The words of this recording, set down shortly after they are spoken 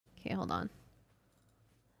Okay, hold on.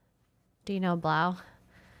 Do you know Blau?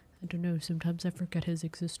 I don't know. Sometimes I forget his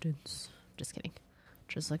existence. Just kidding.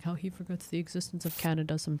 Just like how he forgets the existence of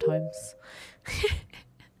Canada sometimes.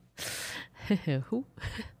 Who?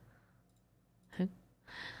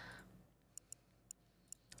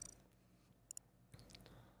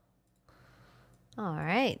 All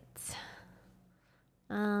right.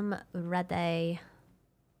 Ready.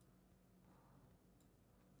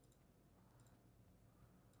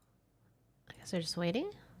 I guess we're just waiting.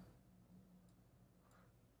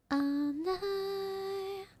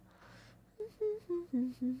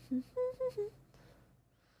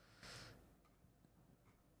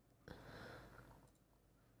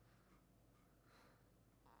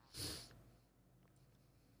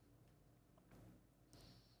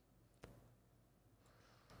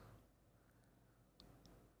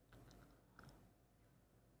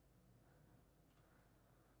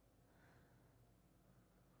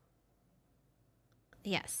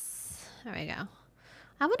 Yes. There we go.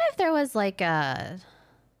 I wonder if there was like a...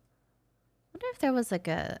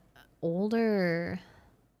 older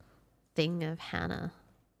thing of Hannah.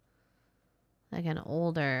 Like an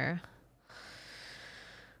older...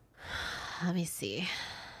 Let me see.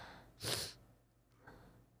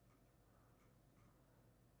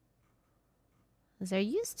 There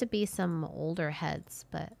used to be some older heads,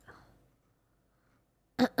 but...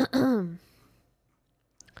 I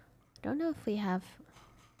don't know if we have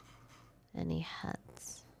any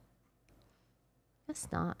heads. Guess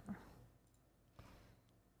not.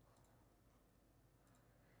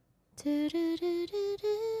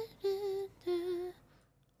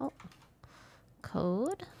 Oh.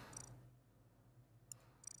 Code.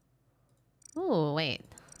 Oh, wait.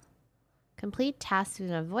 Complete tasks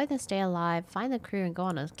to avoid the stay alive, find the crew, and go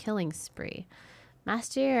on a killing spree.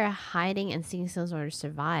 Master your hiding and seeking skills in order to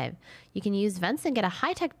survive. You can use vents and get a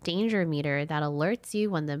high-tech danger meter that alerts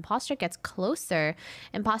you when the imposter gets closer.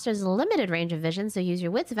 Imposters limited range of vision, so use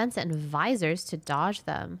your wits, vents, and visors to dodge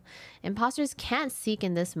them. Imposters can't seek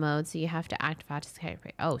in this mode, so you have to act fast.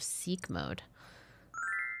 Oh, seek mode.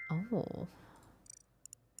 Oh.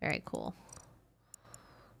 Very cool.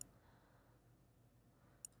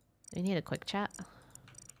 We need a quick chat.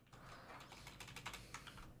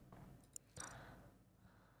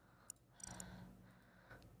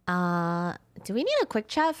 Do we need a quick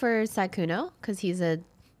chat for Sykkuno? Because he's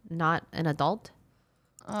not an adult.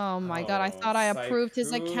 Oh my god, I thought I approved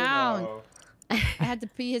his account. I had to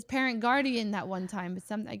be his parent guardian that one time, but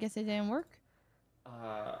I guess it didn't work.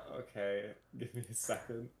 Okay. Give me a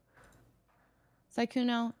second.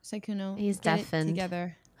 Sykkuno. He's deafened.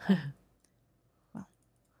 Together. Well.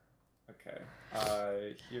 Okay.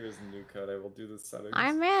 Here is the new code. I will do the settings.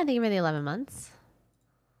 I'm ready for the 11 months.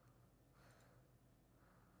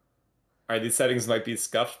 Alright, these settings might be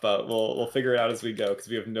scuffed, but we'll figure it out as we go because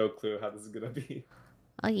we have no clue how this is gonna be.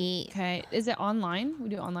 Okay, is it online? We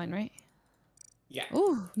do it online, right? Yeah.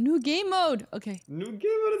 Ooh, new game mode. Okay. New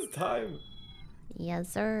game mode is time. Yes,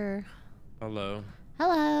 sir. Hello.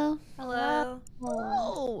 Hello. Hello.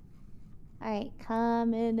 Hello. Alright,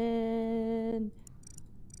 coming in.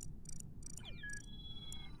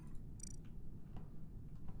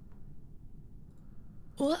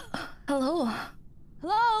 What? Hello.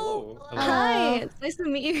 Hello. Hello. Hi. It's nice to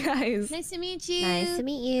meet you guys. Nice to meet you. Nice to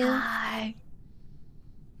meet you. Hi.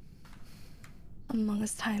 Among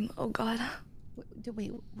Us time. Oh god.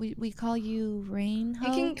 Wait, we call you Rain? You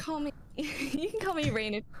can call me. You can call me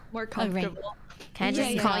Rain. It's more comfortable. Can I just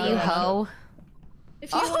Yeah, call you Ho?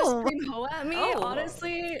 If you want to scream Ho at me,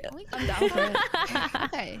 honestly, I'm down for it.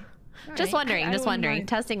 Okay. Just wondering. Just wondering.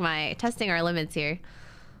 Mind. Testing our limits here.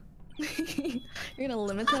 You're gonna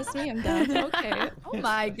limit test me? I'm down. Okay. Oh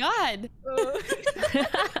my god.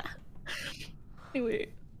 Anyway.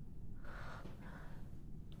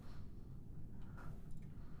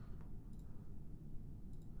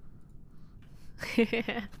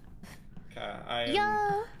 Okay, I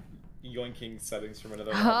am yoinking settings from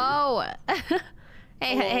another Ho!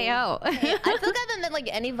 Hey, Ho. I feel like I haven't met like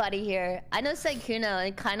anybody here. I know Sykkuno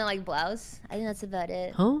and kind of like Blouse. I think that's about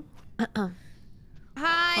it. Who?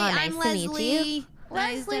 Hi, Well, I'm nice to meet Leslie. you.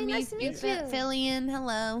 Leslie, nice to meet you. Fillion,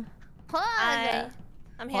 hello. Hi.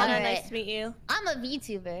 I'm Hannah. Hannah. Nice to meet you. I'm a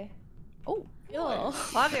VTuber. Oh. Cool.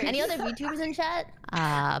 Any other VTubers in chat?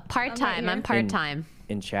 Part-time. I'm part-time.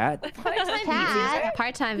 In chat?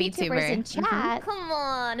 Part-time VTuber. in chat. Come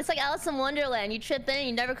on. It's like Alice in Wonderland. You trip in and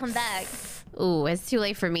you never come back. Ooh, it's too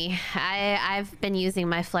late for me. I've been using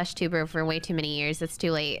my flesh tuber for way too many years. It's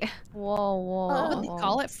too late. Whoa. What do they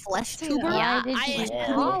call it? Flesh tuber? Yeah. I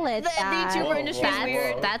call it that. VTuber industry is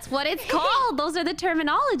weird. That's what it's called. Those are the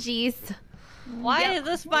terminologies. Why is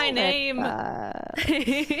this my name?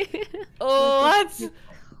 Oh, what?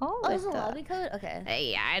 Oh, it's a lobby code? Okay.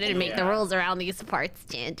 Hey, I didn't make the rules around these parts,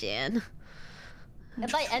 Jan.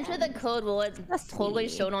 If I enter the code, will it totally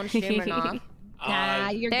show it on stream or not?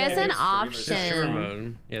 There's an option. Streamer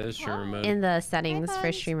mode. Yeah, there's streamer mode. In the settings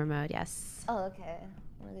for streamer mode, yes. Oh, okay.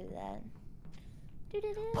 I'm gonna do that.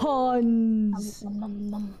 Puns.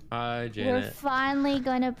 Hi, Janet. We're finally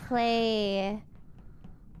gonna play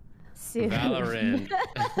soon. Valorant.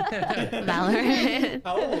 Valorant.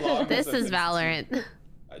 How long This has it is been Valorant. since-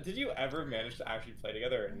 Did you ever manage to actually play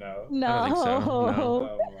together or no? No. I don't think so. No.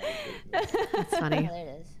 Oh my goodness. It's funny. Oh, there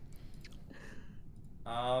it is.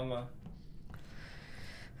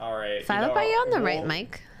 All right. Philip, are you on the right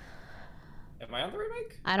mic? Am I on the right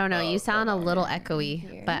mic? I don't know. You sound a little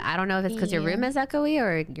echoey, but I don't know if it's because your room is echoey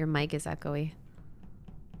or your mic is echoey.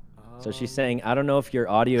 So she's saying, I don't know if your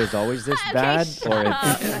audio is always this bad or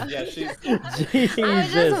if... Yeah, she's. Jesus, I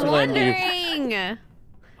was just Wendy. wondering.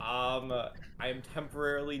 I'm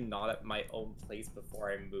temporarily not at my own place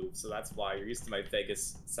before I move, so that's why you're used to my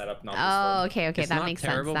Vegas setup, not this Oh, okay, It's that not makes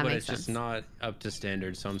terrible, sense. That but makes it's just sense. not up to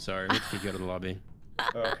standard, so I'm sorry. We have to go to the lobby. one.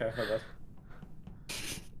 Oh, okay, hold on.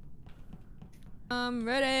 I'm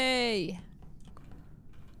ready.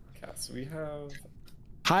 Okay, so we have.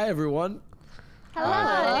 Hi, everyone.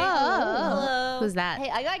 Hello. Who's that? Hey,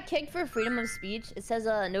 I got kicked for freedom of speech. It says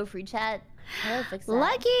no free chat. How do I fix that?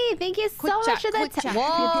 Lucky, thank you so much for quick that. chat.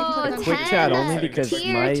 Whoa, Quick chat only because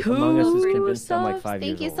my Among Us is convinced I'm like 5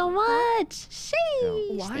 years Thank you old. so much.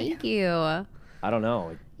 Sheesh. Why? Thank you. I don't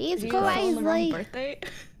know. He's You guys on the wrong crazy. birthday?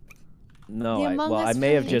 No, The I, Among well, I Us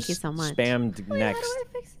may have Thank you just so much. spammed Wait, next. how do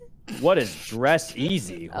I fix it? What is dress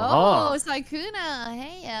easy? Oh, Sykkuno.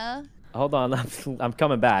 Hey, Hold on, I'm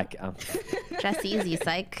coming back. Dress easy,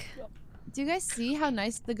 psych. Do you guys see how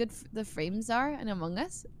nice the frames are in Among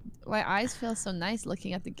Us? My eyes feel so nice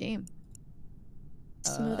looking at the game.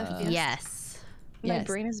 Smooth FPS. Yes. My Yes.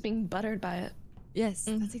 brain is being buttered by it. Yes,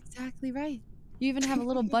 that's exactly right. You even have a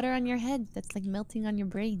little butter on your head that's like melting on your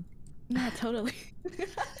brain. Yeah, totally.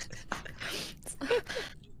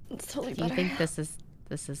 It's totally Do you butter. think this is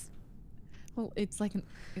Well, it's an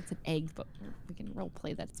egg, but we can role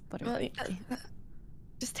play that it's butter. Well,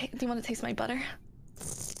 just take. Do you want to taste my butter?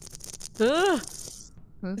 Ugh.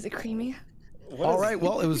 Is it creamy? All right,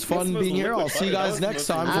 well, it was fun being here. I'll see you guys next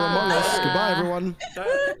time for Among Us. Goodbye, everyone.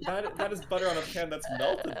 That is butter on a pan that's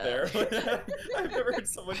melted there. I've never heard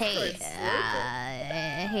someone try Hey, and slurp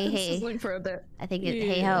it. hey, This hey. is going for a bit. I think it,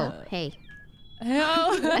 hey ho, hey.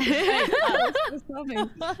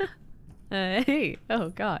 Hey, oh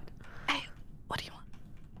god. Hey, what do you want?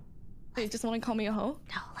 You just want to call me a hoe?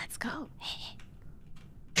 No, let's go. Hey,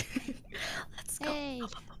 Let's go. Hey,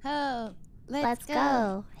 ho, let's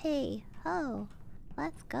go. Hey, ho,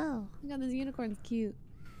 let's go. Oh my god, this unicorn's cute.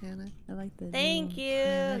 Hannah, I like this. Thank you.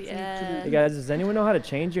 that's Yeah. Hey guys, does anyone know how to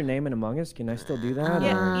change your name in Among Us? Can I still do that?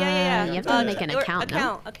 Yeah. You have to make an account,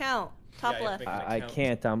 no? Account. Top Yeah, you have left. to make an I account.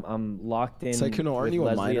 can't. I'm locked in. Sykkuno, aren't with you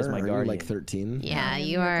a Leslie as minor? my Are you guardian, like 13? Yeah,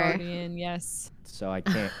 you Your are. guardian, yes. so I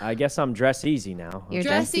can't. I guess I'm dress easy now. You're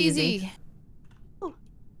Dress dressed easy.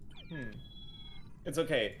 It's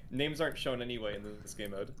okay. Names aren't shown anyway in this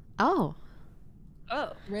game mode. Oh,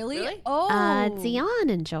 Oh, Really? Oh. Dion,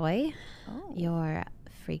 enjoy Oh. your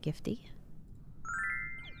free gifty.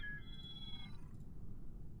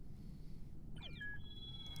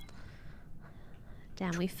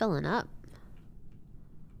 Damn, we filling up.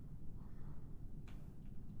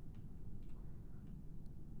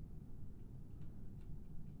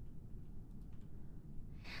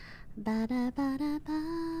 Ba-da, ba-da, ba,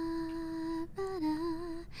 ba-da,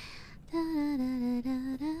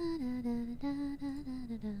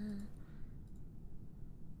 da-da-da-da-da-da-da-da-da-da-da.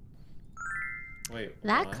 Wait.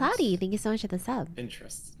 That what? Cloudy, thank you so much for the sub.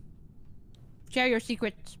 Interest. Share your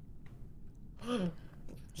secrets.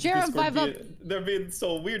 Share them, Discord 5 up. They're being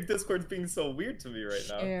so weird. Discord's being so weird to me right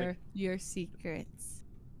now. Share your secrets.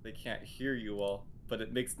 They can't hear you all, but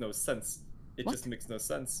it makes no sense. It What? just makes no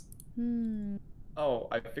sense. Hmm. Oh,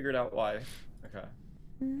 I figured out why. Okay.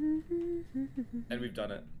 And we've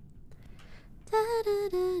done it.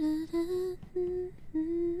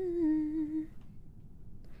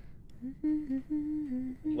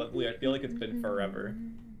 Lovely, I feel like it's been forever.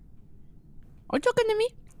 Are you talking to me?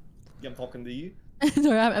 Yeah, I'm talking to you.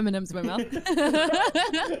 Sorry, I have M&M's in my mouth.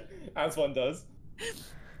 As one does.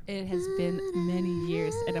 It has been many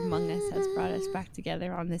years, and Among Us has brought us back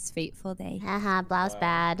together on this fateful day. Haha, Blau's Wow.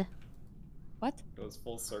 bad. What? It was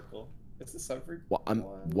full circle. It's the Sunford. What? What?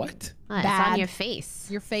 Oh, it's on Bad. your face.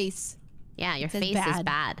 Your face. Yeah, your It says face is bad.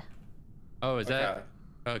 bad. Oh, is that? Okay.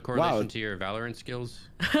 Correlation to your Valorant skills.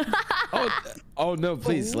 Oh no,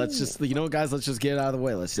 please. Let's just, you know, guys. Let's just get it out of the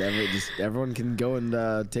way. Let's everyone can go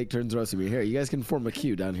and take turns roasting me. Here, you guys can form a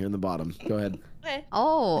queue down here in the bottom. Go ahead. Okay.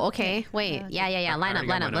 Oh, okay. Wait. Yeah. Line up.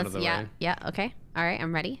 Let's. way. Yeah. Okay. All right.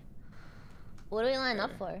 I'm ready. What do we line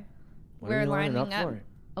up for? We're lining up. for?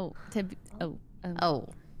 Oh. Oh.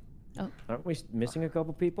 Aren't we missing a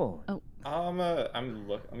couple people? Oh.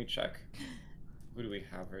 Let me check. Who do we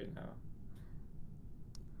have right now?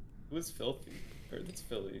 Who is Filthy? Or that's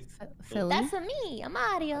Philly. Philly. That's me. I'm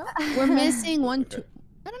Aria. We're missing 1, 2.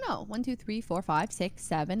 I don't know. 1, 2, 3, 4, 5, 6,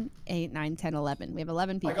 7, 8, 9, 10, 11. We have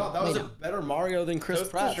 11 people. Oh my God, that was Wait, a better Mario than Chris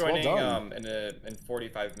Pratt. Joining Well done. in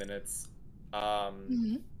 45 minutes.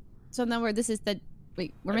 So now this is the.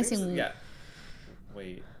 Wait, we're missing. Yeah.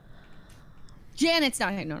 Wait. Janet's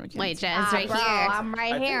not here. No, Janet's Wait, Janet's right bro, here. I'm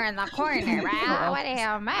right here in the corner, bro. What the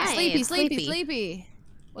hell, man? Sleepy. Okay,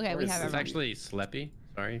 we have It's everyone. actually Sleppy.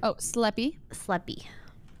 Sorry. Oh, Sleppy. Sleppy.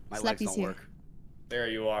 My legs Sleppy's don't here. work. There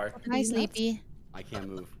you are. Hi, Sleepy. I can't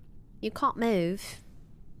move. You can't move.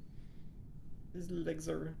 His legs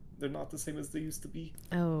they're not the same as they used to be.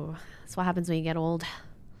 Oh, that's what happens when you get old.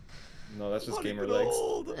 No, that's just gamer legs.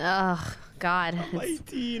 Ugh, God. I'm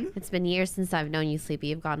 18. It's been years since I've known you, Sleepy.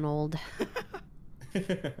 You've gotten old.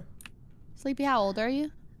 Sleepy, how old are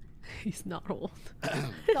you? He's not old.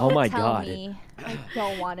 Oh my tell God. Me. I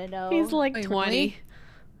don't want to know. He's like Wait, 20. really?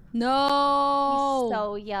 No. He's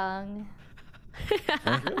so young.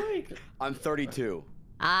 I'm 32.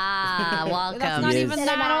 Ah, welcome. That's not He even is-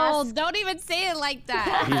 that old. Don't even say it like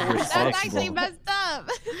that. He's That's actually responsible. messed up.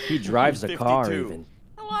 He drives a car 52. even.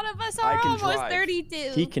 A lot of us I are can almost drive.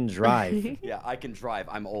 32. He can drive. Yeah, I can drive.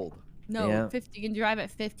 I'm old. No, Yeah. 50. You can drive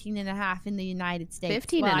at 15 and a half in the United States.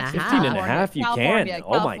 15 and a actually, half? 15 and a half, you California, can.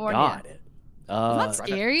 Oh my California. God. That's Drive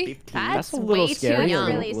at scary. 15. That's a way little too scary. young.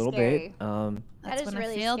 A Really little scary. bit. That That's is when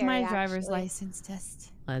really I failed my scary, driver's actually. license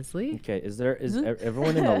test. Leslie? Okay, is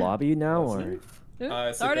everyone in the lobby now or?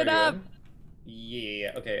 Start it up.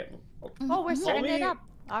 Yeah. Okay. Oh, we're starting me- it up.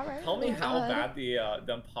 All right. Tell me how bad the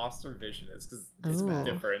imposter vision is, because it's Ooh.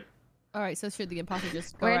 different. All right, so should the imposter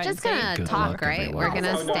just go We're right just and say gonna it? Good talk, luck, right? everyone. We're gonna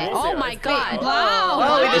Oh, no, stay. we'll Oh see. my God! Wow.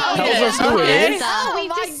 Oh, we just Tells us who it is. Oh, we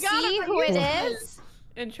my just God, see I'm who it confused. is.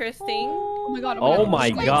 Interesting. Oh my God. Oh my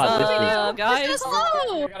God, Guys. You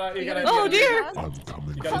gotta Oh dear.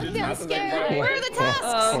 You gotta do tasks like scared. right Where away. are the tasks?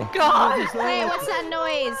 Oh God. Wait, what's that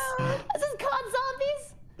noise? This is COD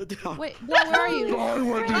Zombies? Wait, Blau, where are you? I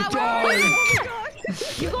want to Blau, die. where are you?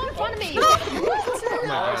 You go in front of me.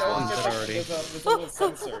 There's a little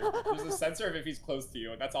sensor. There's a sensor of if he's close to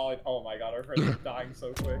you, and that's all. Oh my God, our friends are dying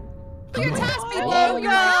so quick. Your task, people. Oh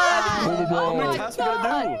God. How many tasks we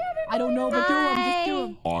gotta do? I don't know, but do them. Just do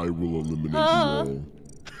them. I will eliminate you all.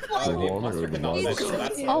 The imposter cannot miss, so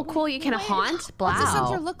that's Oh, cool! You can haunt What's the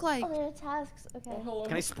sensor Blau. look like? Oh, there are tasks. Okay.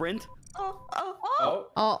 Can I sprint? Oh,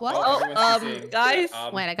 Oh, What? Oh, everyone's CCing. guys.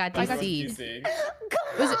 Wait, I got everyone's DC'd. CCing.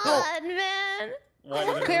 Was it? Oh, God, man.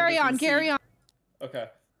 Why did carry everyone on, get carry CC'd? on. Okay.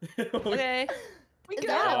 Okay. Is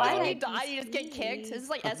Yeah, that why why did they you die? You just get kicked? This is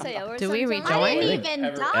like SAO or Do we something. rejoin? I I didn't think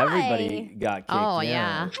even die. Everybody got kicked. Oh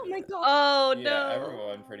yeah. Oh my God. Oh Yeah, no.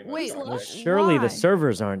 everyone pretty much. Wait, got Well, kicked. surely Why? the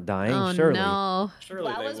servers aren't dying. Oh surely. no. Surely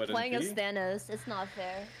Blau they was wouldn't playing be. as Thanos. It's not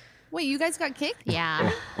fair. Wait, you guys got kicked? Yeah.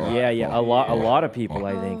 Yeah. A lot of people.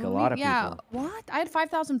 I think a lot of Yeah. people. What? I had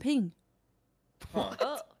 5,000 ping. Huh.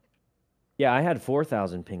 Oh. Yeah, I had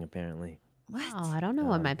 4,000 ping apparently. What? Oh, I don't know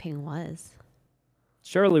what my ping was.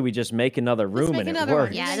 Surely we just make another room make and it another one.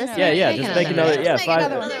 works. Yeah, just Yeah, just make another. room. Yeah, Just make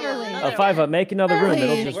another one. a 5 up. Make another room. It'll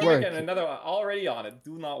Really? just We're work. getting another one already on it.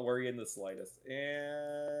 Do not worry in the slightest.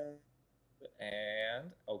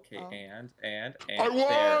 Okay, and I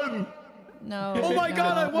won! No. Oh my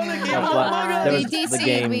God, I won again! That Oh my God! was We the DC'd,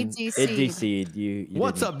 game. we It DC'd. DC'd. You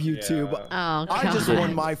What's didn't. up, YouTube? Yeah. Oh, I just God.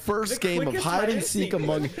 won my first The game of quickest hide and seek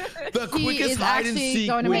among the He quickest is hide and actually seek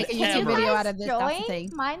going to win make a YouTube ever. video out of this. That's the Join?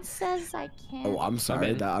 thing. Mine says I can't. Oh, I'm sorry.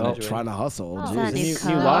 in. I'm Oh. trying to hustle. Oh. Jeez. That New, is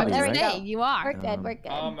new code. lobby, There we right? go. Hey, you are. We're good. We're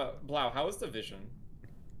good. Blau, how was the vision?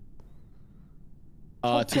 Too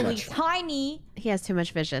Hopefully much. tiny. He has too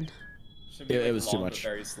much vision. Should be It like was too long, but much.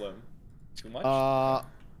 Very slim. Too much.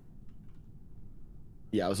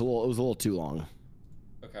 Yeah, it was a little too long.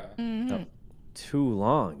 Okay. Mhm. Too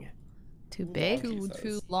long. Too big. He Too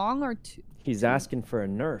says. long or too? He's asking for a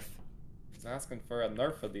nerf. He's asking for a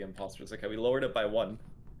nerf of the imposters. Okay, we lowered it by 1.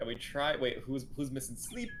 Can we try? Wait, who's missing?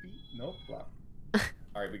 Sleepy? No. Blau.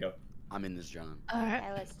 All right, we go. I'm in this, John.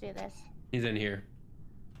 Okay, let's do this. He's in here.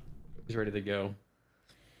 He's ready to go.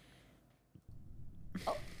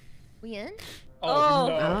 We in? Oh,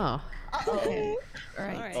 no. Oh. Okay. All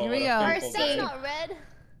right. Alright. Here Oh, we what a go. painful That's day. not red.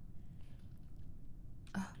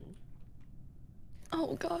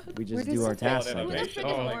 Oh god. We Where just does do our it- tasks. Who like the that. frick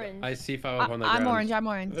is Oh, orange? I see 5 up on the ground. I'm orange. I'm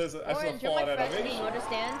orange. There's a Orange, you're my fresh meat. You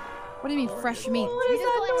understand? What do you mean fresh meat? You just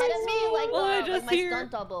go ahead of me like, What did I like just my hear?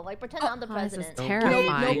 stunt double. Like pretend I'm the Oh, this is president.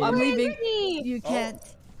 terrifying. Nope, I'm Where is leaving. he? You can't.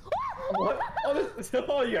 What?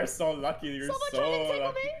 Oh, you're so lucky. You're Someone so trying to tickle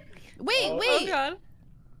lucky. me? Wait, Oh, wait. Oh god.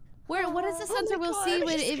 What is the sensor my we'll God, see you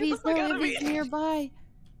when scared if the he's fuck out of me. nearby?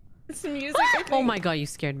 It's the music. I Oh think. my god, you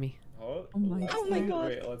scared me. Oh, Oh my god.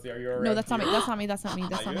 Wait, let's see. Are you alright? No, that's not me. That's not me. That's not me.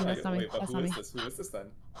 That's Are not you? me. That's not me. Wait, but That's who not me. is this? Who is this then?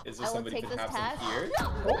 Is there I will somebody take who can this have task. some here?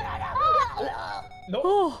 No. No.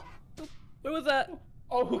 Oh, What was that?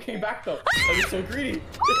 Oh, who came back though? Oh, you're so greedy.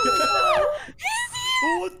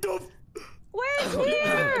 What the? Where's Did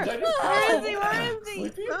here? I just- Where is he? Where is he?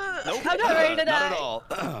 Sleepy? Nope. I'm not ready to die. Not at all.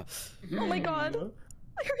 Oh my god.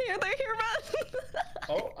 They're here. They're here, man.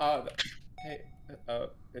 Oh, hey,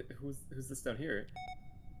 who's this down here?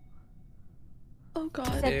 Oh god.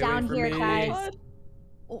 He Stay said away down from here, me. guys.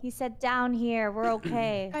 He said down here. We're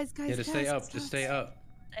okay. Guys, Yeah, just stay up. tasks, Just stay tasks. up.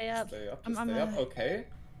 Stay up. Stay up, I'm- just I'm, stay up. Okay.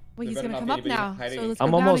 Wait, he's There gonna better come not up be now. anybody hiding. So let's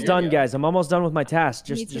I'm go down almost again. done, guys. I'm almost done with my task.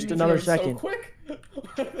 Me Just too, another me too. So second. quick.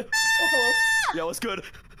 Oh, Yo, what's good?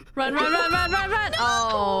 run, run, run, run, run, run.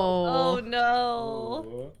 Oh Oh.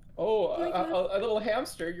 no. a little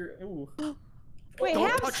hamster. You're. Ooh. Wait, Don't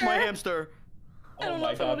hamster? touch my hamster. I don't Oh know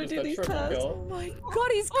my if I god, wanna just do a these triple tasks. kill. Oh my god,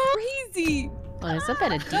 he's crazy. Oh, it's a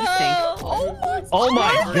bit of desync. Oh. Oh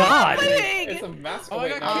my god! It's a mask. Oh, I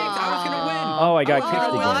got kicked. I was gonna win. Oh, I got Oh,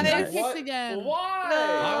 kicked wow. again. Got kicked again.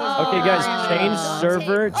 Why? Okay, guys, change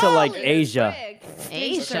server to like Holy Asia. frick.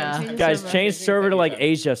 Asia. Guys, change server to like Asia.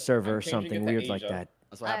 Asia server or I'm changing something it to weird like Asia. that.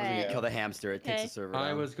 That's what happens when you Alright. kill the hamster. It takes Okay. the server I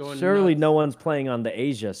down. was going. Surely nuts. no one's playing on the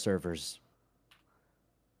Asia servers.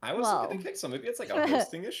 I was Whoa. gonna kick some. Maybe it's like a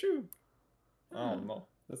hosting issue. Oh no,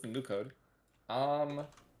 that's a new code.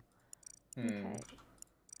 Okay.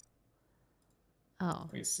 Oh.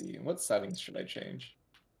 Let me see. What settings should I change?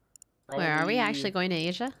 Where are we Probably- actually going to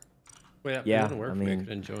Asia? Wait, it Yeah, wouldn't work I for me. I mean,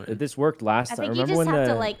 could enjoy it. This worked last I time. think you Remember just when have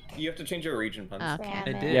the to like. You have to change your region, Puns. Okay. I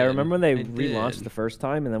Damn it. did. yeah, remember when they I relaunched did. the first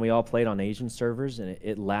time and then we all played on Asian servers and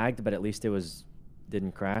it lagged, but at least it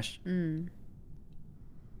didn't crash. Mm.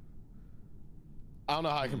 I don't know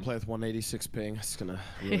how I can play with 186 ping. It's gonna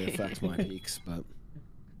really affect my peaks, but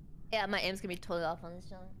Yeah, my aim's gonna be totally off on this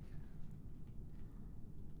challenge.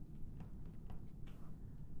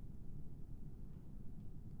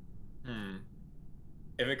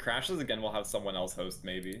 If it crashes again, we'll have someone else host,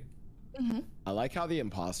 maybe. I like how the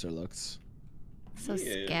imposter looks. So He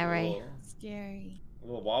is scary. Scary. A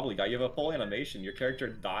little wobbly guy. You have a full animation. Your character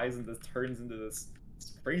dies and this turns into this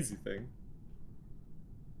crazy thing.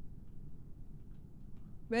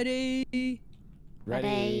 Ready?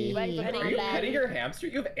 Ready? Ready for Are you combat. petting your hamster?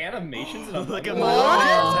 You have animations and Look at Among my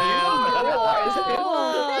Us?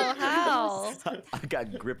 Oh, how? I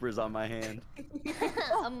got grippers on my hand.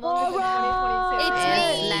 Among Us in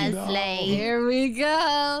 2022. It's Leslie. Here we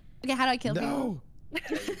go. Okay, how do I kill people? No.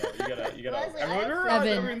 You gotta. Leslie, Everyone, I have run,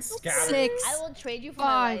 seven, everyone scatter. 6, I will trade you for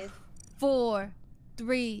my 5, life. 4,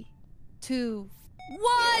 3, 2,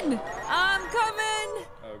 1. I'm coming.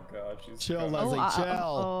 Oh god, she's Chill, coming. Leslie. chill.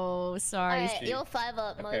 Oh, sorry. Alright, you'll 5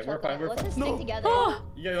 up. Okay, Motherfucker. we're fine, we're Let's fine. just stick together.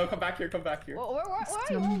 You gotta come back here. Come back here. Where are you?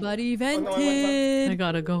 Somebody no, I went vented. I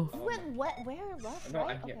gotta go. You went where? Left, No,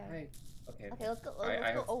 right? I'm here. Okay. Hi. Okay. Okay, let's go. Alright, Let's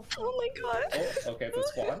I go. have- Oh, Oh my god. Oh, okay, it's a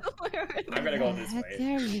squad. Where are I'm gonna go this Heck, way.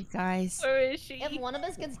 there you guys. Where is she? if one of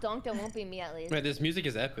us gets dunked, it won't be me at least. Wait, this music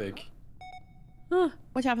is epic.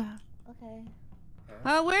 Watch out. Okay.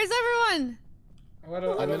 Where's everyone? I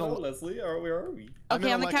don't in know, a- Leslie. Where are we? I'm Okay,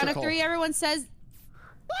 in on the count of electrical. 3, everyone says.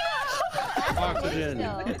 Oxygen.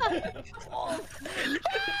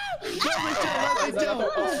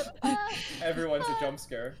 Everyone's a jump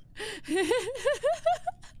scare.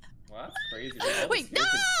 Well, that's crazy. All Wait, this no!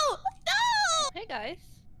 here No! Hey guys.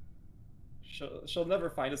 She'll never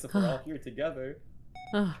find us if we're all here together.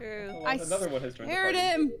 Oh. True. Oh, I another one has joined the scared party.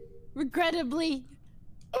 him. Regrettably.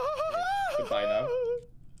 Goodbye now.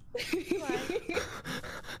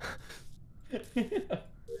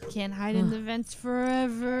 Can't hide in the vents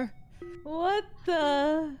forever. What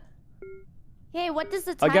the? Hey, what does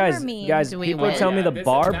the Oh, timer guys, mean? guys, Do we people are win? telling me the this is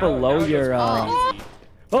bar now- below now it your. goes crazy. Now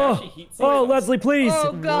Oh, she heats oh, us. Leslie, please.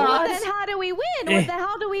 Oh Well, god. then how do we win? Eh. What the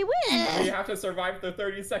hell do we win? We have to survive the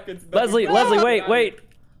 30 seconds. then Leslie, we- Leslie, wait.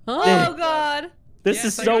 Oh god. This Yes,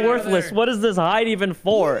 is I so got it worthless. there. What is this hide even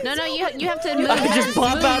for? No, no, you have to move. I could just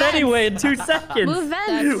pop move out vents. anyway in 2 seconds. Move vents.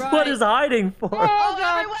 That's right. What is hiding for? Oh,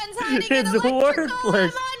 everyone's hiding in It's electrical.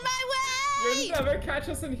 worthless. I'm on my way. You'll never catch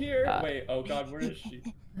us in here. Wait, oh god, where is she?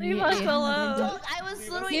 Leave us alone. Look, I was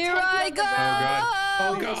literally Here 10 I feet go. up the ground.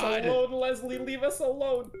 Oh Leave us god. alone, Leslie. Leave us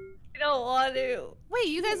alone. don't want to. Wait,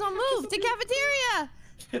 you guys don't move to cafeteria.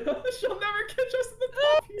 She'll never catch us in the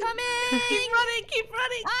top. Coming. Keep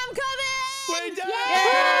running. I'm coming. Wait,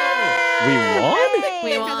 We won?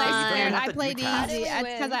 We Because won. I played easy.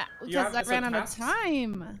 Because I ran out of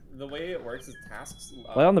time. The way it works is tasks.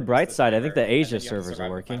 Well, on the bright side, I think the and then Asia you have to servers survive are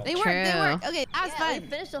the working. final. They work. They True. work. Okay, that was Yeah, fun. we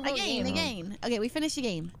finished the whole Again. Okay, we finished the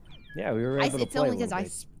game. Yeah, we were able to It's play only a because little I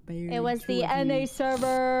bit. spared. It was the two of you. NA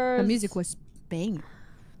server. The music was banging.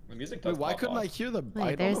 The music does Wait, why pop couldn't off. I hear the? Wait, I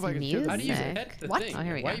don't there's know if I can hear the How do you Music. pet the What? thing? Oh,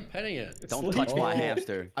 here we Why go. are you petting it? It's Don't sleeping. touch my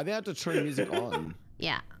hamster. I think I have to turn music on.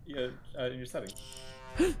 Yeah. Yeah, in your settings.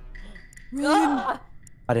 Ah!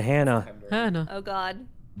 Hannah. Hannah. Oh God.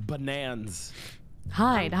 Bananas.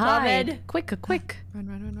 Hide, Coming. hide. Quick.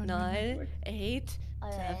 Run. 9, 8,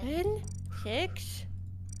 Alright. 7, 6.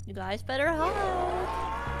 You guys better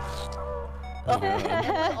hide. If we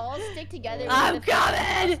all stick together. I'm we're gonna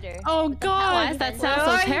find the coming! imposter. Oh With the God, powers that and sounds we're- so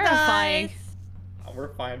Where are you terrifying. guys? Oh,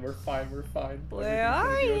 we're fine. Where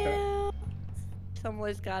are you?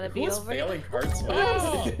 Someone's gotta be Who's over failing card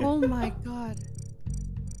swipes? Oh my God.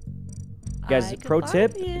 Guys, I can pro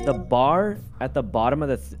tip, find you. the bar at the bottom of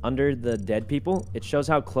the under the dead people, it shows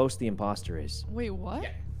how close the imposter is. Wait, what? Yeah.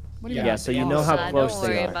 What do Yeah, you Yeah, mean? so you know how close don't they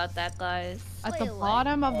worry are. about that, guys. At the Wait, what?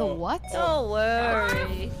 bottom of the Oh. what? Don't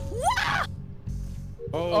worry.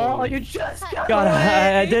 Oh, Oh, you just got God,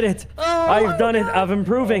 away. I did it. Oh, I've done it. I'm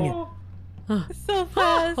improving. so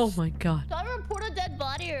fast. Oh my god. Do I report a dead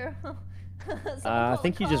body or? I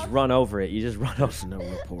think you just run over it. You just run over. there's no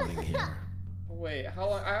reporting here. Wait, how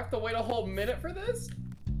long? I have to wait a whole minute for this?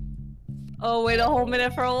 Oh, wait a whole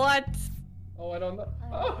minute for what? Oh, I don't know.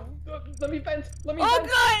 Oh, let me vent. Let me Oh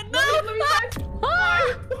vent. God, no! Let me vent.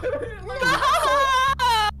 Why?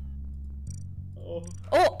 Oh.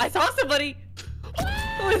 Oh, I saw somebody.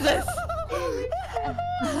 Who is this?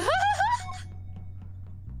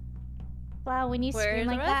 Wow, when you Where are scream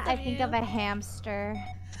the like that, rest I of think you? of a hamster.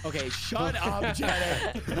 Okay, shut up,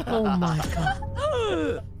 Janet. Oh my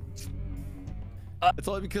god. It's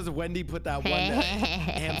only because Wendy put that one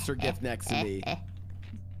hamster gift next to me.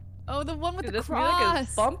 Oh, the one with Dude, the this music cross.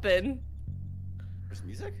 is bumping. There's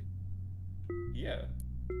music? Yeah.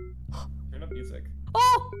 Turn up music.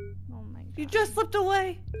 Oh, Oh my god. you just slipped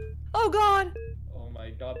away. Oh God. Oh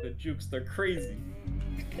my god, the jukes, they're crazy.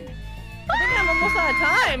 I think I'm almost out of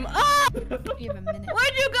time. Ah! You have a minute.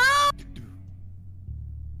 Where'd you go?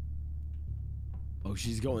 Oh,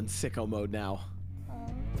 she's going sicko mode now.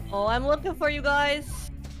 Oh, I'm looking for you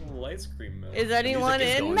guys. Oh, ice cream milk. Is anyone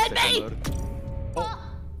Music is in? going Medbay! sicko mode.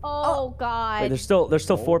 Oh god. Wait, there's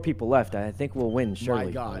still 4 people left. I think we'll win, surely.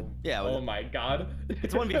 My God. Yeah, Oh well, my god.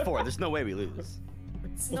 it's 1v4. There's no way we lose.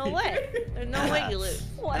 No way. There's no way you lose.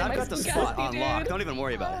 And I've got the spot gassy, on lock. dude? Don't even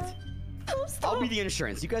worry about it. I'll be the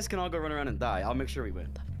insurance. You guys can all go run around and die. I'll make sure we win.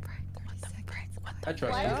 I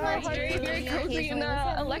trust Why you. is my heart Very, very beating cozy occasionally?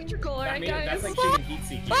 and electrical, That right, means, guys? that's like shooting heat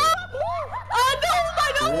seeking. Oh no!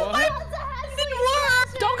 I don't. What? I didn't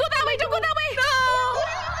work. Don't go that way, don't go that way!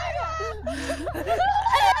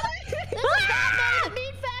 This is Batman, the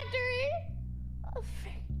meat factory. Oh,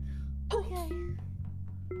 frick. Okay.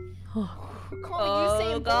 Call Oh, me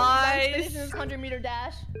Usain Bolt. guys. Finishing his 100-meter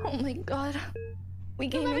dash. Oh my God. We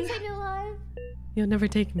You'll came never in. take it alive. You'll never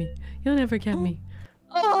take me. You'll never get me.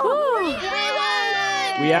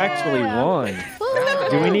 We actually won.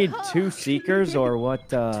 Do we need 2 seekers or what?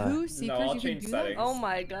 2 seekers. No, I'll you can change do settings. Oh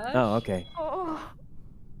my God. Oh, okay. Oh,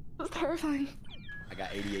 that's terrifying. I got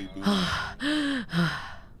 88 D.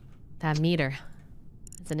 That meter.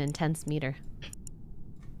 It's an intense meter.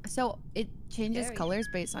 That. So it changes Scary. colors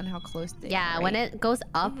based on how close they Yeah, are. when right? it goes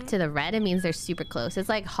up to the red, it means they're super close. It's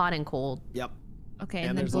like hot and cold. Yep. Okay, And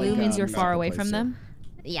and then there's blue like, means you're magical far away from placer. them.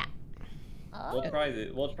 Yeah. We'll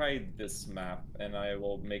try this map, and I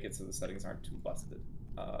will make it so the settings aren't too busted.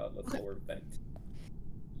 Let's lower vent.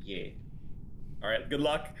 Yeah. All right. Good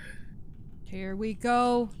luck. Here we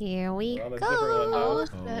go. Here we We're on a different one go.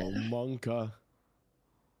 now. Oh, Monka.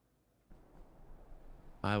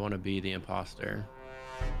 I want to be the imposter.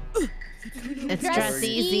 It's Dress dress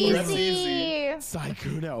easy.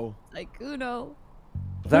 Sykkuno. Like Uno.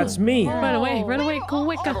 That's me. Run away, go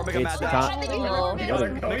quick. Everyone make a mad It's dash. time. We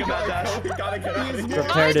gotta get out of here.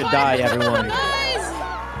 Prepare to die, everyone.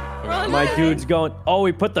 My dude's going. Oh,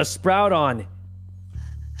 we put the sprout on.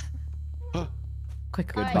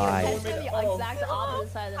 Quick. Goodbye. It's the exact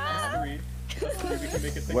opposite side of the map. We can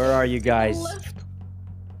make it Where are you guys?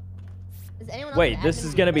 Is anyone else Wait, an this active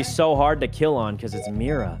is gonna be user? so hard to kill on because it's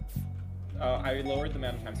Mira. I lowered the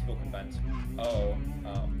amount of times people can vent. Oh,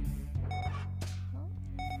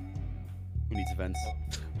 Who needs events?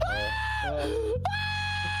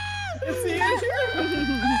 Is he in here?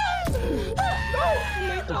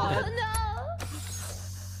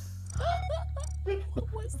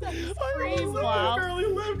 What's that scream? Wow. Girly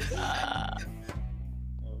lip. Oh,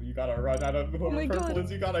 you gotta run out of whoever purple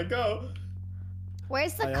is. You gotta go.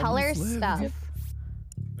 Where's the color stuff?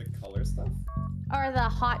 The color stuff? Or the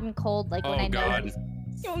hot and cold, like when I know.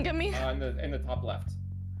 You won't get me? In the top left.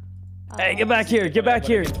 Hey, get back here! Get back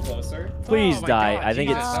here! Closer. Please die. God, I think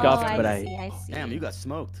Jesus. it's scuffed, but I see. Damn, you got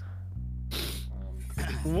smoked.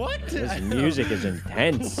 What? This music is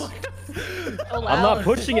intense. Oh, I'm not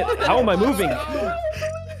pushing it. How am I moving?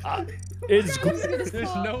 It's.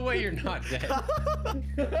 There's no way you're not dead.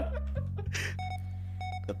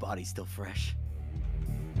 The body's still fresh.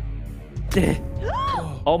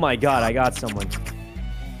 Oh my god, I got someone.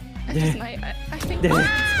 I think.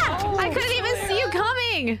 I couldn't even see you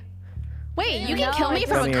coming. Wait, you can kill me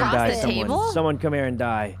from Come here and across die, the table? Someone come here and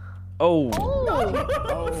die. Oh.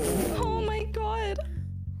 Oh my god.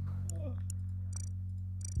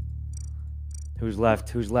 Who's left?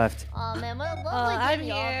 Who's left? Oh man, what a I'm lovely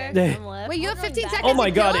here. here. Wait, you have 15 seconds. Oh my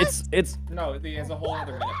to kill god, us? it's. No, he has a whole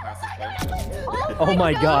other minute past his play. Oh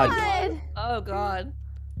my god. Oh god.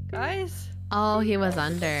 Guys, Oh, he was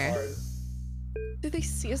under. did they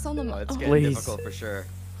see us on the map? It's getting Please. difficult for sure.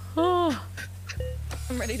 Oh.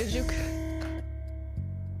 I'm ready to juke.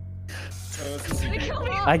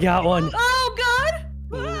 I got one. Oh god!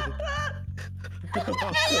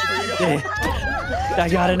 I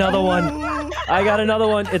got another one. I got another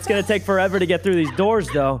one. It's gonna take forever to get through these doors,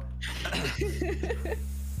 though.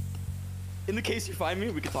 In the case you find me,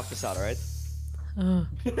 we can talk this out, alright?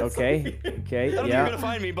 Okay. Okay. I don't think you're Yeah. gonna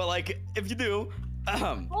find me, but like, if you do,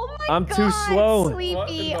 Oh my I'm god, too slow.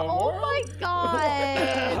 Sleepy. Oh my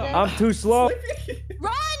god. I'm too slow.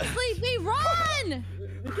 Run, Sleepy, run!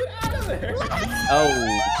 Get out of there!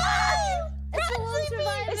 Oh.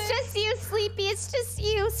 It's just you, Sleepy. It's just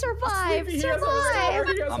you. Survive. Sleepy, he has a Survive. sword,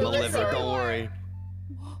 he has I'm a a liver, sword. don't worry.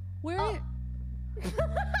 Where?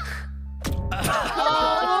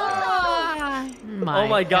 Oh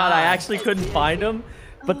my god, I actually couldn't find him,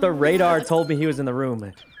 but the radar told me he was in the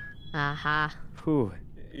room. Aha. Whew.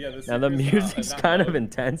 Yeah, Now the music's kind of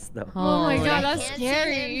intense, though. Oh my Holy- god, that's Can't see him,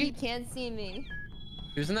 he scary. can't see me.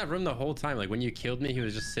 He was in that room the whole time. Like when you killed me, he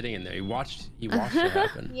was just sitting in there. He watched it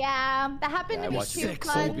happen. Yeah, that happened Yeah, I to me watched too. six,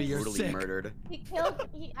 Cuz Colby, you're brutally murdered. he killed.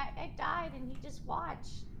 I died, and he just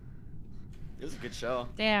watched. It was a good show.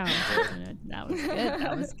 Damn. That was good.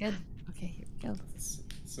 That was good. Okay, here we go.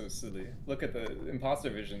 So silly. Look at the imposter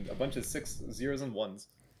vision. A bunch of 6 zeros and 1s.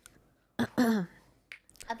 I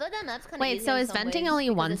thought that map's kind of. Wait, so is venting only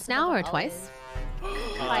once now or twice?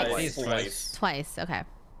 Twice. Twice, okay.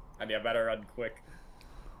 And you better run quick.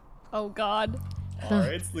 Oh god.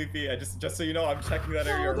 Alright, Sleepy. Just so you know, I'm checking that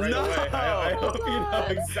area right away. I hope you know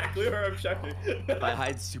exactly where I'm checking. If I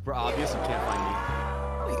hide super obvious, you can't find me.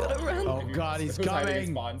 We gotta run. Oh god, he's Who's hiding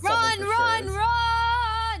in coming. spawn? Run, Someone for run, sure is.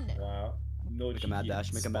 run! Wow. No Make a mad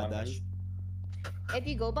dash, make a mad dash. If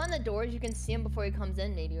you go behind the doors, you can see him before he comes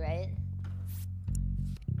in, maybe, right?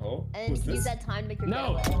 Oh, And then who's you can use this? that time to make your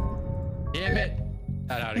No. getaway. Damn it!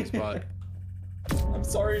 That hiding spot. I'm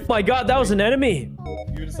sorry. Oh my god, that was an enemy.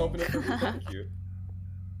 You just opened it for me. Thank you.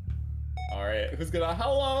 Alright, who's gonna.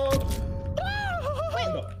 Hello!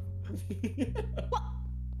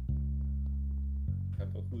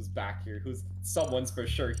 Who's back here? Someone's for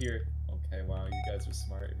sure here. Okay, wow, you guys are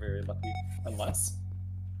smart. Very lucky. Unless.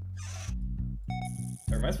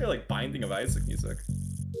 It reminds me of like Binding of Isaac music.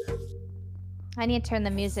 I need to turn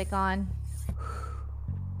the music on.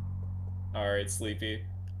 Alright, Sleepy.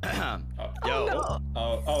 Yo.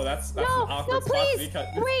 Oh, that's an No, awkward no, spot to please. be cut.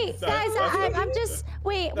 Wait, guys, I'm just.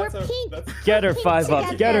 Wait, we're pink. Get her, Pink 5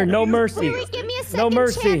 up. Get her, no mercy. Wait, give me a second No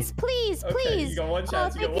mercy. chance, please, Okay, please. you got one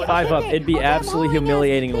chance. You got one 5 up. chance. It'd be Okay, I'm absolutely holding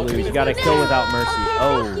humiliating to this. lose. You gotta kill without mercy.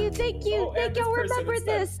 Oh. Thank you, thank you, Oh, and thank you. I'll this person remember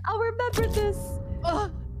instead. this. I'll remember this.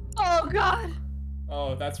 Oh god.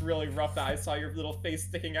 Oh, that's really rough that I saw your little face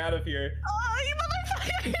sticking out of here.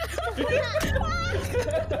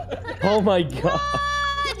 Oh my god.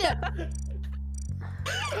 Oh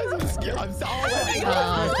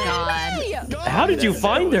god. How did you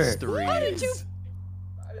find her? How did you?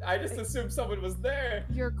 I just assumed someone was there.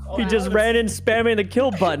 You're He just ran in spamming the kill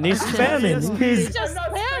button. He's spamming. He's just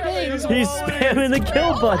I'm not spamming. He's spamming the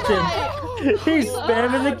kill button. He's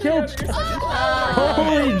spamming the kill.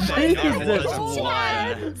 Holy Jesus!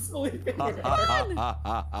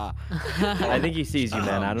 I think he sees you,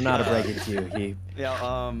 man. I don't know how to break it to you.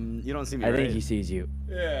 Yeah, you don't see me, I right? think he sees you.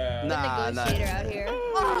 Yeah. Nah, Negotiator out here.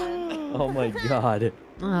 Oh my god.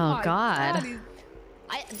 Oh god.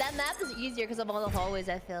 That map is easier because of all the hallways.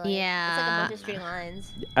 I feel like. Yeah. It's like a bunch of straight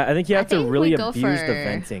lines. I think you have to think really we go abuse the for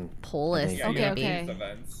venting. Polis. Yeah, Okay, you okay. use the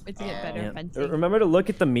vents. It's to get better Yeah. fencing. Remember to look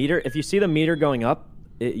at the meter. If you see the meter going up,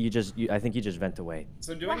 I think you just vent away.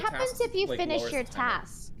 So doing What happens tasks, if you like, finish lowers your the timer.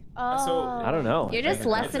 task? I don't know. You're just It's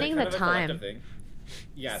like lessening kind the of a collective time. thing.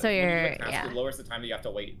 Yeah. So when you do a you're- task, yeah. It lowers the time that you have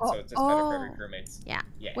to wait, Oh, so it's just better for every oh. crewmates. Yeah.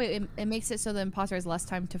 Yeah. Wait, it makes it so the imposter has less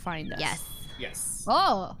time to find us. Yes. Yes.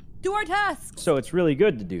 Oh, do our tasks. So it's really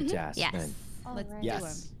good to do tasks Yes. then. Let's do them.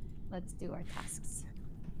 Yes. Let's do our tasks.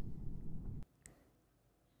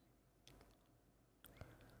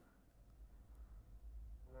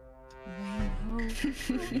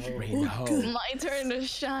 My turn to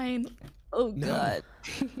shine. Oh god.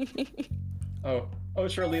 Oh,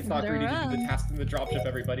 Shirley thought we needed to do the task in the dropship,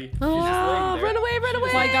 everybody. She's just Oh, laying there. run away, run away!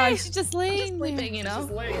 Oh my god, she's just laying Just sleeping, you She's know?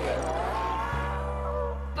 just laying there.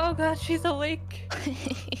 Oh god, she's awake.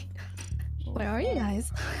 Where are you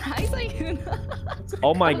guys? Hi, Sykkuno.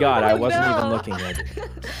 Oh my god, I Oh, wasn't even no. looking at it.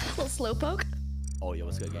 Little slowpoke. Oh, yo,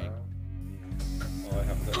 what's good, gang? Oh, I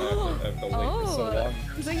have to wait for so long.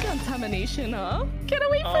 It's in contamination, huh? Get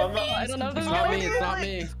away from me! I don't know if this It's is not gonna me. work. It's not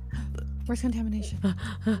me. Where's contamination?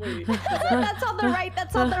 Wait, That's on the right.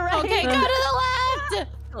 That's on the right. Okay, go to the left.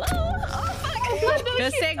 Hello? Oh, fuck.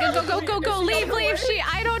 Just say go, leave.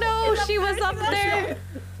 I don't know. She was up there.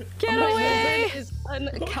 Get My away. movement is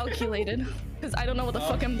uncalculated. Because I don't know what the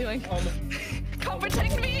fuck I'm doing. Come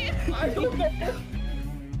protect me! I don't know.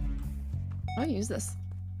 I'll use this.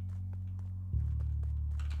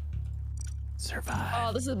 Survive.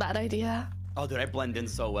 Oh, this is a bad idea. Oh, dude, I blend in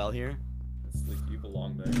so well here. It's like you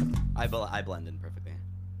belong there. I blend in perfectly.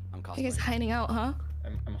 I'm You guys cosplaying. hiding out, huh?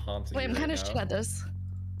 I'm haunting Wait, you I'm kind right of now. shit at this.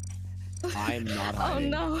 I'm not Oh hiding.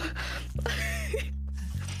 no.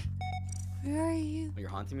 Where are you? Oh, you're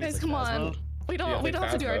haunting me? Guys, It's like come on. Phasmo? We Yeah, don't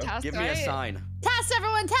have to do our Phasmo. task, Give me a right? sign. Tasks,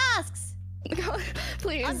 everyone. Tasks.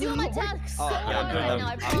 Please. I'm doing my tasks so Oh, well yeah, I'm doing right them. now.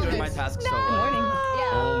 I I'm doing my promise. tasks so Good well. morning.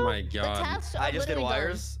 Yeah. Oh my The god. tasks are I just did literally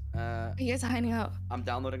wires. Are you guys hiding out? I'm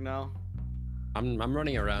downloading now. I'm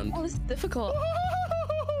running around. Oh, this is difficult.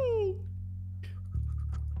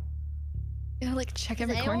 You gotta like check Done.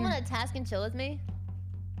 every Does anyone corner. want to task and chill with me?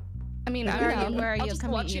 I mean, Where I'm are you? down. Where are I'll you? just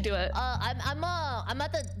Come meet watch you you. do it. I'm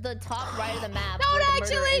at the top right of the map. Don't where the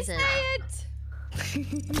murderer actually isn't. say it.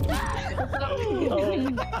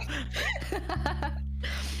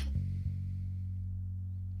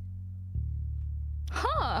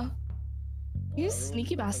 Huh? You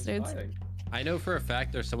sneaky bastards. I know for a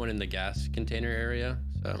fact there's someone in the gas container area,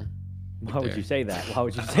 so. Why would you say that? Why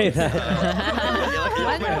would you say that? You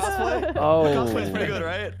like my cosplay? My Oh. cosplay's pretty good,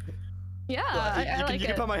 right? Yeah, You I can, like you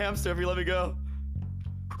can it. pet my hamster if you let me go.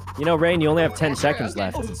 You know, Rain, you only have 10 Sure, seconds okay.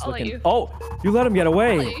 left. It's I'll let looking. you. Oh, you let him get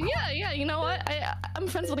away. Yeah, you know what? I'm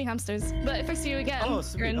friends with the hamsters, but if I see you again, Oh, you're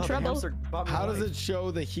sweet. in Oh, the trouble. hamster bought me How does away. it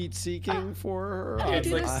show the heat seeking for her? How do you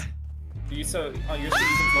do like- this? You so on your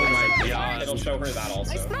citizen my God. it'll show her that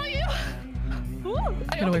also. I smell you! Ooh,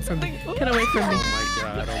 I Get away opened from me. something. Ooh. Get away from me. Oh my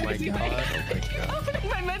god, oh my god, oh my god. Opening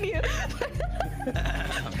my menu.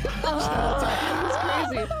 Oh, that's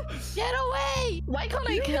crazy. Get away! Why can't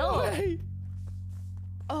I kill?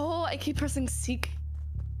 Oh, I keep pressing seek.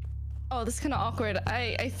 Oh, this is kind of awkward.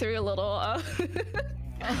 I threw a little.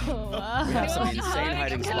 We have some Anyone insane hide?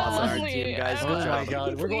 hiding I'm spots on our lonely. team, guys. I Good Oh my job.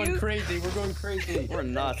 god, we're going Please. crazy, we're going crazy. We're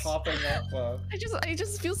nuts. Popping up. I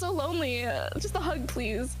just feel so lonely. Just a hug,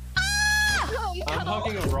 please. No, I'm cuddle.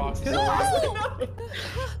 hugging a rock.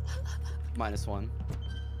 -1.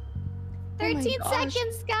 13 gosh.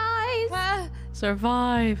 seconds, guys.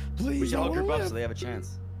 Survive. We should all group up so they have a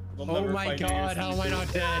chance. We'll Oh never my find you god, how am I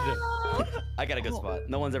not dead? I got a good spot.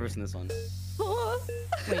 No one's ever seen this one.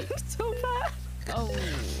 Wait, I'm so bad. Oh.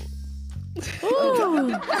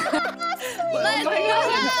 Let me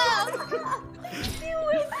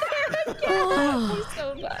Oh, I'm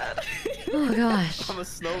so bad. oh gosh. I'm a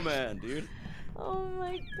snowman, dude. Oh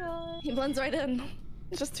my god. He blends right in.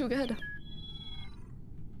 It's just too good.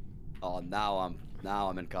 Oh, now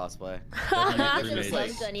I'm in cosplay. I Roommates.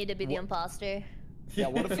 just I need to be the imposter. Yeah,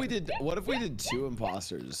 what if we did 2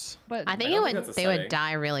 imposters? But I think I it don't would. think that's a they would setting.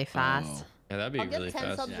 die really fast. Oh. Yeah, that'd be I'll really give 10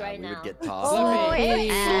 fast. subs Yeah, right we now. would get tossed. Oh,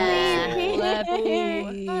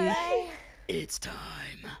 It's time.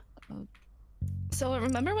 So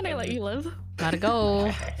remember when I let you live? Gotta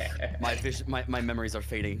go. My memories are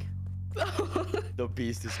fading. The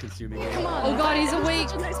beast is consuming me. Come on. Oh god, he's awake.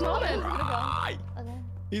 Such a nice moment. Ah! Okay.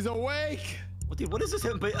 He's awake. Well, dude, what is this?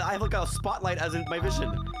 I have like a spotlight as in my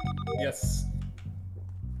vision. Yes.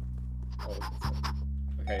 Oh,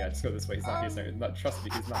 okay, yeah, just go this way. He's not here. Not trust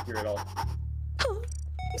me, he's not here at all.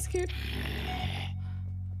 I'm scared.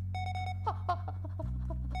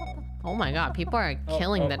 Oh my god, people are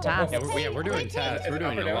killing the task. Yeah, we're doing tasks. We're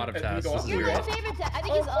doing a lot of tasks. This is You're weird. my favorite test. I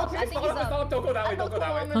think he's up. I think he's up. Don't go that way. Don't go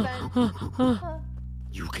that way.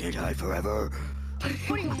 You can't hide forever.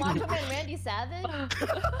 What are you, Macho Man Randy Savage?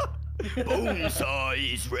 Bone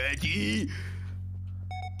size ready.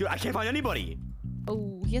 Dude, I can't find anybody.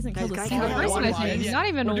 Oh, he hasn't killed a Guys, single can I have person. one I think. He's not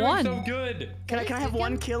even We're doing one. so good. Can I have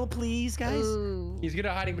one kill, please, guys? Ooh. He's good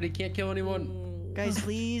at hiding, but he can't kill anyone. Guys,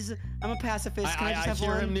 please. I'm a pacifist. Can I just have hear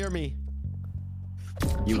one? him near me.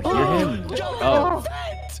 You hear him? Oh.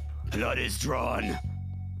 Blood is drawn.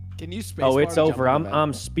 Can you space Oh, it's bar to over. jump in the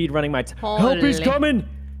I'm vent? speed running my. Help! Holy. He's coming!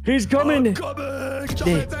 He's coming! I'm coming. Jump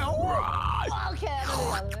in there. Okay, I'm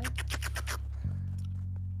gonna go the other way.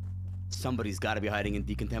 Somebody's got to be hiding in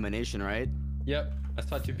decontamination, right? Yep, I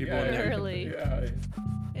saw 2 people in there. Really? Yeah.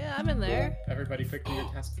 Yeah, I'm in there. Everybody quickly, your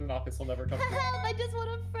tasks in office will never come through. Help, I just want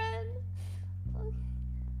a friend.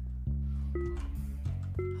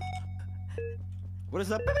 What does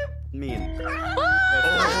that mean?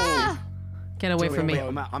 Get away from me.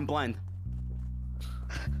 Wait, I'm blind.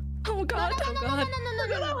 Oh god, oh god.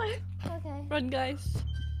 No. Okay. Run, guys.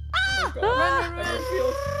 Oh, God.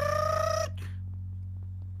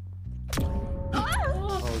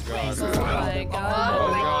 Oh god. Oh my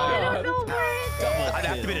god. I don't know where it is. I'd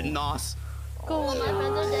have to be the NOS. All my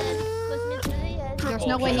friends are dead. Push me to the edge. There's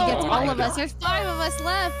no way he gets all of us. There's 5 of us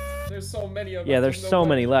left. There's so many of us. Yeah, there's no so way.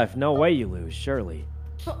 many left. No way you lose, surely.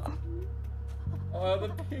 Oh, the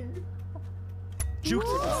ping. Juked.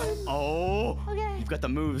 Oh. Okay. You've got the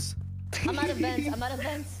moves. I'm out of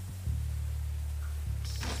vents.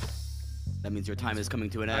 That means your time is coming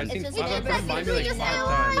to an end. It's just I've been seconds. reminding me like 5 18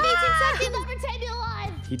 times. seconds. I'll pretend you're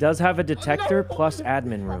alive. He does have a detector plus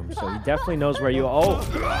admin room, so he definitely knows where you. Oh.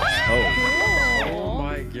 Oh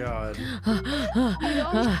my god.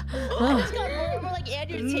 I just got more like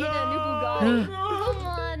Andrew Tate and a new Bugatti. Come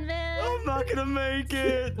on, man. I'm not gonna make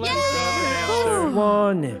it.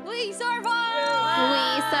 One. We survived.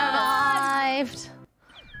 We survived.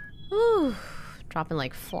 Whew. Dropping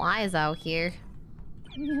like flies out here.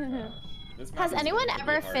 This map Has is anyone really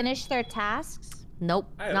ever hard. finished their tasks? Nope,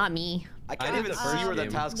 I have. not me. I can't I even did the see first where the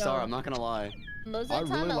game. tasks are. I'm not gonna lie. Most I of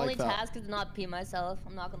the time, really my like only that. task is not pee myself.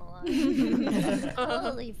 I'm not gonna lie.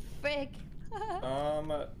 Holy frick.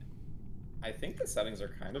 I think the settings are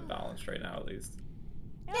kind of balanced right now, at least.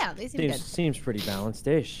 Yeah, they seem good. Seems pretty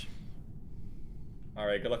balanced-ish. All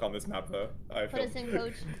right, good luck on this map, though. I Put feel. us in,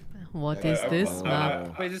 coach. What is this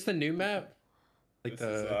map? Wait, is this the new map? Like This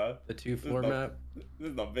is, the 2-floor map?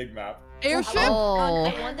 This is a big map. Airship. Oh,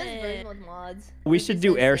 I want this version with mods. We It'd should be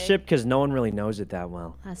do so airship sick. because no one really knows it that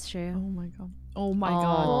well. that's Oh true. my god. Oh my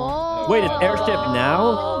god. Oh. Wait, it's airship now?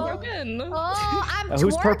 Oh, broken. Oh, I'm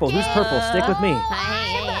Who's purple? Who's purple? Stick with me.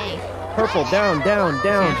 Hey. Purple, down.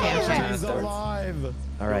 Okay. He's alive.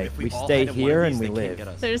 All right, If we all stay hide in one here of and these, we they can't live. get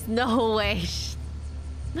us. There's no way.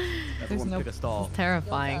 Everyone no- pick a stall.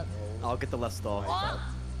 Terrifying. I'll get the left stall.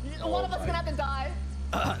 One of us gonna have to die.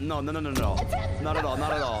 No. Not at all.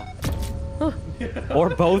 Not at all. Or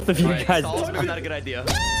both of you Alright, guys. stalls maybe not a good idea.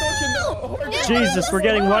 Jesus, we're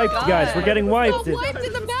getting wiped, guys. We're getting wiped. Wiped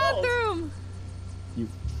in the bathroom.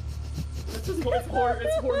 It's just it's horror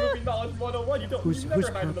movie knowledge 101. You don't. Who's you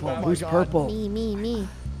never hide in the purple? bathroom. Who's purple? Me.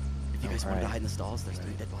 If you guys wanted to Alright. hide in the stalls, there's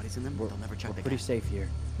 3 dead bodies in them. They'll never check the Pretty gas. safe here.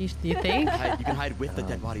 You think? You can hide with the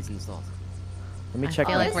dead bodies in the stalls. Let me I check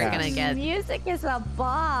feel my like we're task. gonna get. Music is a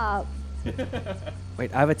bop.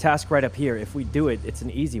 Wait, I have a task right up here. If we do it, it's an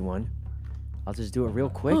easy one. I'll just do it real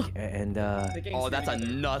quick and The game's Oh, that's a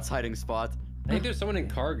getting- nuts hiding spot. I think there's someone in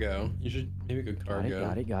cargo. You should maybe go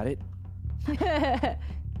cargo. got it.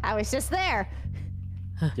 I was just there.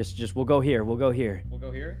 Just we'll go here. We'll go here.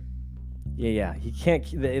 Yeah. He can't.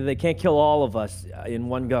 They can't kill all of us in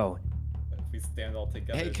one go. If we stand all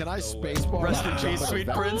together. Hey, can I no way. space bar? Rest in and peace, jump sweet in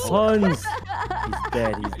the vent? prince. Tons. He's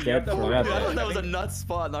dead. He's dead to hold I it. forever. thought that was a nuts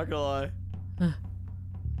spot, not gonna lie.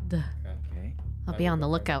 Okay. I'll be on the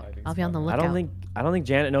lookout. I'll be on the lookout. I don't think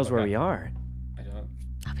Janet knows where Okay. we are. I don't.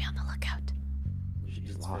 I'll be on the lookout. She's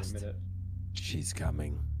Just for a lost. minute. She's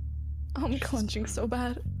coming. I'm clenching so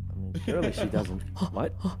bad. I mean, surely she doesn't.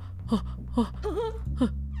 What?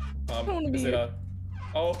 wanna be Is it here. a?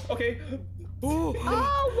 Oh, okay.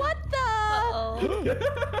 Oh, what the?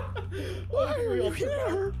 Why are you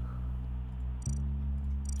here?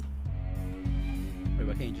 Wait,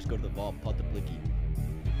 why can't you just go to the vault, pot the blicky?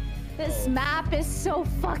 This map is so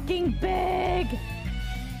fucking big.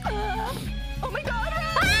 Oh my god!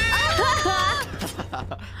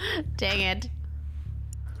 Dang it.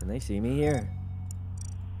 Can they see me here?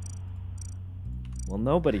 Well,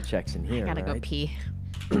 nobody checks in here. I gotta go right? pee.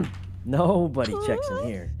 Nobody checks in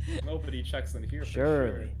here. Nobody checks in here. For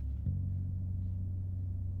Surely.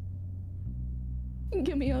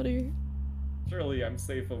 Get me out of here. Surely I'm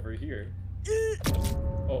safe over here.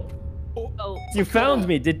 Oh. You found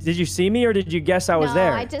me. Did you see me or did you guess I was no,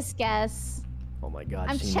 there? I just guess. Oh my god,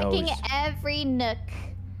 I'm she checking knows. every nook.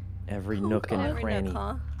 Every nook and cranny.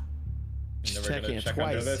 I'm never checking gonna it check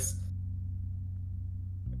under twice. this.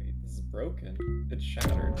 Wait, this is broken. It's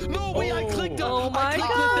shattered. No, wait, I clicked it. Oh my I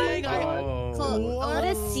clicked god. the thing. What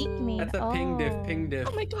does seek mean? That's a ping diff, ping diff.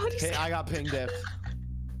 Oh my god, he's I got ping diff.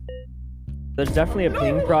 There's definitely a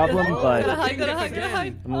ping problem, but Gotta hide, Ping gotta diff hide, gotta again.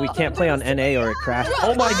 hide. I mean, we can't play on NA or it crashes.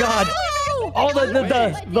 Oh my god! Oh,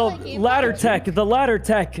 the ladder tech, the ladder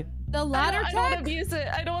tech. The ladder I don't tech? abuse it.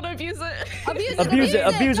 I don't want to abuse it.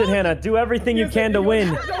 Abuse it, Hannah. Do everything you can to win,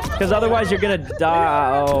 because otherwise you're gonna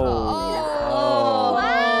die. Oh.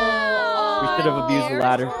 We should have abused the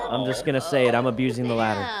ladder. I'm just gonna say it. I'm abusing the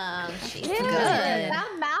ladder. She's Dude, good. that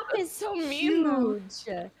map is So mean though. huge.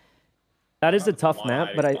 That is a tough Come on, map,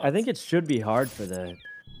 but I Xbox. think it should be hard for the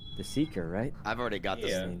Seeker, right? I've already got this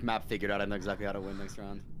Yeah. map figured out. I know exactly how to win next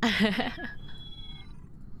round.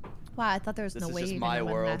 Wow, I thought there was This no is way just you're my gonna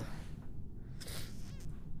win world. that.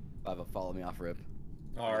 Have a follow me off rip.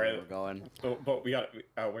 All right. We're going. But we got.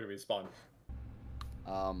 Where do we spawn?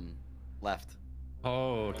 Left.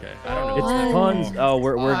 Oh, okay. I don't know. It's this map. puns. Oh,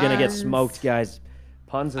 we're gonna get Puns. smoked, guys.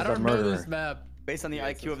 Puns is I a don't know murderer. this map. Based on the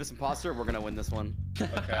IQ of this imposter, we're gonna win this one.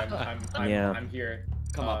 Okay, Yeah. I'm here.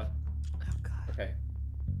 Come on. Oh god. Okay.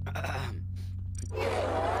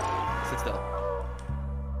 Sit still.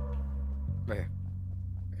 Right here.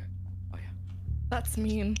 Okay. Oh yeah. That's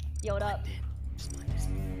mean. Yo, what up?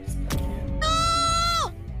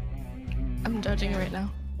 I'm judging right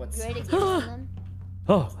now. What's? You ready to get on them?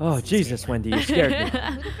 Oh, Jesus, Wendy, you scared me.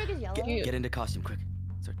 Who the frick is yellow? Get into costume quick.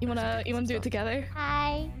 Sorry. You wanna do it together?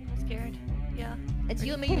 Hi. I'm scared. Yeah. It's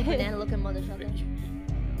you and me, you banana looking mother sucker.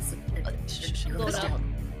 Go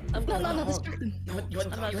down. I'm going No, down. distracted. You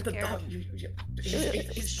want I'm not the scared. dog.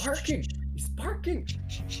 He's barking. He's barking.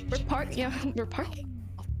 We're parking. Yeah, we're parking.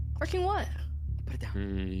 Parking what? Put it down.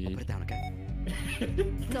 Hmm. I'll put it down, okay?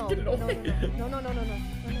 No, Get it no, away. no, no, no, no, no, no,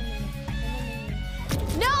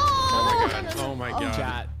 no, Oh my god.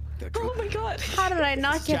 Chat. Oh my god. How did I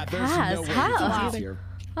not get Chat, there's no past? way he How? decides here.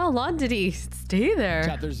 How long did he stay there?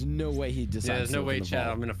 Chat, there's no way he decides. Yeah, there's to no open way, the chat.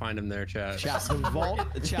 vault. I'm gonna find him there, chat. Chat, the vault.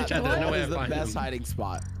 Chat, Chat, the there's no vault way is I the find best him. hiding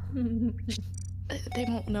spot. They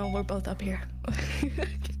won't know we're both up here.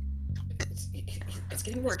 It's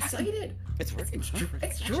getting more excited. It's working.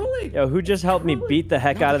 It's drooling. Yo, who just helped me beat the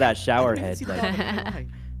heck out of that shower head? See the Like, dog, I don't know why.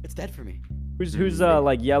 It's dead for me. who's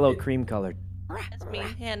like yellow cream colored? That's me,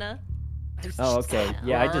 Hannah. Oh, okay.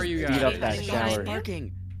 Yeah, I Where just are you beat up guys? that It's shower.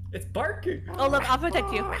 barking. It's barking. Oh look, I'll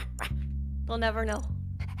protect you. They'll never know.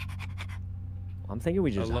 I'm thinking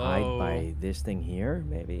we just Hello? hide by this thing here,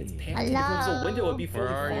 maybe. Panicking towards the window and be fully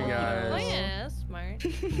Where are you foggy. Oh guys? yeah, that's smart.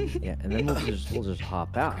 Yeah, and then we'll just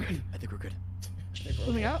hop out. I think we're good.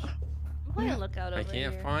 Moving out. I'm going to look out over I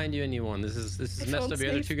can't here. find you anyone. This is It's messed all up. The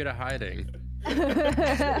other safe. two good at hiding. I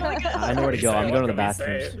know where to go. I'm going to the What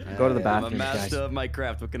can we bathrooms. say? Go to the I'm a bathrooms, guys. master of my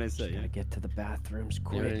craft. What can I say? Gotta get to the bathrooms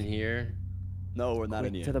You're in quick. here. No, we're not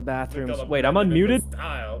in Quick here. to the bathrooms. Got a Wait, I'm bit of a unmuted?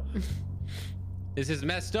 style. This is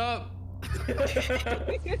messed up.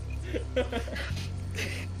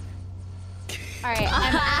 All right,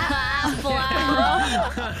 I'm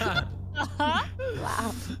wow.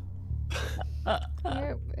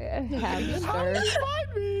 You're hamster.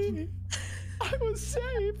 Find me. I was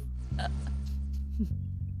safe.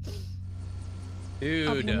 Dude,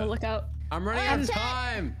 I'm on the lookout. I'm running out of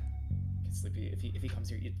time. Sleepy, if he comes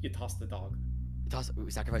here, you toss the dog.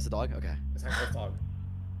 We sacrifice the dog? Okay. It's not the dog.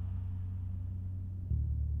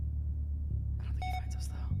 I don't think he finds us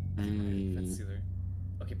though. That's Sealer.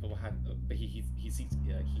 Okay, but what happened? But he seeks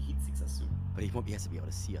us soon. But he has to be able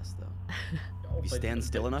to see us though. Oh, If you but- stand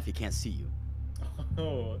still but- enough, he can't see you.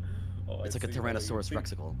 Oh, It's like a Tyrannosaurus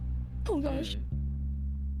Rexical. Oh gosh.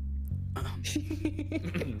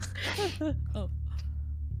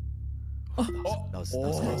 That was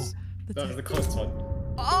close. That was the close one.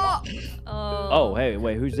 Oh, hey,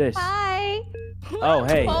 wait, who's this? Hi. Oh,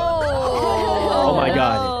 hey. Oh my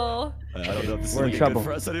god. I don't know if this We're in is trouble. good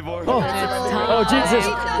for us anymore. Oh, Jesus.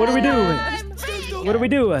 What do we do? What do we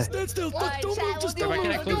do? Stand still. Don't move. Just Why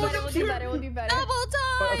can't I close this? We'll do better. We'll do better. Double Up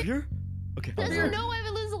time! here? Okay. There's no way we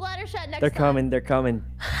lose the ladder shot next They're time. coming. They're coming.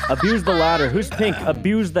 Abuse the ladder. Who's pink?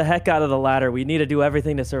 Abuse the heck out of the ladder. We need to do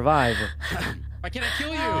everything to survive. Why can't I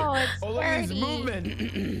kill you? Oh, it's Oh, look at his dirty. movement.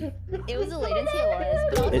 It was a latency, it was.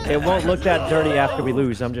 But also It won't look that dirty after we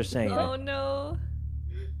lose. I'm just saying. Oh no.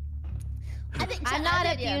 I think I'm not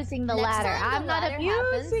abusing the Next ladder. time the I'm not ladder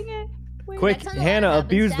abusing it. Quick, Hannah,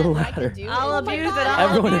 abuse the ladder. I'll abuse it.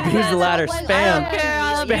 Everyone abuse the ladder. Spam.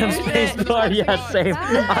 Spam spacebar. Yeah, same.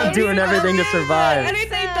 I'm doing everything to survive.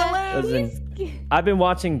 Anything to lose. Listen, I've been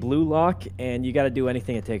watching Blue Lock, and you got to do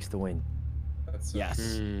anything it takes to win. That's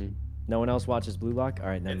Yes. No one else watches Blue Lock? All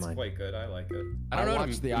right, never It's mind. quite good. I like it. I don't know how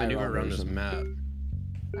watched to the maneuver IRL around this version. map.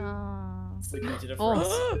 Sleep did it Oh. for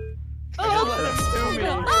us.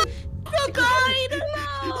 Oh God!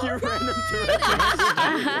 You random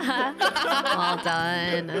Well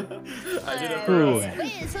done. I did it for Ooh. us.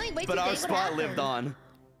 Wait, is something way too But our big? What spot happened? lived on.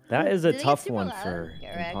 That is a Did it get tough super one loud? for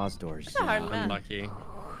Get wrecked. impostors. It's a hard map. Unlucky.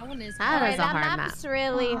 That one is That hard. is a that hard map. map's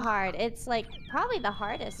really hard. It's like probably the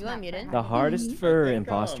hardest. You want map mute it? for The her. hardest for I think,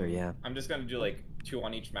 imposter, yeah. I'm just gonna do like 2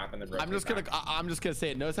 on each map and then I'm just gonna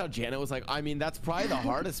say it. Notice how Janet was like, I mean, that's probably the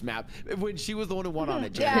hardest map when she was the one who won on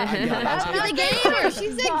it. Janet, I get it. That's Janet, the gamer.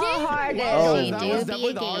 She's a The gamer. hardest. Oh. She that do was be definitely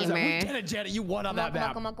a the hardest map. gamer. Janet, you won on that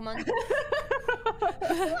map. Come on, come on.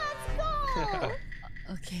 Let's go.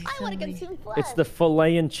 Okay. I want to Finley. consume flesh. It's the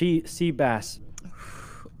filet and sea bass.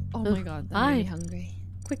 Oh my God. That made me hungry.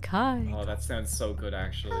 Quick hi. Oh, that sounds so good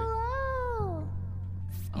actually. Hello.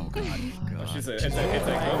 Oh God. Oh, it's a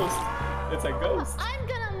ghost. It's a ghost. I'm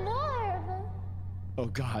gonna morph. Oh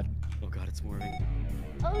God. Oh God, it's morning.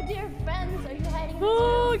 Oh dear friends, are you hiding? in this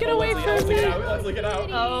Oh, room? get away Let's from look me. it out. Let's look it out.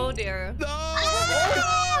 Oh dear. No.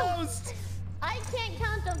 I can't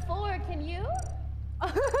count to 4. Can you?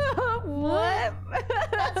 What?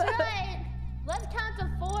 That's right. Let's count to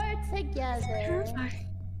 4 together.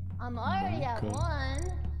 I'm already at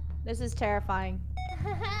 1. This is terrifying.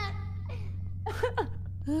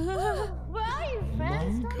 Where are you,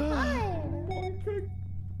 friends? Don't hide.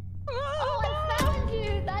 Oh, I found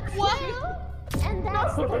you. That's What? 2. And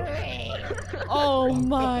that's 3. Oh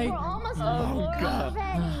my. We're almost at 4 God.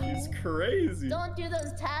 already. It's crazy. Don't do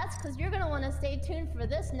those tasks because you're going to want to stay tuned for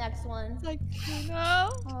this next one. Like,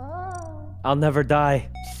 no. Oh. I'll never die.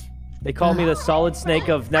 They call me the solid snake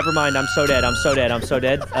of never mind, I'm so dead, I'm so dead, I'm so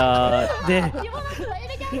dead. Do you want to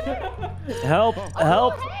play together? Help,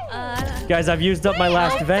 help. Guys, I've used up my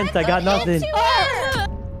last vent, I got nothing.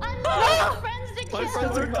 I'm not friends My together.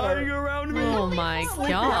 friends are dying around me. Oh my My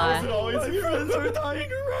god. friends are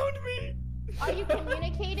dying around me. Are you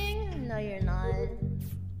communicating? No, you're not.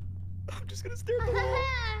 I'm just gonna stare at the wall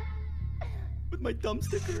with my dumb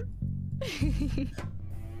sticker.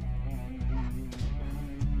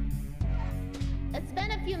 It's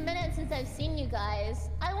been a few minutes since I've seen you guys.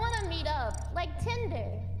 I want to meet up, like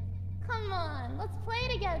Tinder. Come on, let's play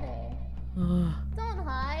together. Don't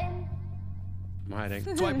hide. I'm hiding.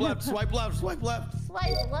 Swipe left. Swipe left. Swipe left.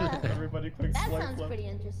 Swipe left. Everybody click That swipe sounds left. pretty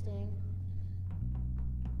interesting.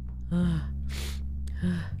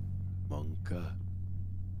 Monka.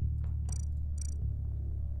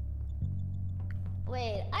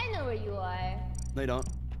 Wait, I know where you are. No, you don't.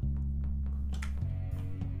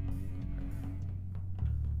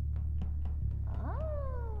 Oh.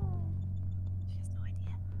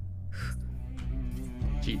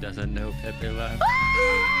 She doesn't know Pepe left.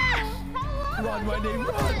 Run, Wendy,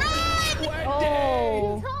 run.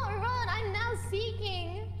 Oh. Don't run, I'm now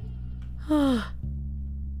seeking.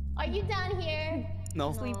 Are you down here?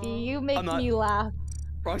 No. Sleepy, you make I'm not. me laugh.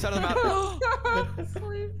 Wrong side of the map. Oh,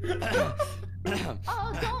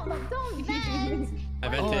 don't vent. I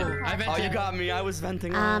vented. I vented. Oh, you got me. I was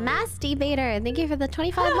venting. Mass Debater, thank you for the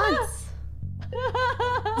 25 months.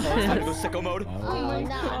 Oh, it's time to go sicko mode. Oh,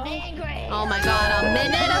 no, I'm angry. Oh my god, a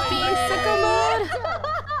minute of being sicko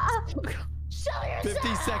mode. Show yourself.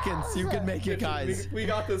 50 seconds. You can make it, guys. We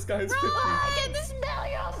got this, guys. 50. I can smell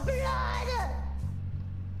your blood.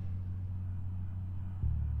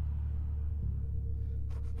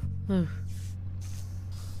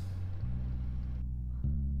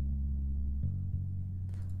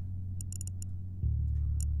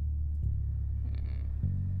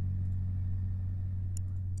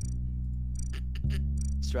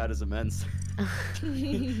 Strat is immense. Holy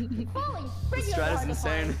frick, you're Strat is hard to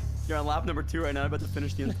insane. find. You're on lap number 2 right now. I'm about to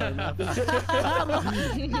finish the entire map.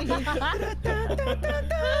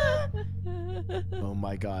 Oh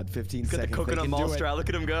my God. 15 Got the seconds. coconut mall strat. Look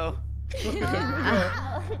at him go. He's using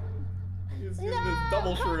his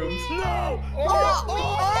double shrooms. No!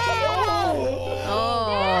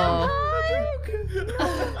 Oh.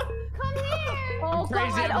 Come here. Oh,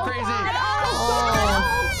 Crazy, God, I'm oh, crazy. God,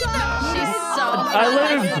 She's so I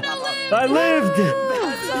lived! I lived!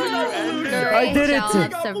 I did it!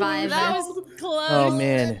 Survivor. That was close. Oh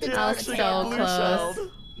man. That was Actually so got blue close. shelled.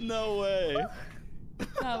 No way.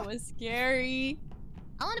 That was scary.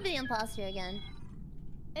 I want to be the imposter again.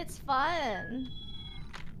 It's fun.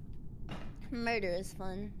 Murder is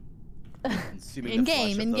fun. Consuming In the flesh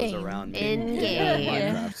game, of in those game. around me. In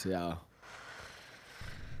game. Minecraft, yeah.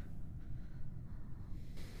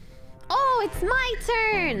 Oh, it's my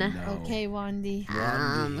turn. Okay, Wandy.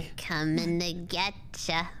 I'm coming to get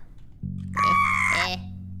ya.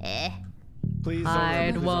 Please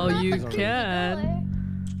Hide while you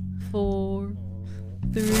can. 4,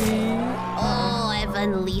 3. Oh, I've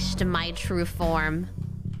unleashed my true form.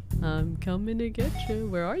 I'm coming to get you.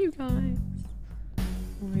 Where are you guys?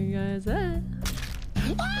 Where you guys at?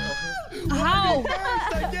 How?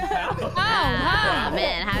 Oh,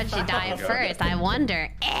 man, how'd you die first? I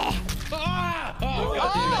wonder.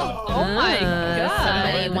 Oh my god.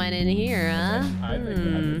 Somebody went in here, huh? I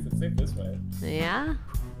think it's safe this way. Yeah?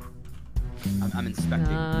 I'm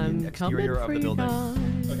inspecting the exterior of the building.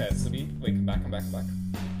 Okay, so wait, come back.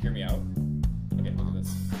 Hear me out. Okay, look at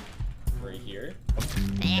this. Right here.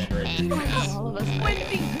 And right here. All of us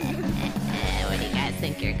waiting. Where do you guys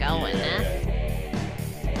think you're going, huh?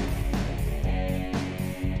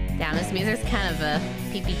 Damn, this music's kind of a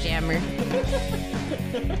pee-pee jammer.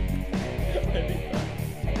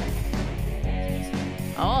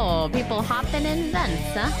 Oh, people hopping in vents,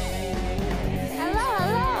 huh?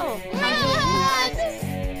 Hello.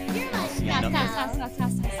 You're my stuff now.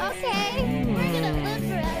 Okay, we're gonna live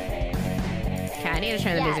forever. Okay, I need to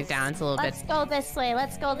turn the music down. It's a little bit. Let's go this way.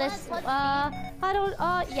 Let's go this. I don't.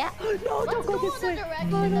 Yeah. No, don't go this way. I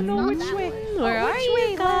don't know which way. Where are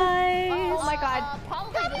you guys? Oh my god.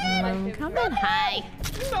 Probably this is my I'm favorite. coming. Hi.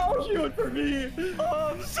 No, shoot for me. Oh,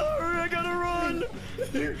 I'm sorry. I gotta run.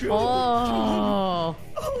 Oh.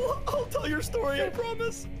 I'll tell your story. I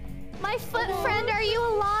promise. My foot friend, are you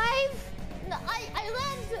alive? No, I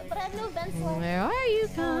lived, but I have no vents left. Where are you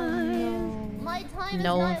guys? My time is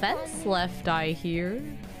No not vents upon me. left, I hear.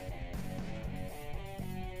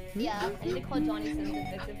 Yeah, I need to call Johnny Sims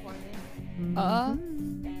addicted for me. Uh-huh.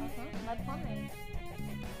 My plumbing.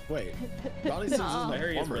 Wait, Johnny Sims isn't a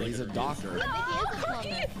Larry is plumber, really he's a good. doctor. I think he is a plumber. He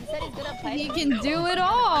said he's good at piping. He can do it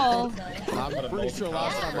all. I'm pretty sure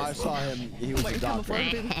last time I saw him, he was a doctor.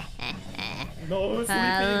 No, sleeping.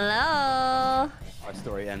 Hello. Our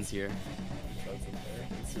story ends here.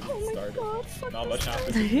 Oh my god. Not much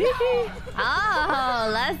happened. Oh,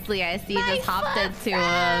 Leslie, I see you just hopped into a.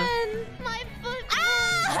 My foot.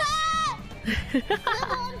 Ah! Live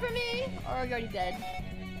on for me. Or are you already dead?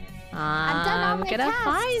 done all my gonna tasks.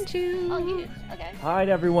 find you. Oh, huge. Okay. Hide,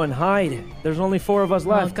 everyone, hide. There's only 4 of us Oh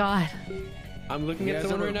left. God. I'm looking You at guys the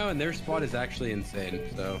one ever- right now, and their spot is actually insane.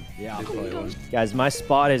 So Yeah. they probably won. Guys, my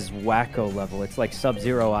spot is wacko level. It's like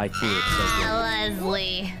Sub-Zero IQ. It's so good.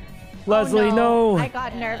 Leslie. Leslie, no. I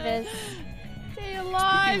got nervous. Stay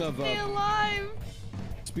alive. Speaking of, Stay alive.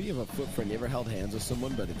 Speaking of a foot friend, you ever held hands with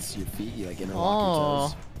someone, but it's your feet, you like interlock Oh. your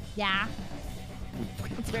toes? Yeah.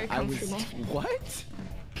 It's very I was, comfortable. what?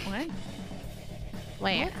 What?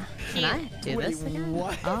 Wait, can I do Wait, this again?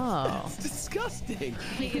 what? Oh. That's disgusting.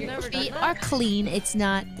 Your feet are clean. It's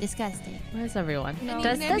not disgusting. Where's everyone? No,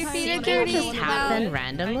 Does maybe this feet are secret dirty. just happen I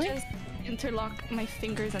randomly? just interlock my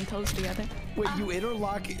fingers and toes together. Wait, you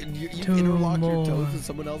interlock you Two interlock your more. toes with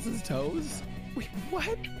someone else's toes? Wait,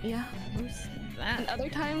 what? Yeah. And other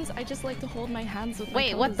times, I just like to hold my hands with my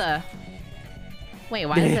Wait, what toes. the? Wait,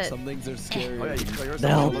 why is it? Some things are scary. Oh yeah, you kill yourself.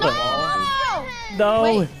 No. with a ball. No.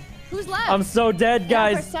 Wait, who's left? I'm so dead, Yeah,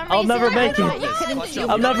 for guys. some I'll never reason, I make thought it. you couldn't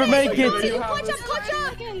I'll never make it.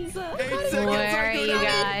 Where are you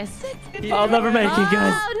guys? I'll never make it,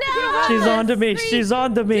 guys. Oh no! She's on to me. She's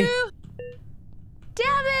on to me.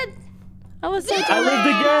 Damn it! I was so I delayed. lived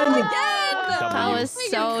again. I was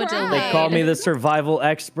so delayed. They call me the survival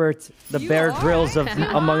expert, the Bear Grylls of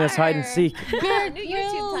Among Us hide and seek. New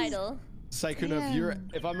YouTube title. Sykkuno,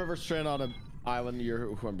 if I'm ever stranded on an island,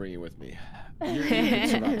 you're who I'm bringing with me. You're good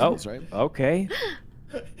survivors, right? Okay.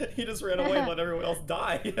 He just ran away and let everyone else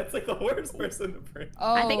die. That's like the worst person to bring.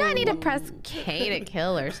 Oh, I think I need to press K to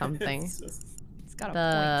kill or something. It's just, It's got a The- point,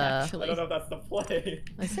 I actually. don't know if that's the play.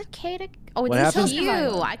 Is it K to? Oh, What it's happened?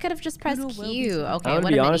 Q. I could have just pressed Q. Okay, I'm would gonna have be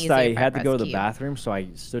been honest, easier I if had to go to pressed the Q. bathroom, so I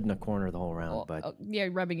stood in a corner the whole round. Oh, But yeah,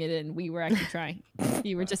 rubbing it in. We were actually trying.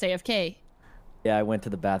 You were just AFK. yeah, I went to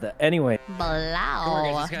the bath. Anyway,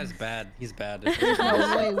 Blau. This guy's bad. He's bad. No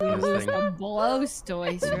way we lose the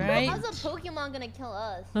blaustoise, right? How's a Pokemon gonna kill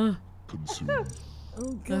us? Oh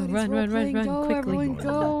god, run, run, run, run, go, quickly. Everyone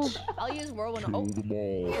go. I'll use Whirlwind. Oh,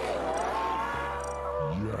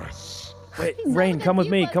 wait, Rain, come with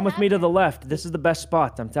me. Come with me to the left. This is the best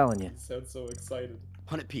spot. I'm telling you. He sounds so excited.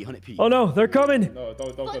 100 P. Oh no, they're coming. No,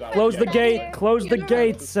 don't go that Close way. the gate. Close the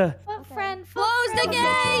gates. Foot friend. Close the gates!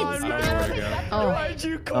 I don't know where to go. Oh, Why'd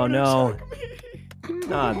you Oh no.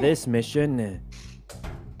 Not this mission.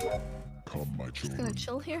 just gonna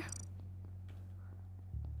chill here.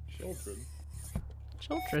 Children.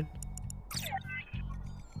 Children.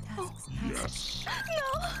 Yes.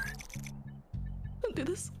 No. Don't do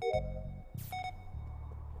this.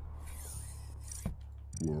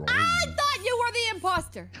 I thought you were the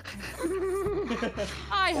imposter.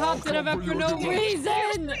 I hopped in a vent for no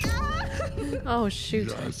reason. Oh shoot.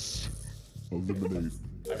 Yes. Eliminate.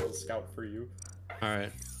 I will scout for you. All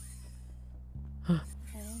right.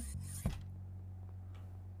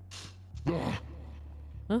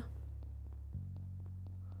 Huh?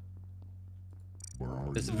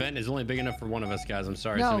 This vent is only big enough for one of us, guys. I'm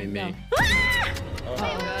sorry, it's gonna be me.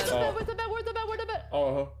 Oh, Where's the bed? Where's the bed? Where's the bed?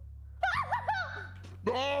 oh.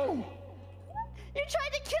 No! You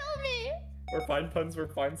tried to kill me! We're fine, puns. We're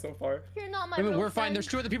fine so far. You're not my Wait a minute, real we're fine. friend. There's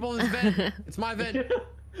 2 other people in this vent. It's my vent.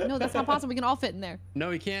 No, that's not possible. We can all fit in there. No,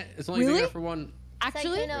 we can't. It's only big Really? enough for one.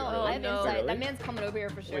 Actually? Oh, I have insight. Really? That man's coming over here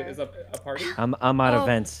for sure. Wait, is a party? I'm out of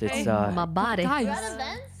vents. It's My body. Guys. You're out of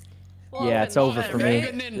vents? yeah, it's over for me.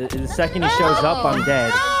 Getting in. The second he shows up, I'm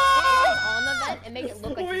dead. On the vent and make it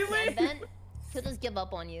look like you can vent. He'll just give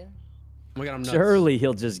up on you. Oh my god, I'm nuts. Surely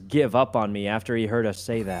he'll just give up on me after he heard us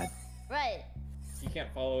say that. Right. You can't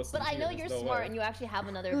follow us. But in I here, know there's you're no smart way. and you actually have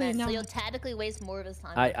another Really, vent, so no. you'll tactically waste more of his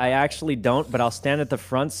time. I actually don't, but I'll stand at the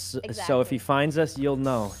front, so if Exactly. he finds us, you'll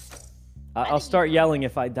know. I'll think start you- yelling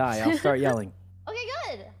if I die. I'll start yelling. Okay,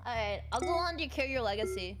 good. Alright, I'll go on to carry your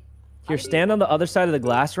legacy. Here, stand on the other side of the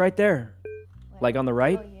glass right there. Like on the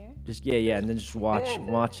right. Oh, here? Just, yeah, and then just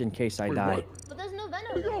watch in case I die. But there's no vent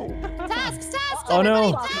over there. Tasks! Oh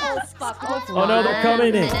no! Tasks! Oh no, they're coming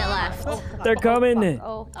in! Minute left. They're coming in!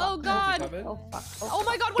 Oh god! Oh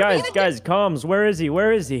my god, what Guys, are we gonna guys, comms, where is he?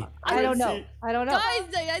 Where is he? I don't know. I don't do? know.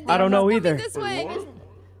 Guys, I don't know coming either. This way.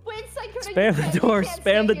 Wait, Sykkuno, Spam you the can't- door, you can't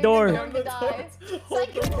spam the stay here, door. you're going to die.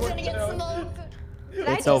 Sykkuno's gonna get smoked.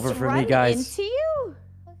 It's over for me, guys. Into you?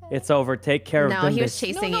 It's over. Take care of No, them. he was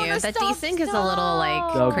chasing you. That desync is a little like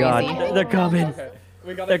Oh crazy. god, they're coming. Okay,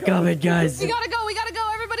 we gotta They're go. coming, guys. We gotta go,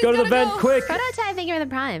 everybody. Go to the vent, quick. Prototype, thank you for the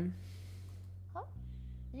prime.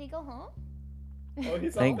 Did he go home? Oh,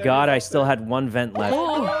 he's Thank up there, God he's I up still there. had one vent left.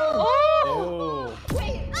 Oh.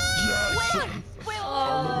 Wait.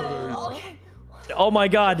 Oh my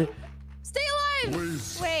god. Stay alive.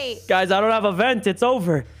 Please. Wait. Guys, I don't have a vent. It's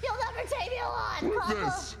over. You'll never take me alive.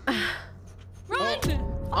 This. Run.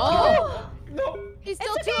 Oh. No. He's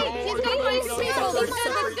still It's okay. team. He's It's gonna okay. play It's stable. okay. That's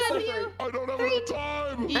good. That's good. I don't have enough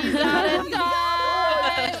time. He's out of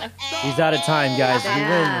time. He's out of time, guys. We win.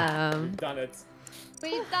 Damn. We've done it.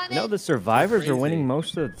 We've done No, it. the survivors are Crazy. winning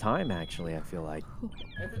most of the time, actually, I feel like.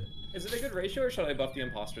 Is it a good ratio, or should I buff the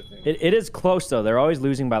imposter thing? It is close, though. They're always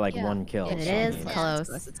losing by like 1 kill. It so- is Yeah.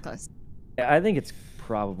 close. It's close. I think it's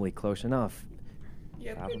probably close enough.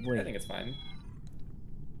 Yeah, Probably. I think it's fine.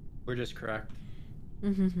 We're just correct.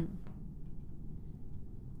 On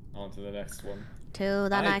to the next one. To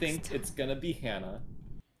the I next. think it's gonna be Hannah.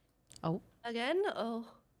 Again? Oh.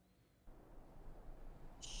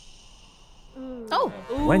 Oh,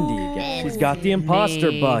 Wendy again. She's got the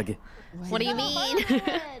imposter me. bug. what do you mean?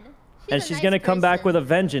 And she's gonna come back with a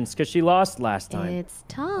vengeance because she lost last time. It's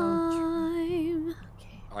time.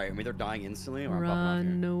 Alright, I'm either dying instantly or I'm popping off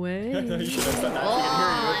here. Run away. You should have said that.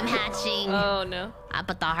 Oh, I'm hatching. Oh no. I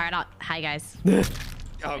put the heart on. Hi, guys.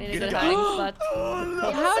 Oh, We need good a guy. hiding spot.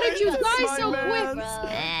 How did you die so quick?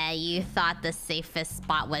 You thought the safest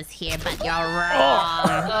spot was here, but you're wrong.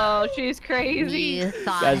 Oh, she's crazy. You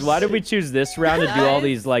thought. Guys, why did we choose this round to do all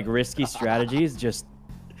these like risky strategies? Just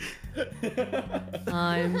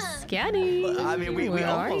I'm scanning. I mean, we Where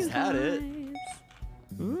are almost you had it. guys?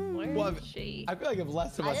 Well, She. I feel like if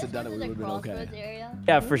less of us had done it, we would have been okay.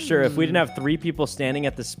 yeah, for sure. If we didn't have 3 people standing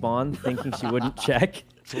at the spawn thinking she wouldn't check,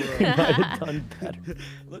 we might have done better.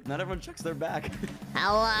 Look, not everyone checks their back.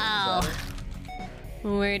 Hello.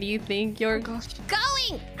 Where do you think you're Going.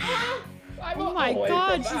 Oh my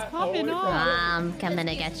god, she's popping off. I'm coming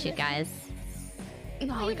to get you guys.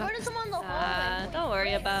 Oh, we got someone in the hallway. Don't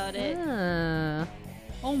worry about it.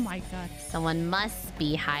 Oh my god. Someone must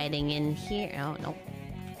be hiding in here. Oh no.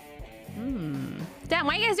 Damn,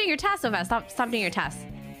 why are you guys doing your tasks so fast? Stop doing your tasks.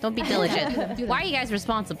 Don't be diligent. Why are you guys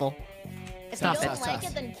responsible? If Stop you it. don't like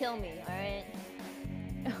it, then kill me, alright?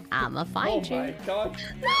 I'ma Oh find my you. god.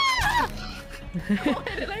 Why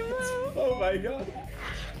did I move? Oh my god.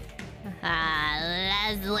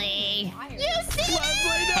 Leslie. You see I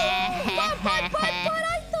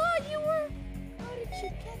thought you were.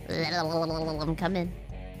 I'm coming.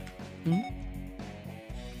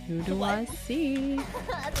 Who do I see?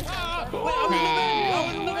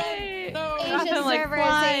 Asia Like servers,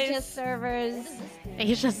 flies. Asia servers.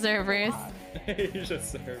 Asia servers. Asia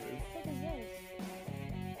service.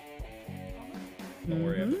 Don't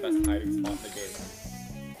worry, I have the best hiding spot in the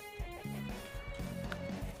game.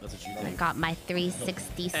 That's what you I think. got my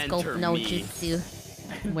 360 scope Enter no me. jutsu.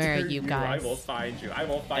 Where are you guys? I will find you. I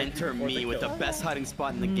will find you. Enter before me with the kill. best hiding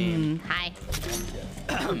spot in the game. Hi.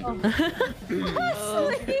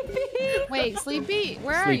 Wait, Sleepy,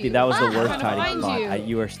 where are Sleepy, you? that was the I'm worst trying to hiding find spot. you.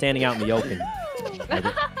 You were standing out in the open.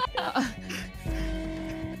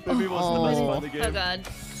 Maybe it wasn't the best spot in the game. Oh god.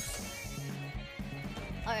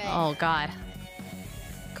 Alright. Oh god.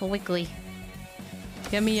 Quickly.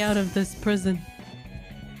 Get me out of this prison.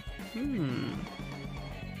 Oh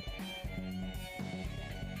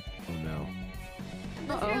no.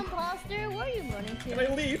 Mr. Imposter, where are you running to? Can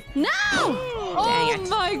I leave? No! Oh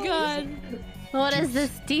my god. What is this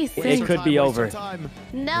It decent? could be over. Time.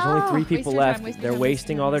 No! There's only 3 people your time, left. waste your They're time,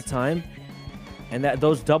 wasting all their time. And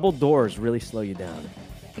those double doors really slow you down.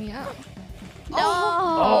 Yeah. No!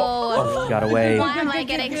 Oh, got away. Why am I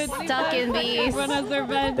getting stuck in these? Everyone has their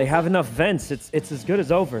vent. They have enough vents. It's as good as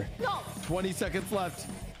over. 20 seconds left.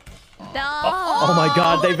 No! Oh my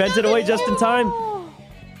god, they vented away just in time.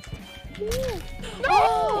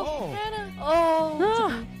 Oh.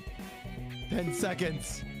 Oh! 10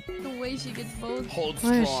 seconds. The way she gets both. Hold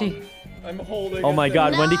Where strong. is she? I'm holding. Oh my it.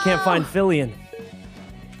 god, Wendy can't find Fillion.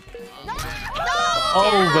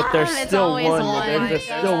 Oh, but there's It's still always one. one. There's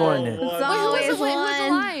still one. It's Wait, who was always one.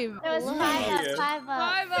 alive? There was 5 up,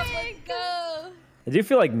 5 up. Let's go. I do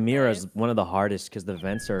feel like Mira's one of the hardest because the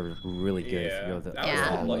vents are really good if you Yeah, go the that Yeah.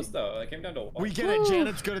 was so close though. I came down to one. We get it.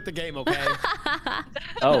 Janet's good at the game, okay?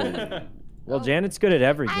 Oh. Well, Janet's good at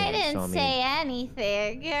every game. I didn't so, I mean, say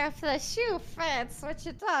anything. If the shoe fits, which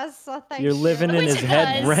it does, so thank you're you. living in his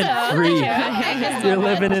head rent free. You're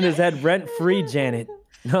living in his head rent free, Janet.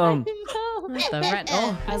 The red.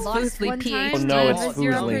 Oh, I it's lost Fuslie one PhD. time. Oh, no, it's With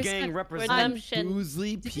Fuslie. 0%. Gang represent. Redemption.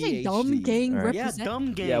 Fuslie Did you say PhD. dumb gang All right. Yeah, represent?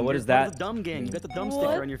 dumb gang. Yeah, what You're is that? The dumb gang. You got the dumb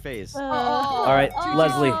sticker on your face. All right,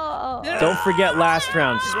 Leslie. Don't forget last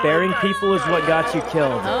round. Sparing people is what got you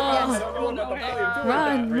killed.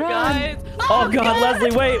 Run, run. Oh god,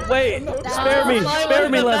 Leslie, wait. Spare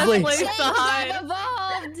me, Leslie.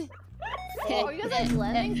 Evolved. Oh, are you guys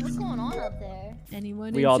like lemmings? What's going on up there?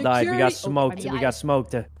 Anyone We in all died. We got security? smoked. We got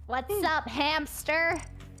smoked. What's up, hamster?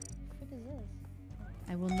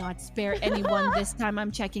 I will not spare anyone this time.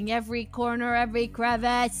 I'm checking every corner, every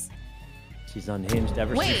crevice. She's unhinged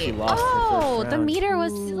ever since she Wait. lost her Oh, first the round. meter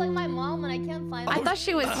was. She's like my mom when I can't find her. I thought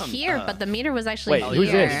she was here, but the meter was actually Wait, here. who's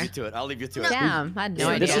I'll leave this? you to it. I'll leave you to it. Damn, I had no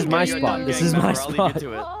Yeah, idea. this is my You're a spot. dumb This gang is my member. I'll leave you spot.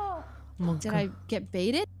 to it. Oh. Did I get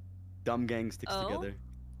baited? Dumb gang sticks Oh. together.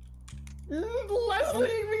 Leslie,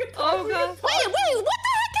 we can talk. Oh god. Wait, what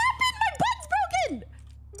the heck happened?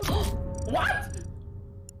 My butt's broken! What?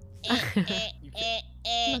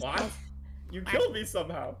 What? You killed me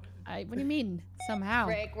somehow. What do you mean? Somehow.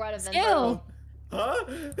 Frick, we're out of Skill! Huh?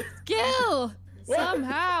 Skill! What?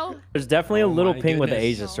 Somehow. There's definitely a Oh little my ping with the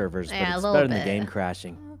goodness. Asia servers, but Yeah, a it's little better than the bit. game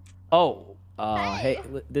crashing. Oh, hey,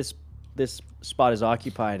 this spot is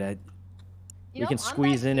occupied. You We know, can I'm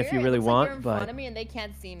squeeze back in if here, you it really looks like want, you're in but- front of me and they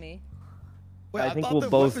can't see me. Wait, I think thought we'll the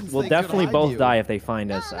both, weapons we'll thing could definitely hide both you. die if they find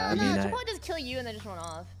us. No, I no, mean, she'll probably just kill you and then just run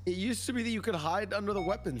off. It used to be that you could hide under the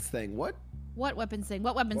weapons thing. What? What weapons thing?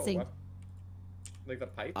 What weapons thing? What? Like the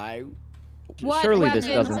pipe? What surely this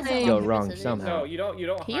weapons doesn't thing? go wrong No, somehow. you don't. Can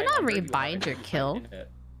you hide not under, you rebind hide your kill? in it,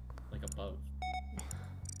 like above.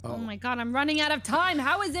 Oh my god, I'm running out of time.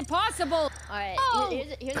 How is it possible? Alright, Oh.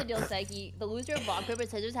 here's the deal, Psyche. The loser of rock, paper,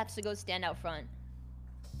 scissors has to go stand out front.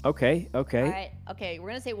 Okay. Alright, okay, we're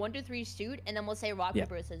gonna say 1, 2, 3, shoot, and then we'll say rock, Yeah.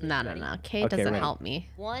 paper, scissors. No. Ready? Kate Okay, doesn't ready. help me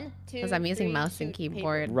 1, 2, because I'm using 3, mouse and shoot, paper.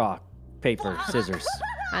 keyboard. Rock, paper, scissors.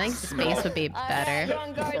 I think space would be better. You're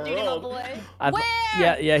on guard, dude, all the way.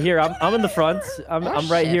 Yeah. Here, I'm in the front. I'm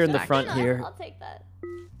right here in the shift, front actually. here. I'll take that.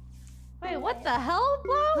 Wait, what the hell,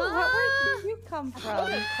 Blau? Where did you come from? I'm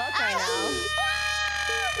cook right now.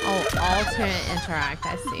 Oh, alternate interact.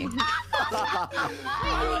 I see.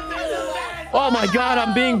 Oh my god,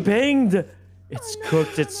 I'm being pinged. It's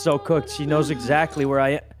cooked. It's so cooked. She knows exactly where I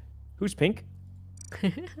am. Who's pink?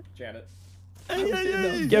 Janet.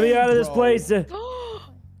 Get me out of this place.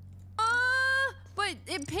 But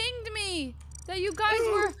it pinged me that you guys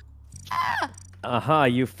were. Uh-huh,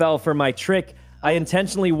 you fell for my trick. I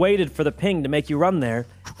intentionally waited for the ping to make you run there,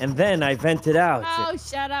 and then I vented out. Oh,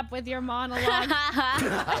 shut up with your monologue.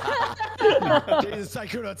 Jesus,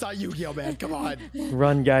 Sykkuno, it's not Yu-Gi-Oh, man. Come on.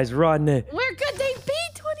 Run, guys, run. Where could they be?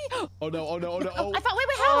 20. Oh no! Oh no! Oh no! Oh. I thought. Wait.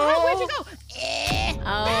 How? Where'd you go?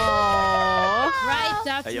 Oh. Right.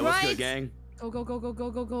 That's Hey, yo, right. what's good, gang?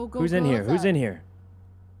 Go. Who's in here? Who's in here?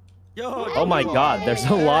 Yo. Oh my god, there's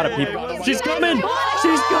a lot of people. She's coming!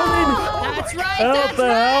 She's coming! That's right. Help That's her,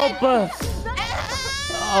 right. help her!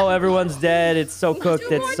 Oh, everyone's dead. It's so cooked.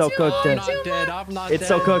 It's so cooked. I'm not dead. I'm not It's dead.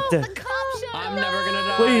 so cooked. I'm never gonna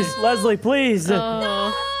die. Please, Leslie, please.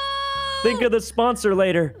 Oh. Think of the sponsor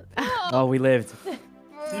later. Oh, we lived.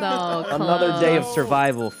 So Another day of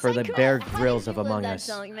survival for the Bear Grylls of Among Us.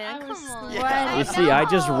 You see, I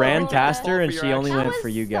just ran past her and she only went for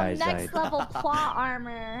you guys. Next level plot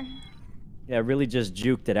armor. Yeah, really just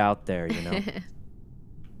juked it out there, you know.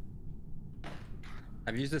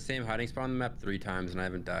 I've used the same hiding spot on the map 3 times and I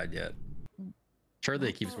haven't died yet. Surely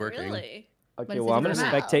it keeps working. Really? Okay, well, I'm gonna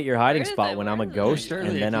spectate your hiding spot when I'm a ghost,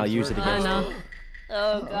 and then I'll use it against you.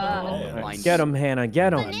 Oh god. Right, get him, Hannah,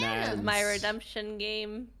 get him. This is my redemption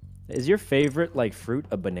game. Is your favorite like fruit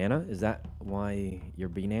a banana? Is that why you're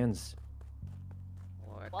bananas?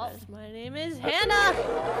 Because my name is Hannah.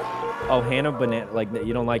 Oh, Hannah banana. Like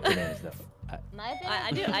you don't like bananas though.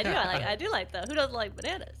 I do like though. Who doesn't like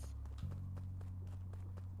bananas?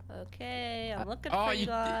 Okay, I'm looking for you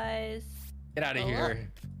guys. Get out of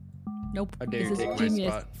here. Nope. How dare you This is take my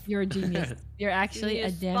genius. spot. You're a genius. You're actually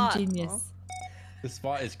Genius a damn spot, genius. huh? The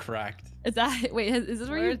spot is cracked. Is that wait? Is this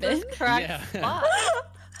where Where's you've been? this cracked Yeah. spot?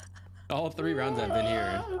 All 3 rounds I've been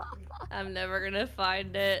here. I'm never gonna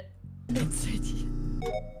find it.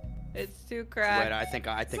 It's too cracked. Wait, I think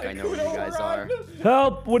I know where you guys are.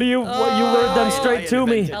 Help! What do you? What you lured them straight to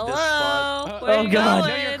me? Hello? Oh God!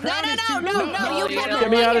 No! You Get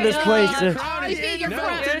me out of this place. You're Out of here!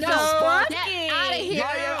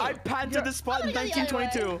 Yeah, I patented this spot in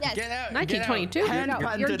 1922. Yes. Get out.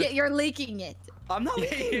 1922. You're leaking it. I'm not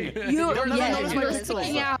leaking. You'll never notice my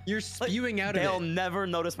pixels. out. You're spewing out of They'll it. never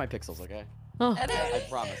notice my pixels, okay? Oh. I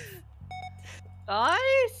promise.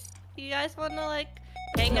 Guys, you guys wanna like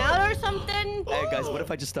hang out or something? Hey guys, what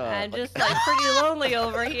if I just I'm just like pretty lonely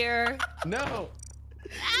over here. No.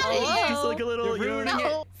 just like a little, You're ruining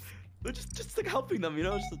it. Just like helping them, you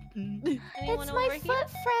know? Just, Anyone It's over my here? foot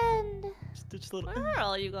friend. just a little. Where are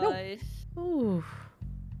all you guys? Ooh.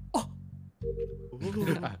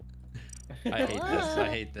 I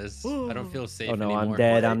hate this. I don't feel safe Oh no, anymore. I'm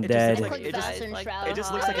dead. I'm It dead. just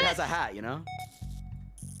looks like it has a hat, you know?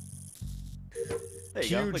 There you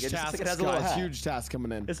go. Look, it just looks like it has a little hat. Huge task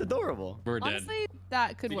coming in. It's adorable. We're dead. Honestly,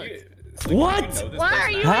 that could work. What? Why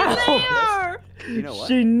are you How? in there? You know what?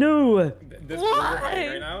 She knew. This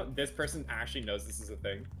right now, this person actually knows this is a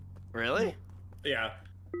thing. Really? Yeah.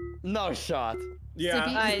 No shot. Yeah.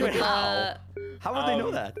 Guys, Wait, how? How would they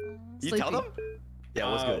know that? You tell them? Yeah,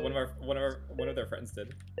 it was good. One of their friends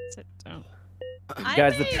did.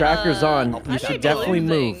 Guys, the tracker's on. You I should may be definitely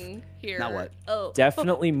move. losing Here. Now what? Oh.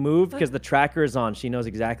 Definitely move because the tracker is on. She knows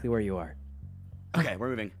exactly where you are. Okay, we're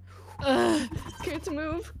moving. Scared to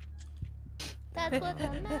move. That's what the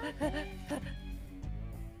map is.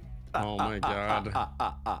 Oh my god.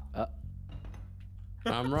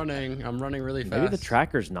 I'm running. I'm running really fast. Maybe the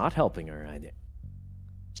tracker's not helping her.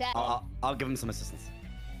 Chat. I'll give him some assistance.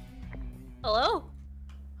 Hello?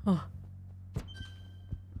 Oh.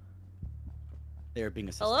 They're being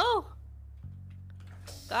assisted. Hello?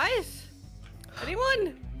 Guys?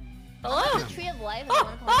 Anyone? Hello? The tree of life. I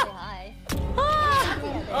want to come say hi.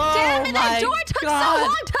 Oh Damn it! my That door took so God.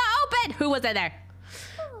 long to open. Who was in there?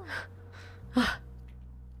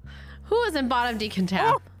 Who was in bottom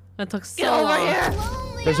decontam? That took so Get over long.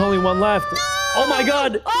 here! There's only one left. Oh my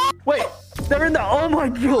god! Wait, they're in the. Oh my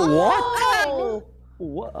god! What? Oh,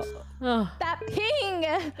 What? Oh. that ping.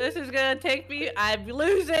 This is gonna take me. I'm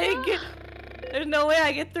losing. There's no way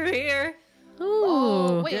I get through here.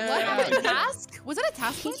 Ooh. Wait, what happened? Task? Was it a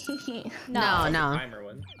task? No, no. Timer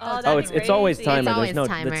one. Oh, it's always crazy. timer. It's always There's no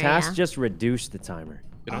timer, the task yeah. just reduced the timer.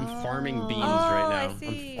 Dude, I'm farming beans Oh, right I now.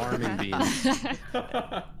 see. I'm farming beans.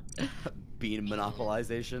 Bean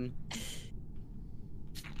monopolization.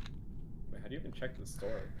 Wait, how do you even check the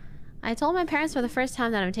store? I told my parents for the first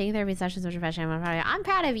time that I'm taking therapy sessions with professional. I'm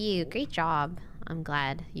proud of you. Great job. I'm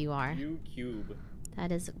glad you are. U cube.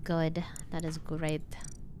 That is good. That is great.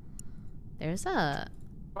 There's a.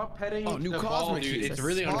 Stop petting Oh, new the ball, cosmic dude. keys. It's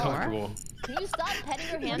really uncomfortable. Can you stop petting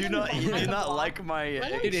your hand? Do you not like my Dude,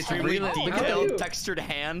 it's extremely really detailed textured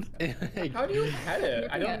hand? How do you pet it?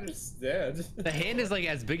 I don't understand. The hand is like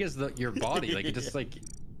as big as your body. Like it just like.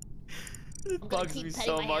 It bugs me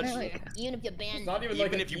so much. Even if you ban It's not me. even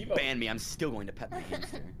Even like if you ban me, I'm still going to pet my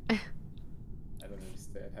hamster. I don't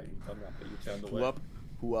understand how you done that, but you found the way.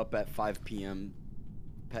 Who up at 5 p.m.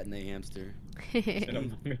 petting a hamster?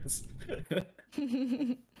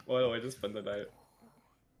 Well, I just spent the night.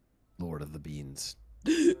 Lord of the Beans.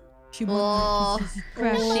 She Oh,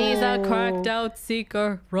 she's a cracked out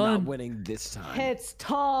seeker. Not Run. winning this time. It's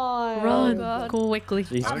time. Run quickly.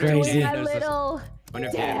 She's I'm crazy. doing My little. Wonder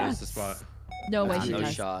if Hannah knows the spot. No way she no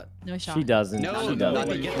does. shot. No shot. She doesn't. No, she no,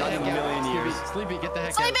 doesn't. get the Not heck in a out. million years. Sleepy, get the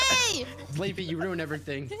heck Sleepy! out. Sleepy, you ruin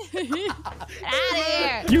everything. Out of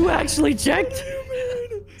here. You actually checked?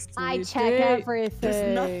 I check everything.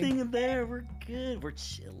 There's nothing there. We're good. We're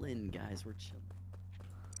chilling, guys. We're chilling.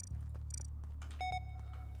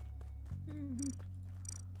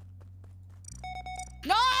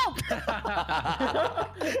 No!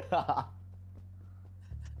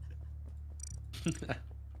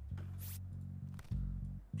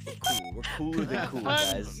 We're cooler than cool,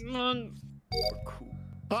 guys. We're cool.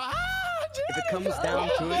 If it comes down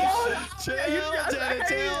to it,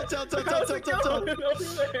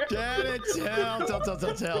 Janet,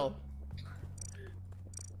 tell.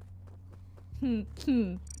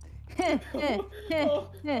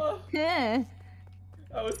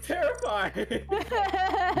 I was terrified.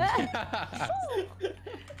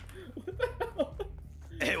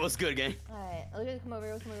 it was good, gang. Alright, look at come over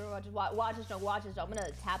here, come over here, watch this dog, watch this dog. I'm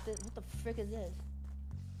gonna tap this. What the frick is this?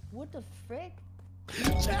 What the frick?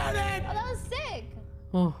 Janet! Oh, that was sick!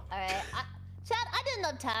 Oh. Alright, chat, I did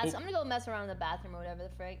enough tasks. I'm gonna go mess around in the bathroom or whatever the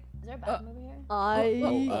frick. Is there a bathroom over here? Maybe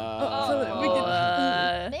we'll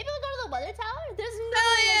go to the weather tower? There's no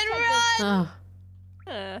way to check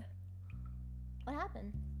this. What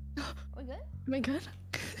happened? Are we good? Am I good?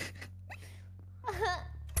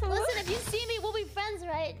 Listen, if you see me, we'll be friends,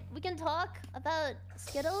 right? We can talk about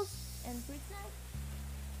Skittles and fruit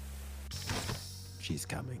snacks. She's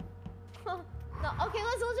coming. No, okay,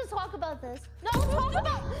 let's just talk about this. No, let's talk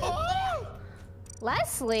about. Oh!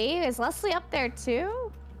 Leslie? Is Leslie up there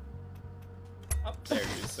too? Up there,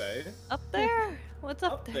 you say? Up there? What's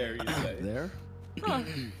up there? You say? There? Huh.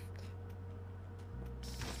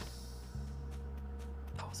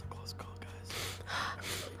 That was a close call, guys.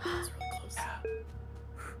 It's really close.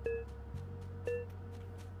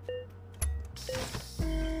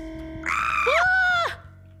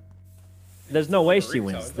 There's no way she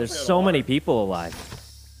wins. There's so many people alive.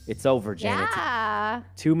 It's over, Janet. Yeah.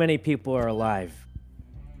 Too many people are alive.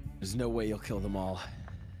 There's no way you'll kill them all.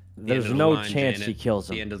 There's no chance she kills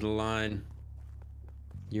them. The end of the line.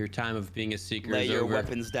 Your time of being a seeker Lay is your over.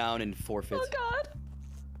 weapons down and forfeit. Oh God.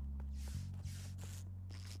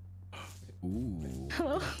 Ooh.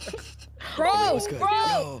 Hello. Bro, Bro.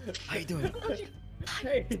 Yo, how you doing?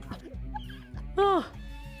 Hey. Oh.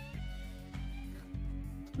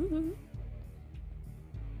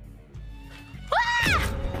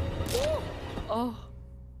 Oh.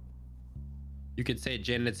 You could say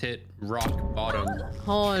Janet's hit rock bottom.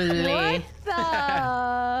 Holy. What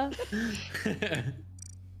the?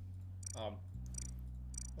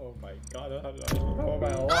 Oh my god, how am I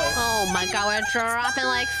alive? Oh my god, we're dropping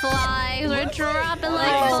like flies. We're dropping like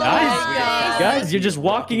Guys, flies. guys, you're just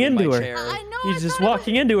walking into her. I know. You're just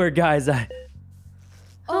walking into her, guys. Oh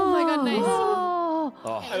my god, nice. Oh.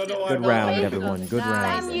 I don't know why Good I'm round, alive. everyone. Good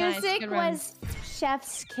That round. music Good round. was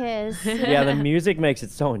chef's kiss. Yeah, the music makes it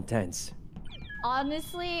so intense.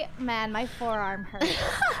 Honestly, man, my forearm hurt.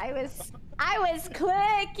 I was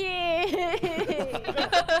clicking.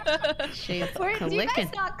 She's Do you guys clicking.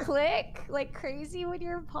 not click like crazy when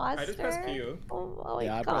you're imposter? I just pressed Q. Oh my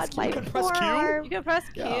Yeah, I god, pressed my Q. You can press Q? forearm. You can press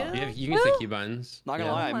Q. You can say key buttons. Not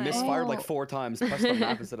gonna lie, I misfired like 4 times. Pressed the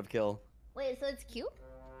map instead of kill. Wait, so it's cute?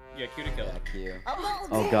 Yeah, Q to kill. Q.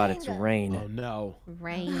 Oh god, it's rain. Oh no.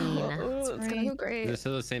 Rain. Ooh, it's gonna go great. This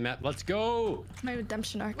is the same map. Let's go. It's my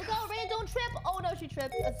redemption arc. Look out, Rain, don't trip! Oh no, she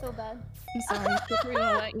tripped. That's so bad. I'm sorry. We're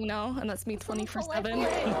gonna let you know, and that's me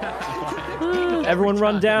 24/7. Everyone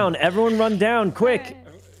run down. Everyone run down, quick.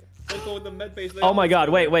 Let's go with the med base. Oh my god,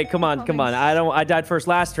 wait, come on. I died first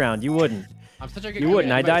last round. You wouldn't. I'm such a good You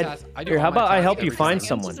wouldn't. I do died. all Here, how my about I tasks help you every find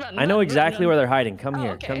second. someone? I know exactly where they're hiding. Come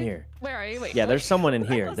here. Come here. Where are you? Wait. Yeah, there's someone in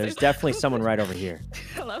here. There's definitely someone right over here.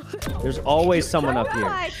 Hello. There's always someone up Oh here.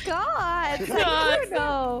 my god,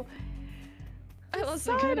 Sykkuno. I lost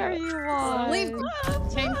What side are you on? Leave.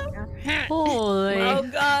 Holy. Oh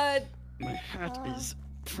god. My hat is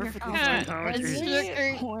perfectly hat fine.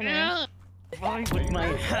 is corner. Why would my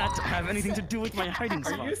hat have anything to do with my hiding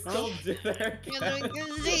spot? Are you still there?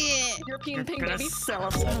 European ping, Gonna baby. sell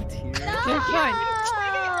us out here.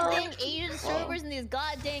 Goddamn Asian servers and these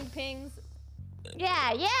goddamn pings.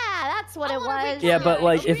 Yeah, that's what it was. Yeah, but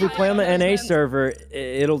like if we play on the NA server,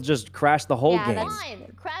 it'll just crash the whole game.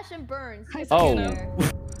 Fine. Crash and burn. Oh.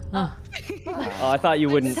 Oh. Oh, I thought you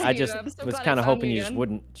wouldn't. I just I'm so was glad kind I of found hoping you you just again.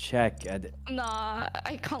 wouldn't check. Nah,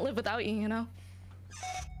 I can't live without you, you know?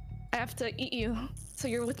 I have to eat you, so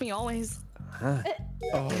you're with me always. Huh.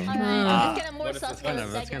 Alright, let's get more What is this? sus for a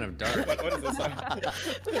That's second. kind of dark. What is this?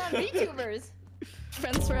 VTubers.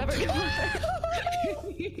 Friends forever.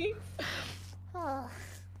 Oh.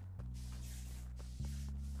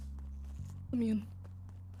 Immune.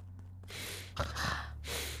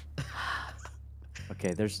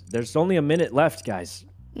 Okay, there's only a minute left, guys.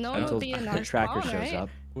 No one until will be in the our tracker spawn, shows right? up.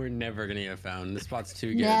 We're never gonna get found. This spot's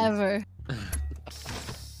too good. Never.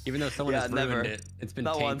 Even though someone has ruined it, it's been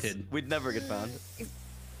Not tainted. once. We'd never get found.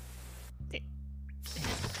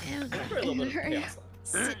 For a little bit of chaos.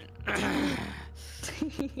 Sit.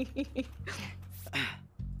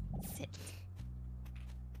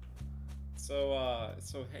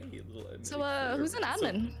 So hey, little. Who's an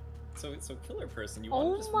admin? So killer person, you Oh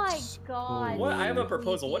want to just... my god. What? I have a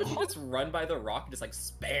proposal. What if you just run by the rock and just like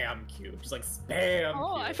spam Q? Just like spam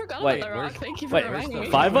Oh, Q. I forgot Wait, about the rock. Thank you for Wait, reminding me.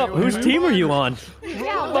 5 up. Whose team are you on?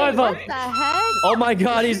 Yeah, 5 wait, up. what the heck? Oh my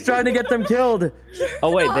god, he's trying to get them killed.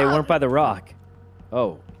 Oh wait, they weren't by the rock.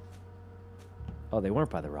 Oh. Oh, they weren't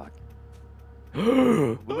by the rock.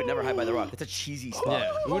 We would never hide by the rock. It's a cheesy spot.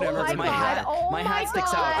 Yeah, we would never my go my god. hat. Oh my my hat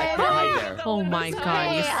sticks out. I god. can't hide there. Oh my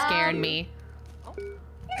god, you scared me.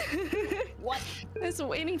 What? I was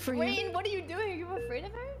waiting for you. Rain, what are you doing? Are you afraid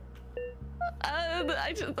of her?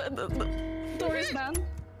 I just the doors, man.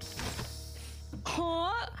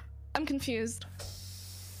 Huh? I'm confused.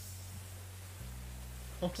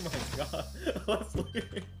 Oh my god.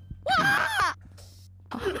 Leslie.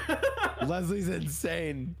 Leslie's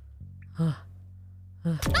insane.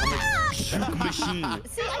 Machine.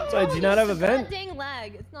 See, I Wait, do you not have a it's vent? Dang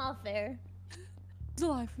lag. It's not fair. He's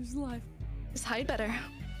alive. He's alive. Just hide better.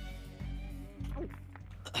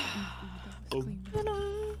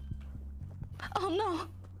 Oh no.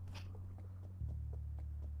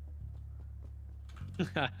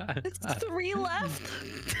 It's 3 left.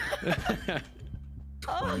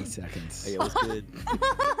 20 seconds. Hey, it was good.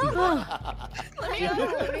 Let me have a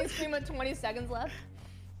loading screen with 20 seconds left.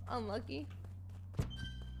 Unlucky.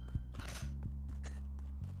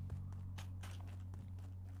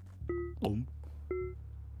 Oh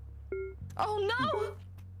no.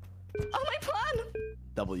 Oh my plan.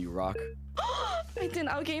 W rock. I didn't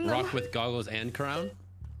outgame them. Rock with goggles and crown.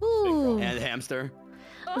 Ooh. And hamster.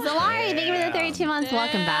 Zalari, thank you for the 32 months.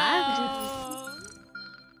 Welcome back.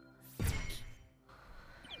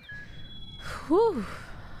 Whew.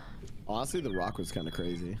 Honestly, the rock was kind of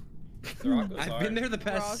crazy. I've been there the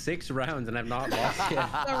past 6 rounds and I've not lost yet.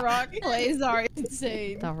 The rock plays are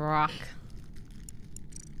insane. The rock.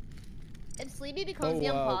 If Sleepy becomes the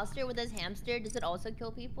imposter with his hamster, does it also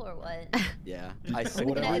kill people or what? Yeah. I It's see.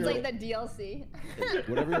 like the DLC.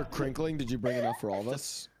 Whatever you're crinkling, did you bring enough for all of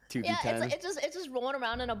us? 2v10. Yeah, it's just rolling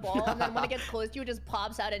around in a ball, and then when it gets close to you, it just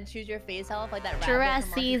pops out and chews your face off like that rabbit. Dress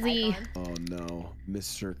easy. Oh no,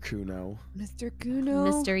 Mr. Kuno. Mr.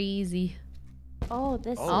 Kuno. Mr. Easy. Oh,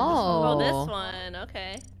 this. Oh, this one.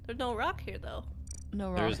 Okay. There's no rock here though. No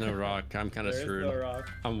rock. There is no rock. I'm kind of screwed. No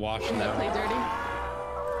rock. I'm washed now. Play dirty.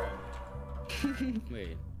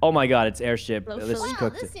 Wait. Oh my god, it's airship. This is Wow,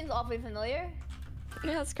 cooked. this seems awfully familiar.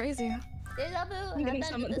 Yeah, that's crazy. Deja vu. I'm getting I've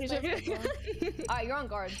some done this deja place vu. before. Alright, you're on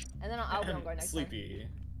guard, and then I'll be on guard next time. Sleepy.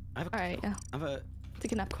 I have a, Alright, yeah. I have a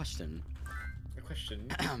Take a nap. question. A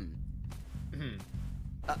question.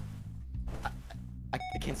 I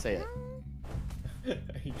can't say it.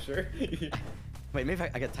 Are you sure? Wait, maybe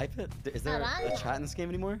I could type it? Is there a chat in this game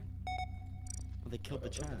anymore? Oh, they killed the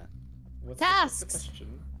chat. What's Tasks. the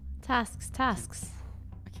question? Tasks.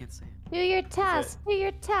 I can't say it. Do your task. Do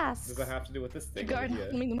your task. Does it have to do with this thing? Guard. over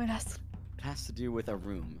Let here? me do my best. It has to do with a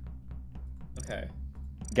room. Okay.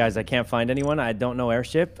 Guys, I can't find anyone. I don't know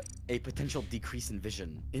airship. A potential decrease in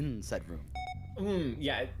vision in said room.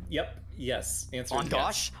 Yeah. Yep. Yes. Answer. On is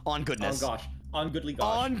gosh? Yes. On goodness. On gosh. On goodly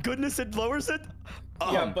gosh. On goodness, it lowers it?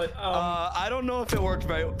 Yeah, but I don't know if it worked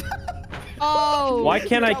very well. Oh. Why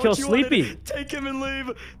can't I kill What you wanted. Sleepy? Take him and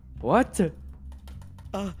leave. What?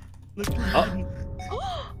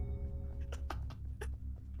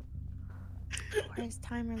 Where's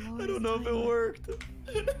timer low? I don't know if it worked.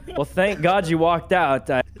 Well, thank God you walked out.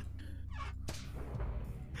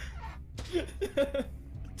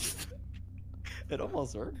 It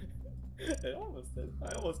almost worked. It almost did.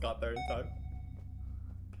 I almost got there in time.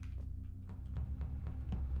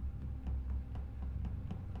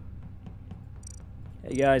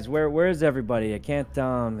 Hey guys, where is everybody? I can't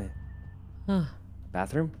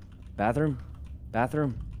bathroom?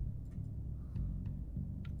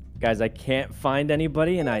 Guys, I can't find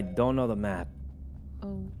anybody and I don't know the map.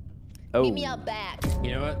 Oh. Meet me out back.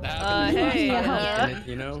 You know what? That happened. Hey.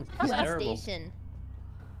 You know, it's Bus terrible. station.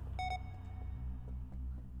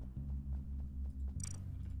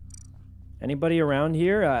 Anybody around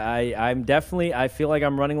here? I'm definitely, I feel like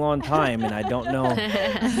I'm running low on time and I don't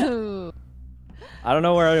know. I don't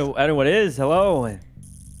know where anyone is. Hello. I'm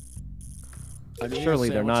eating a Surely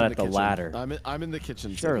they're sandwich not in at the kitchen. lather. I'm in the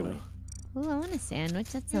kitchen. Surely. Ooh, I want a sandwich.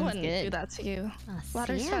 That I sounds wouldn't good. do that to you. A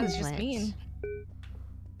Water sounds just sandwich. mean.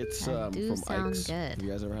 It's That do from sound Ike's. good. Have you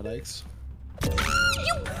guys ever had Ike's? I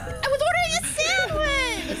was ordering a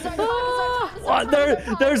sandwich! What?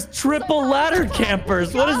 There's triple ladder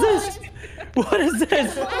campers. What is this? What is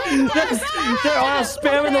this? They're all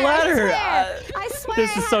spamming the ladder. I swear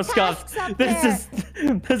This is so scuffed.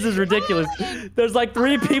 This is ridiculous. There's like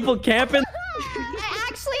 3 people camping. I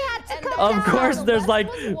actually had to come Of down. course, The there's left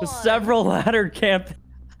like was one. several ladder camp.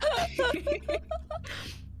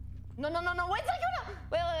 No, wait,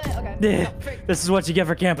 okay. This is what you get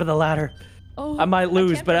for camping the ladder. Oh, I might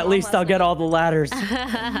lose, camped but my at mom least last I'll get night. all the ladders.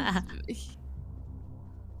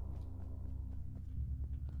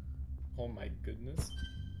 Oh my goodness.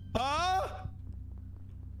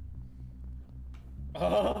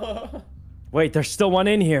 Wait, there's still one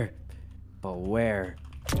in here. But where?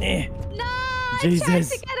 Eh. No, Jesus. I tried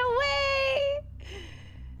to get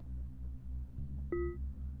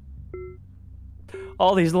away.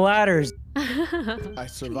 All these ladders. I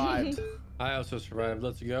survived. I also survived.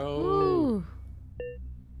 Let's go. Ooh.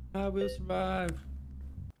 I will survive.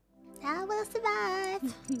 I will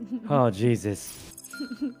survive. Oh, Jesus.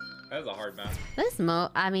 That was a hard map. This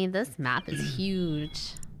map is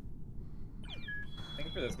huge. I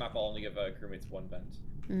think for this map, I'll only give crewmates 1 vent.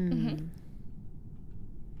 Mm.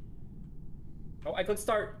 Oh, I clicked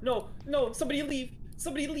start. No, somebody leave.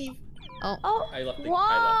 Somebody leave. Oh. I left. Whoa!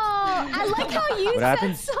 I like how you What said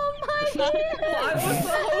happened? somebody. Well, I was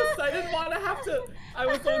the host. I didn't want to have to. I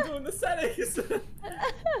was the one doing the settings.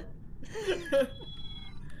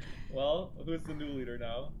 Well, who's the new leader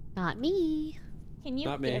now? Not me. Can you?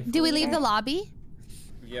 Not me. Do we leave the lobby?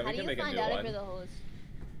 Yeah, we can make a new out one. if you're the host?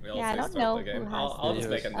 We'll Yeah, I say don't start know the game. who I'll has just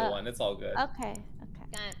make a new one. It's all good. Okay.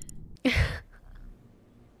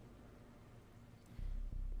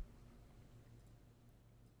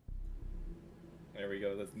 There we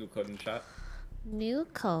go. That's new code in chat. New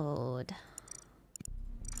code.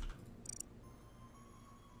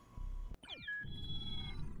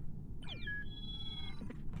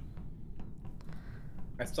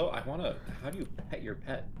 I wanna. How do you pet your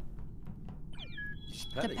pet?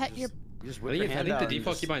 To pet your. You just I whip think, your hand the out and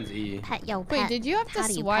default just- keybind's E. Pet yo pet. Wait, did you have How to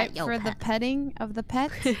do you swipe pet yo for the pet? petting of the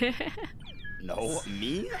pets? No,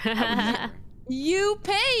 me? I would never. You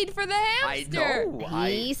paid for the I hamster. know. He I never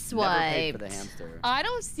paid swiped. for the hamster. I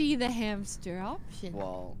don't see the hamster option.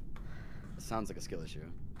 Well, it sounds like a skill issue.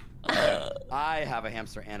 I have a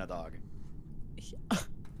hamster and a dog.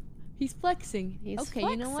 He's flexing. He's okay,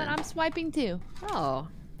 you know what? flexing. I'm swiping too. Oh,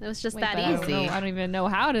 it was just Wait, that but I don't easy. know- I don't even know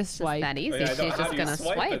how to Just swipe. that easy. Oh, yeah, I She's don't- how just do you gonna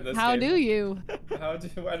swipe in swipe. this How game? do you? How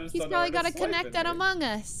do I just He's don't know probably where got to a swipe connect in at here. Among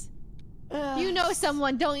Us. You know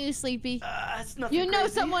someone, don't you, Sleepy? It's nothing You know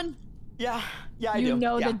crazy. someone. Yeah, I You do.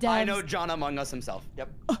 know the yeah, I devs. know John Among Us himself. Yep.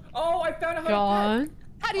 Oh, I found out how to John.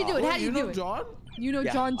 How do you do it? Oh, How do you do it? John? You know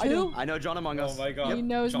Yeah, John I do. too? I know John Among pet. Us. Oh my god. He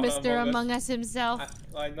knows John Mr. Among Us himself.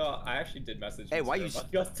 I know. I actually did message. Hey, why Mr.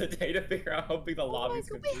 you Among Us today to figure out how big the Oh my lobby's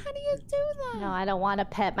God, gonna wait, be. how do you do that? No, I don't want a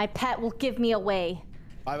pet. My pet will give me away.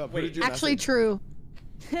 I've uploaded your Actually, message. true.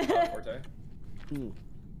 Forte.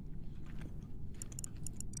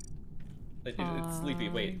 It's sleepy.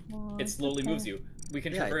 Wait, it slowly moves you. We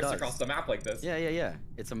can Yeah, it traverse does. across the map like this. Yeah.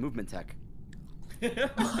 It's a movement tech. The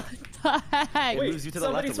heck? Wait, moves you to the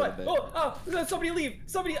left a somebody little swipe. Oh, somebody leave.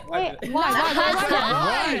 Somebody. Wait, Live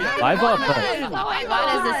up. Why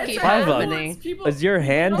does this keep Live up. happening? People, Is your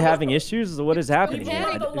hand having issues? What is happening people here?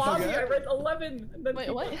 in the lobby. I read 11, and then Wait,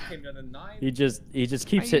 people what? came down to 9. He just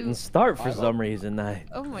keeps Are hitting you- start for Live some up. reason.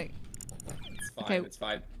 Oh my. It's fine. Okay. It's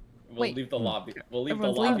fine. We'll Wait. leave the lobby. We'll leave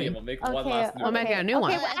Everyone's the lobby leaving. and we'll make one last new We'll make a new one.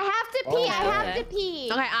 Okay, well, I have to pee. I have to pee.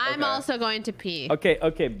 Okay, I'm Okay. also going to pee.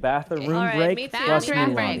 Okay. Bathroom All right, break me too. plus Bathroom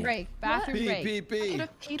new break. lobby. Break. Bathroom Pee, break. pee, I pee. could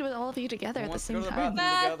have peed with all of you together at the Let's same go to the time.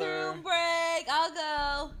 bathroom break. I'll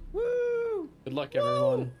go. Woo! Good luck,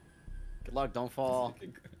 everyone. Good luck. Don't fall.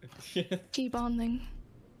 Pee bonding.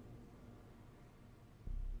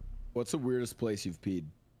 What's the weirdest place you've peed?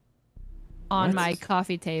 On my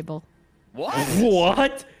coffee table. What?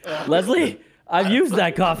 What? Leslie, I've used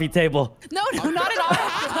that coffee table. No, not in our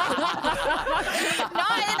house.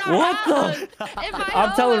 Not in our What house. the? In my I'm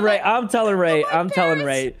home, telling in Ray. my- I'm telling Ray. I'm telling parents-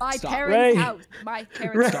 Ray. My Stop. parents' Ray. house. My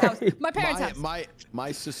parents' house. My parents' house.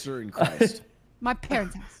 My sister in Christ. My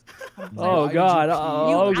parents' house. Oh Why would God. you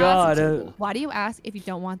pee Oh on a God. coffee table? Why do you ask if you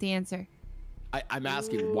don't want the answer? I'm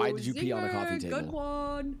asking, why did you pee on a coffee table? Good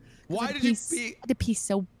one. Why did you pee? I had to pee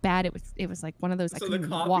so bad. It was like one of those. I So the couldn't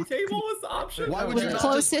coffee walk. table was the option? Why would The you not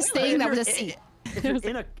closest thing that was a seat. If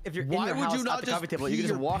you're in Why your would house you not at the just coffee table, you pee can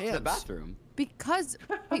just your walk to the pants? bathroom. Because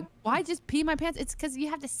wait, why just pee my pants? It's because you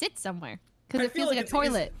have to sit somewhere. Because it feels like a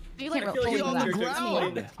toilet. I feel like it's on the easier to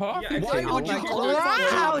ground. explain. Yeah, Why would you hold it on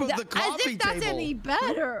top of the As coffee if that's table? any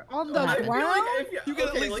better. On the I feel ground? like if You can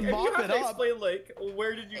at least mop you have it to up. explain, like,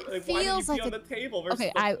 where did you, like, why did you feels pee like on a- the table versus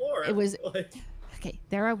Okay, the floor? it was Like, okay.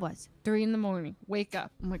 There I was, 3 in the morning. Wake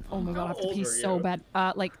up. I'm like, oh my god, I have to old pee were so you? bad.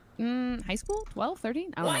 Like, high school, 12,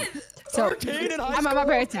 13. I don't know. So 13 in high I'm about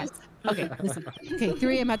school? to test. Okay, listen. Okay,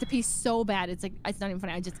 3 I'm about to pee so bad. It's like it's not even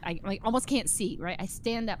funny. I like almost can't see. Right? I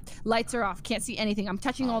stand up. Lights are off. Can't see anything. I'm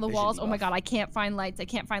touching all the vision walls. Oh my buff. god, I can't find lights. I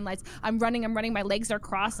can't find lights. I'm running. My legs are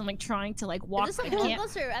crossed. I'm like trying to like walk. Is this I a roller can't.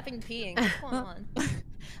 coaster or effing peeing? What's going on?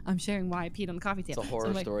 I'm sharing why I peed on the coffee It's table. a So horror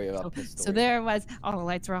I'm like, story about so, piss so story. there it was. All the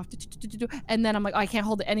lights are off. And then I'm like, oh, I can't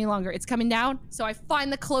hold it any longer. It's coming down. So I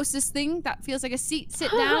find the closest thing that feels like a seat, sit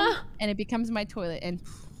down, and it becomes my toilet. And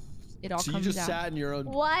it all So you comes just down. sat in your own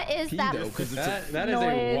What is pee that? though, because it's That is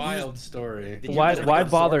a wild story. Why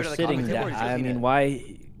bother sitting down? I mean, why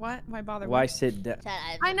Why bother? why with- sit down?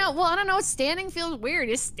 I know. Well, I don't know. Standing feels weird.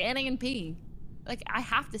 It's standing and peeing. Like I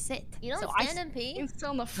have to sit. You don't So stand and pee? It's still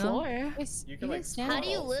on the floor. you can, like, stand. How do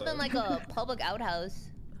you Also- live in like a public outhouse?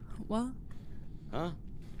 What? Huh?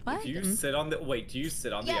 If you sit on the do you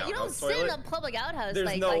sit on the Yeah, outhouse you don't toilet? sit in a public outhouse. There's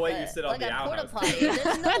like, no like way a, you sit on like the a porta outhouse potty. There's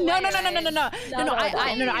no No, way, no, right?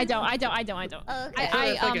 I don't. Okay. I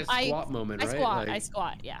It's like a squat moment, I right? squat. Like- I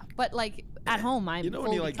squat. Yeah, but like at home, I'm. You know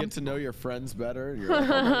when you fully like get to know your friends better, and you're like,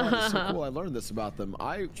 oh my god, it's so cool. I learned this about them.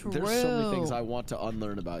 There's so many things True. I want to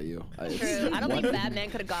unlearn about you. True. I don't think Batman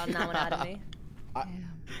could have gotten that one out of me.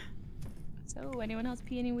 So, anyone else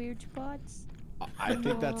pee any weird spots? I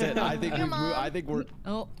think that's it. I think we're.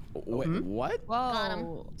 Oh. Wait, what?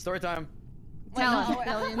 Whoa. Story time. Tell us,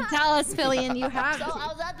 Fillion. Tell us, Fillion. You have So to. I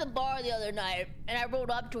was at the bar the other night, and I rolled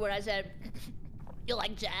up to her and I said, "You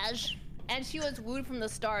like jazz?" And she was wooed from the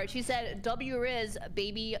start. She said, "W Riz,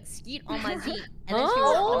 baby, skeet on my seat." And then she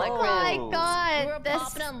walked to my crib. Oh my god. We were this-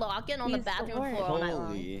 popping and locking on the he's the bathroom worst. floor all night long.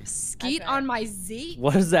 Holy. Skeet That's right. on my Z.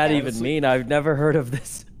 What does that even Honestly- mean? I've never heard of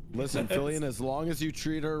this. Listen, Fillion, as long as you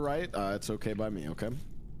treat her right, it's okay by me, okay?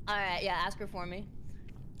 All right, yeah, ask her for me.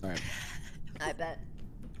 All right. I bet.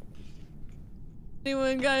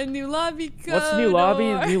 Anyone got a new lobby code? What's the new lobby?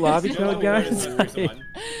 or- New lobby You know code, where guys? there's one.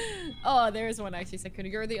 Oh, there's one actually,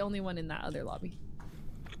 Sykkuno. You're the only one in that other lobby.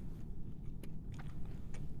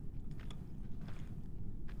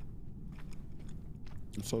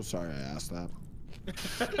 I'm so sorry I asked that.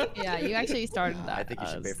 Yeah, you actually started that. I think you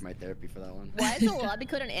should pay for my therapy for that one. Why is the lobby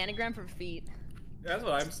code an anagram for feet? That's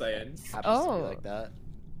what I'm saying. Happens to be Oh. like that.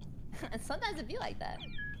 Sometimes it be like that.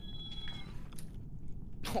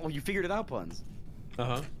 Oh, you figured it out, Puns.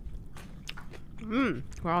 Uh-huh.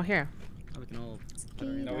 We're all here. Now we can all Skeet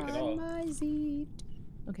Now we can on all- my Z.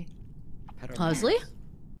 Okay. pet our Fuslie?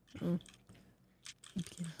 mouths.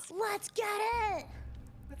 Let's get it!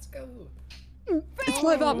 Let's go.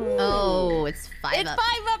 5 up. Oh, it's 5 It's up.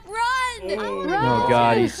 5 up. Run! Oh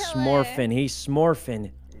god, he's smorphing. He's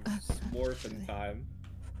smorphing. Morphin time.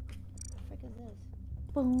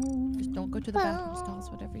 Just don't go to the bathroom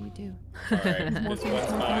stalls, whatever you do. Alright, this one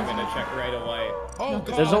spot I'm gonna check right away. Oh,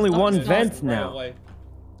 God. There's only one stop. vent Right now. away.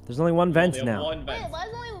 There's only one vent Only now. one Wait, vent. why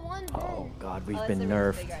is only one vent? Oh god, we've Oh, been that's the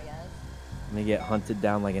reason nerfed. bigger, I guess. I'm gonna get hunted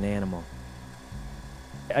down like an animal.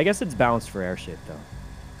 I guess it's balanced for airship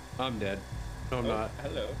though. I'm dead. No, I'm not.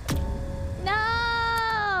 Hello.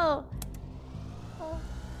 No!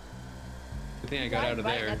 Good thing I got out of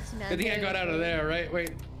Right there. next to Good thing I got out of there, right?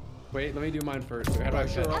 Wait, let me do mine first. How do I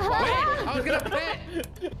pet? Wait, Sure. I was gonna pet.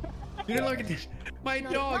 You didn't look at this. My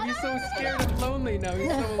dog. He's so scared and lonely now. He's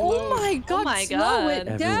so alone. Oh my god, my slow God. it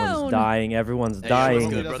Everyone's down. dying. Everyone's He dying.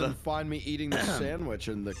 good, doesn't brother. find me eating the sandwich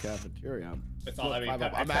in the cafeteria. It's all I mean. I'm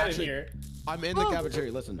Pet my pet actually- in here. I'm in the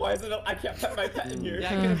cafeteria. Listen. Why is it? I can't pet my pet in here. Yeah,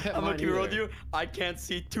 I couldn't pet I'm mine gonna keep it real with either. you. I can't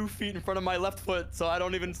see 2 feet in front of my left foot, so I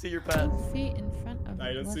don't even see your pet. Feet in front of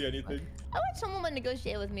I don't the see left anything. I wish someone would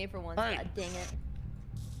negotiate with me for once. Alright. God dang it.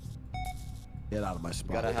 Get out of my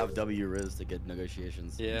spot. Gotta have W Riz to get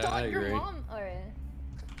negotiations. Yeah, Dog, I your agree. mom. Alright.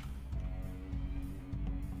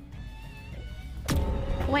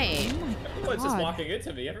 Wait. Everyone's just God. walking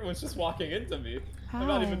into me. Everyone's just walking into me. I'm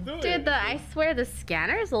not even doing Dude, it. I swear the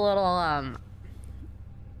scanner's a little,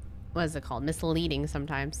 what is it called? Misleading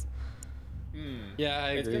sometimes. Yeah, I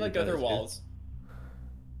agree. It's gonna like go with through that, walls.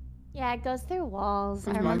 Yeah, it goes through walls.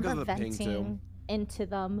 I Mine remember goes to the ping, too. venting into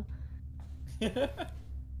them.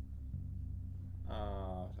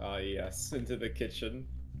 Ah, yes, into the kitchen.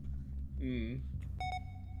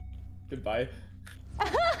 Goodbye.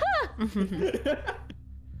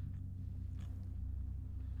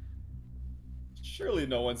 Surely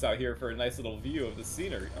no one's out here for a nice little view of the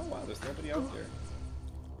scenery. Oh wow, there's nobody out there.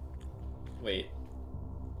 Wait.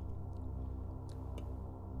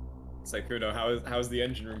 Sykkuno, how's the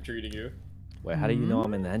engine room treating you? Wait, how do you know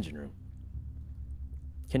I'm in the engine room?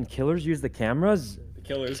 Can killers use the cameras? The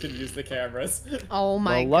killers can use the cameras. Oh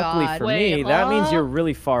my well, luckily god. for me, that means you're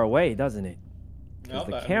really far away, doesn't it? Because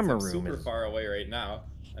the camera room super is far away right now.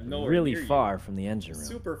 I'm nowhere really near far you. from the engine room.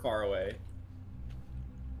 Super far away.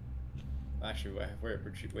 Actually, where'd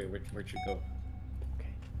you go? Okay.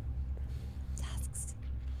 Tasks.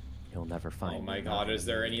 You'll never find. Oh my god, is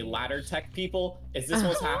there any ladder tech people? Is this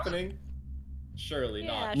what's happening? Surely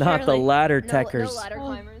not. Not the ladder techers. No ladder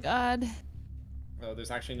climbers. God. Oh,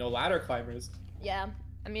 there's actually no ladder climbers. Yeah.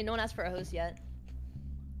 I mean, no one asked for a host yet.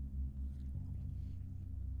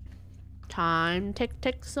 Time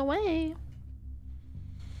ticks away.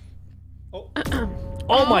 Oh.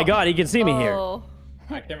 Oh my god, he can see me here.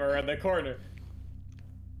 I came around the corner.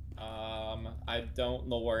 I don't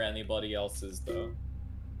know where anybody else is though.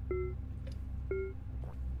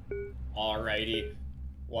 Alrighty.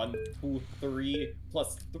 1, 2, 3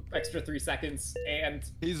 plus extra 3 seconds, and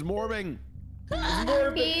he's morbing.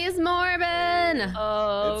 He's Morbin.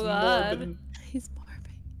 Oh it's god. Morbin. He's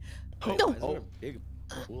morbing. No. Oh, big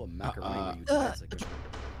bowl of macaroni. You guys, like,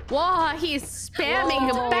 Whoa, he's spamming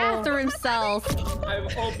the bathroom cells.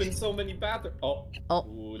 I've opened so many bathrooms. Oh. Oh.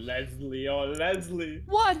 Ooh, Leslie. Oh, Leslie.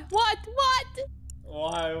 What?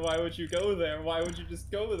 Why would you go there? Why would you just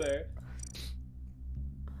go there?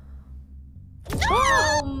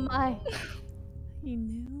 Oh my. He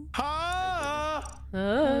knew. Ha!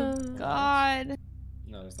 Oh god.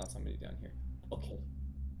 No, there's not somebody down here. Okay.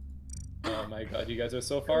 Oh my god, you guys are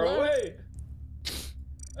so far away.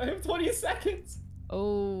 I have 20 seconds.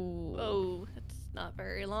 Oh, that's not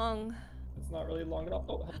very long. It's not really long at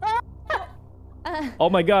all. Oh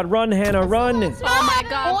my god, run, Hannah, run! Oh my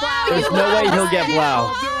god, Blau. There's no way he'll get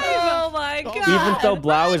Blau. Oh my god. Even though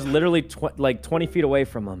Blau is literally like 20 feet away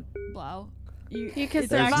from him. Blau. You can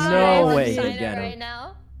There's survive. no way he'll Sign it get right him.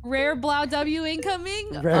 now. Rare Blau W incoming.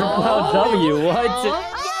 Rare Blau W, what?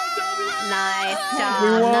 Nice job. We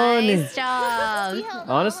won. Nice job.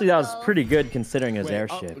 Honestly, that was pretty good considering his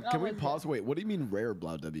airship. Can we pause? Wait, what do you mean rare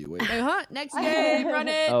blau W? Wait. Next game, run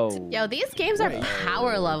it. Oh. Yo, these games are Wait.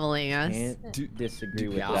 power leveling us. Can't disagree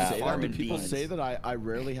with People that. say that? Do people say that I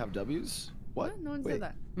rarely have W's? What? No one Wait. said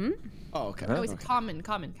that. Oh, okay. No, it's Okay. common.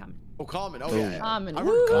 Oh, common. Oh, Oh. yeah, yeah. Common. I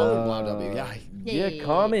heard common blau W. Yeah. Yeah,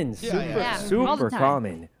 common. Yeah, Super, yeah. Yeah, all the super time.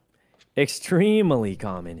 common. Extremely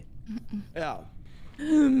common. Yeah.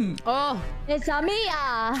 Oh, It's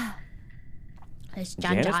Mia. it's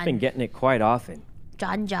John Janet's been John. getting it quite often.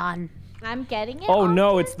 John John. I'm getting it. Oh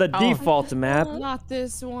no, often. it's the default map. Not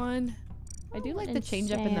this one. I do like the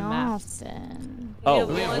change up in the Say maps. often. Oh,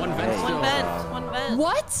 We have one vent still. One vent.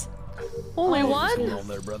 What? Only one? on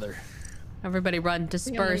there, brother. Everybody run,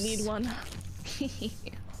 disperse. We only need one.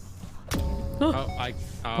 Oh,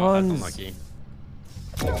 that's Puns. unlucky.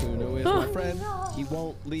 Sykkuno is my friend. He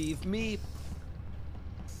won't leave me.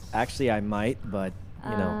 Actually, I might, but you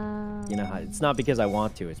know how it's not because I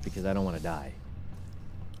want to. It's because I don't want to die.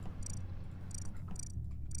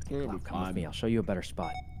 Come with me. I'll show you a better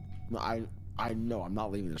spot. No, I know. I'm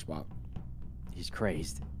not leaving this spot. He's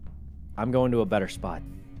crazed. I'm going to a better spot.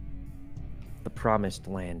 The promised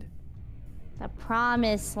land. The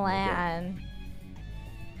promised land.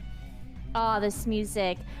 Oh, this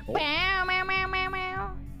music. Meow, meow, meow, meow,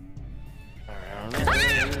 meow.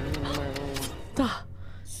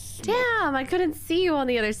 Damn, I couldn't see you on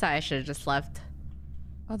the other side. I should have just left.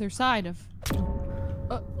 Other side of.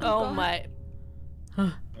 Oh my.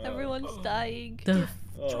 Everyone's dying.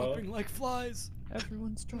 Dropping like flies.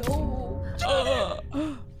 Everyone's dropping.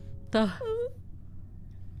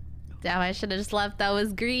 Damn, I should have just left. That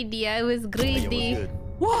was greedy. I was greedy.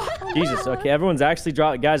 Jesus. Okay, everyone's actually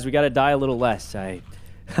dropped. Guys, we gotta die a little less.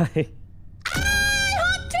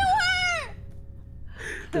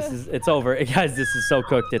 It's over. Guys, this is so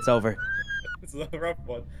cooked. It's over. This is a rough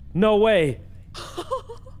one. No way.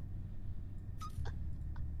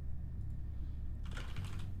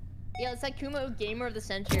 Yeah, it's like Kumo Gamer of the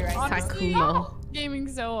Century right Honestly, Sykkuno. gaming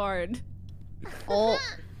so hard. Oh.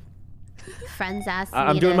 Friends asked me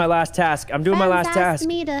I'm doing my last task. I'm doing my last Friends task. asked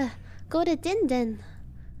me to go to Din Din.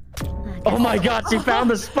 Oh my god, she found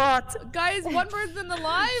the spot. Guys, one person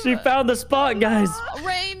alive. She found the spot, guys.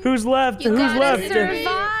 Rain. Who's left? You Who's gotta left?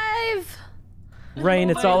 survive. Rain,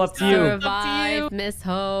 it's all up to you. Survive, Miss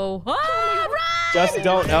Ho. Ah, Just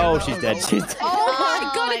don't. Oh, she's dead. She's dead. Oh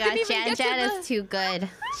my god, it didn't even Jan get to Jan the... is too good.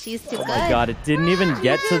 She's too Oh good. my god, it didn't even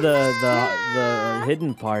get to the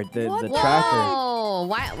hidden part, the tracker. Whoa,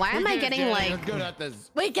 why am I getting like... good at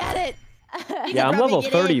this. We get it. Yeah, I'm level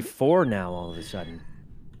 34 now all of a sudden.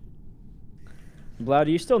 Blau,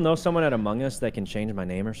 do you still know someone at Among Us that can change my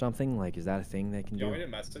name or something? Like, is that a thing they can You do? want me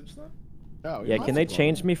to message them? Oh, Yeah, can they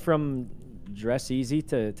change me from Dress Easy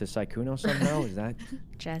to Sykkuno somehow? Is that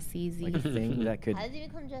Just easy. like a thing that could? How did you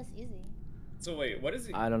become just easy? So wait, what is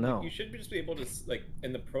it? I don't know. You should just be able to like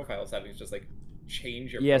in the profile settings, just like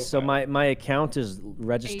change your. Yeah, profile. so my account is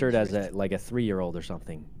registered as a 3-year-old or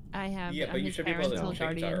something. I have. Yeah, I'm but you his should be able to parental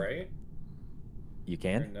change guardian. that, right? You Or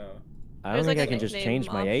can? no. I don't There's, think like, I a can just nickname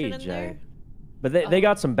change my option in age. there? But they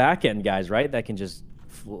got some back-end guys, right? That can just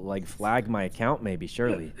like flag my account, maybe.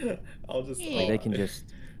 Surely. I'll just. Like, they can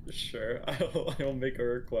just. Sure, I'll make a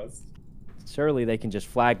request. Surely they can just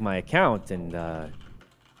flag my account and.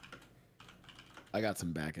 I got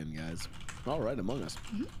some back end guys. All right, Among Us.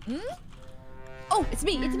 Oh, it's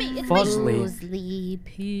me. It's me. It's Fuslie.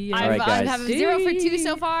 me. All right, I guys. have 0 for 2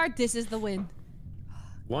 so far. This is the win.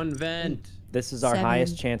 One vent. This is our 7,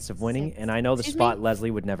 highest chance of winning, and I know the spot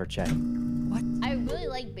Leslie would never check. I really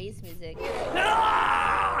like bass music.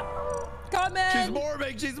 Come in. She's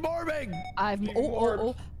morbing. She's morbing.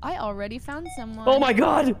 Oh. I already found someone. Oh my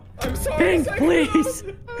God! I'm sorry. Pink, please!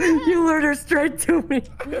 You lured her straight to me.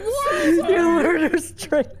 What? You lured her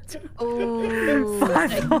straight to me. Oh, I'm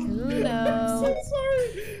so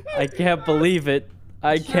sorry. I can't believe it.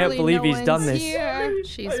 I can't Surely believe no he's done one's this. here.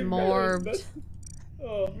 She's I morbed. realized that-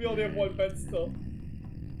 Oh, we only have one vent still.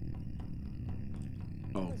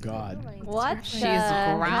 Oh God. What? She's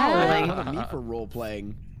How growling. about me for role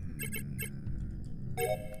playing?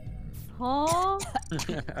 Huh?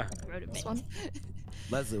 This one.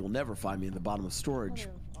 Leslie will never find me in the bottom of storage.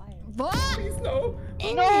 What? Please no.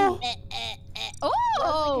 No. Oh!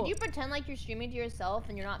 Oh. Could you pretend like you're streaming to yourself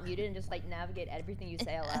and you're not muted and just like navigate everything you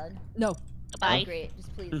say out loud? No. Oh, great.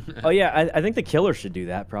 Just please. Oh yeah, I think the killer should do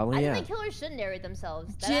that probably. I Yeah. think the killers should narrate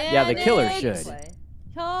themselves. Yeah, the killer Janet!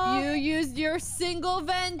 should. You used your single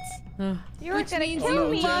vent, You were which gonna means kill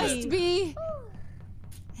you me. must be.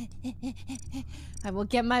 I will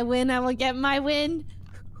get my win. I will get my win.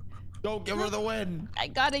 Don't give her the win. I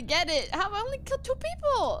gotta get it. How I only killed 2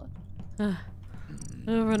 people? Oh,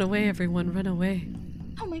 run away, everyone, run away.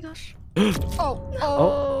 Oh my gosh.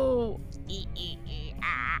 Oh.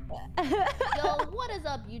 Yo, what is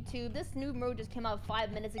up, YouTube? This new mode just came out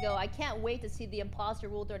 5 minutes ago. I can't wait to see the imposter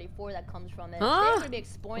rule 34 that comes from it. Huh? They're gonna be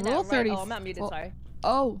exploring Rule that right. 30 Oh, I'm not muted. Sorry.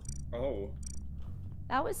 Oh. Oh.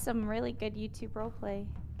 That was some really good YouTube roleplay.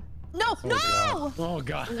 No! No! Oh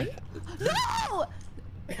God. No!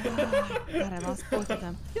 God, I lost both of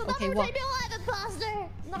them. You'll Okay, never well, take me alive, imposter!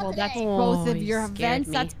 Not well, that's today. both of you your scared vents.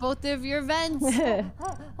 me. That's both of your vents.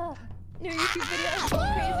 New YouTube video. So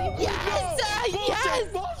crazy. Yes! Yes!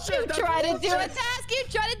 Bullshit! You That's try to do a bullshit. task. You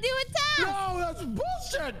try to do a task. No, that's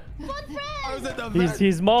bullshit. Fun friend! I was at the vent.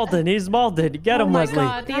 He's molded. He's molded. Get him, Oh my Leslie.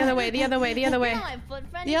 God, the other way, the other way, the other way. My foot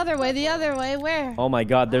friend The is other way. The purple. other way. Where? Oh my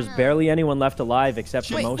God, there's barely anyone left alive except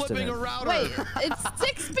for She's most of flipping a them. router. Wait, it's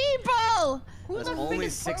 6 people. Who There's the frick only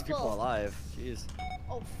is 6 people purple? alive. Jeez.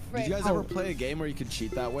 Oh, Did frick. you guys ever play a game where you could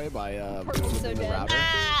cheat that way by Purple's so flipping the dead. router?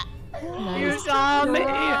 You saw me.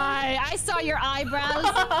 I saw your eyebrows.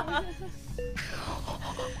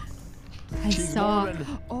 I saw.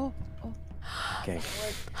 Oh. Okay.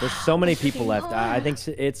 There's so many people left. I think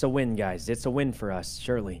it's a win, guys. It's a win for us,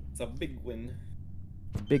 surely. It's a big win.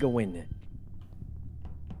 Big a win.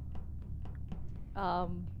 Hey,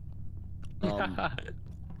 I'll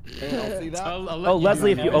see that. Oh,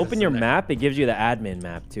 Leslie, if you open your map, it gives you the admin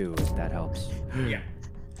map too, if that helps. Yeah.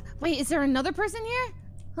 Wait, is there another person here?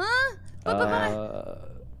 Huh?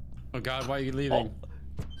 Oh God, why are you leaving?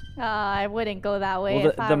 I wouldn't go that way Well,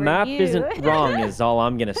 if I the were map you. isn't wrong, is all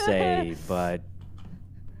I'm gonna say, but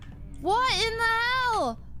What in the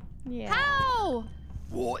hell? Yeah. How?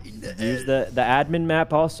 What in the use the admin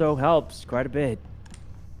map also helps quite a bit.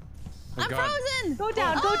 Oh, I'm God. frozen. Go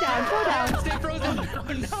down, go down, go down. Stay frozen.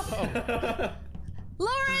 Oh no.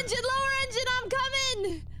 Lower engine, I'm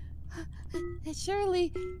coming.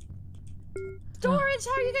 Surely. Storage,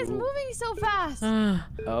 how are you guys moving so fast?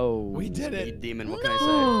 Oh. We did Hey, it. demon, what can I No. say?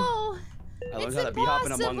 I learned It's how to be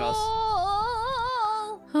hopping among us.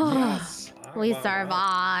 impossible. Yes. We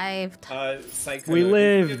survived. Sykkuno, We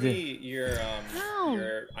lived. Give me your How?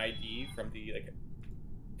 your ID from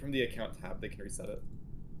the account tab. They can reset it.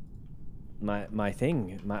 My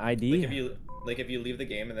thing, my Like ID. if you leave the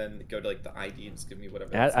game and then go to like the ID and just give me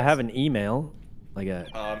whatever. I have an email, like a.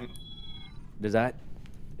 Does that?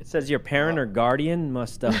 It says your parent or guardian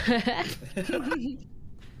must. Like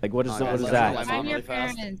what is Oh, what is yeah, that? my mom I'm your really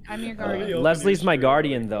fast. parent. I'm your guardian. Leslie's my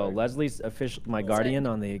guardian though. Leslie's official my guardian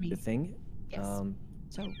on the thing. Yes.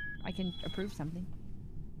 So I can approve something.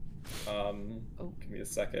 Give me a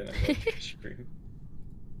second. I'm going to screen.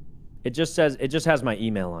 It just says, it just has my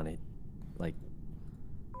email on it.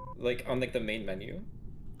 Like on like the main menu.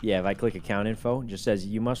 Yeah, if I click account info, it just says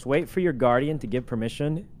you must wait for your guardian to give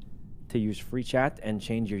permission to use free chat and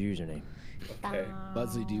change your username. Okay.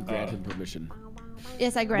 Leslie, do you grant him permission?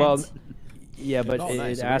 Yes, I grant. Well, yeah, but Oh, it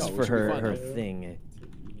nice. asks We for should be her fine, her though. thing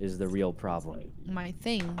is the real problem. My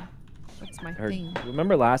thing. What's my Her, thing?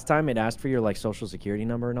 remember last time it asked for your like social security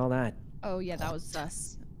number and all that? Oh yeah, that was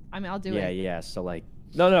sus. I mean, I'll do Yeah, it. yeah. So like,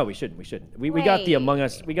 no, we shouldn't. We got the Wait. Among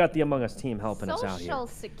Us. We got the Among Us team helping us out here. Social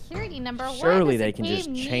security number. Why Surely does they it can just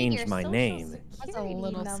give me change your my social name. That's a security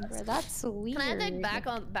little number. That's weird. Can I have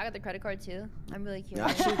like back at the credit card too? I'm really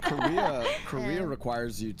curious. Actually, Korea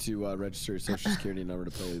requires you to register your social security number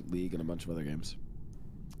to play League and a bunch of other games.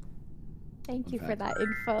 Thank you for fact. that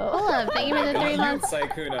info. Hold on, thank you for the 3 months.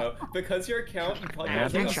 Sykkuno, because your account you probably I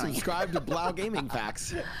got think subscribe to Blau Gaming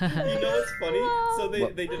Facts. You know what's funny? So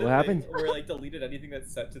they did a What happened? thing where like deleted anything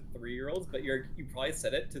that's set to 3-year-olds, but you probably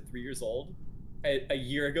set it to 3 years old a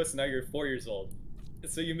year ago, so now you're 4 years old.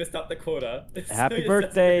 So you missed out the quota. So Happy it's-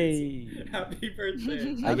 birthday! Happy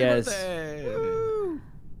birthday! I guess. Birthday.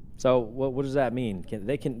 So what does that mean?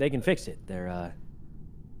 They can fix it.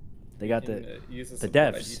 They got You can, the use the the support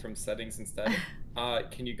ID devs. from settings instead.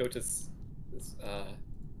 Can you go to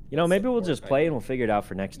You know, maybe we'll support just play ID? and we'll figure it out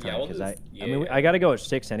for next Yeah, time. we'll Because just- I mean, yeah. I gotta go at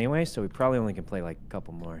 6 anyway, so we probably only can play like a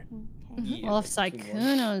couple more. Yeah, Well, if like 2 more.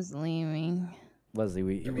 Sykkuno's leaving. Leslie,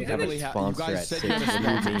 we We have a literally you sponsor guys at said 6. you had a What do you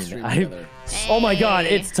sponsor mean? stream I- together. Oh my God,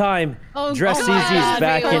 it's time. Oh, Dress oh Easy my is God,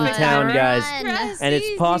 back in everyone. town, guys, Dress and it's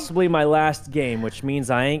Easy. possibly my last game, which means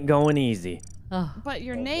I ain't going easy. Oh, But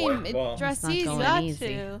your Oh, name, boy. Well, it's Dress it's not Easy. going Got easy.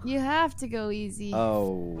 to. You have to go easy.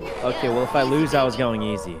 Oh, okay. Well, if I lose, I was going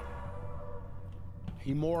easy.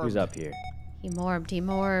 He more. Who's up here? He morbed, he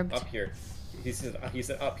morbed. Up here. He said up. He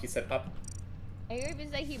said up. I heard if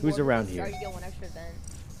it's like he Who's bored around with here? Started to get one extra event.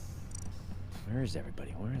 Where is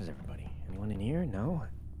everybody? Where is everybody? Anyone in here? No.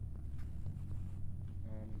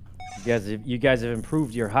 You guys have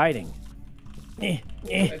improved your hiding. I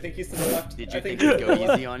think he's to the left. Did I you think think he's he'd to the go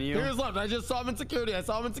left. easy on you? Here's left. I just saw him in security. I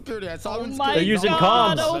saw him in security. I saw him in my security. They're using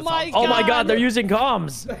God, comms. oh my Oh my God, God. they're using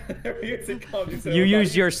comms. You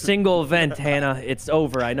used your single vent, Hannah. It's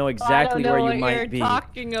over. I know exactly I don't know where what you you're might be.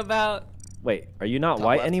 talking about. Wait, are you not Top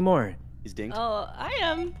white left. anymore? He's dinked. Oh, I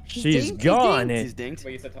am. She's dinked, he's gone. He's dinked.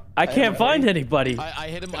 Wait, you said I can't find anybody. I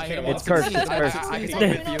hit him. I hit him. It's off cursed. the It's scene. cursed. I can smoke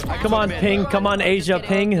with you. I can Come on, smoke with Ping. you. Come on, Asia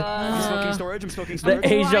Ping. I'm smoking storage. I'm smoking storage.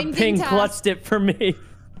 The Asia Grinding Ping task. clutched it for me.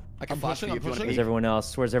 I can I'm flash for pushing, you I'm if you want to pushing. Where's peek. everyone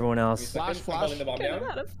else? Where's everyone else? Flash, flash. The bomb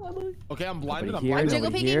down. Okay, I'm blinded. I'm Here, blinded. Jiggle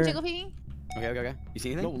over peeking, here. jiggle peeking. Okay, okay, okay. You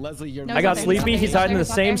see No, anything? Leslie, you're. No, I got he's sleepy. He's hiding in the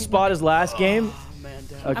same spot as last game. Man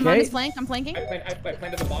down. I'm on Okay. his flank. I'm flanking. I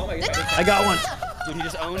planted the bomb. I got one. Dude, he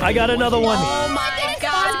just owned I got another one. Oh my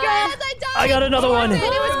God! I got another one. It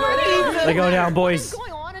was working. They're going down, boys. What's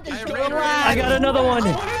going on at this I got another one.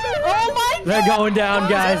 Oh my They're going down,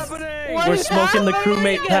 guys. What We're is smoking the happening?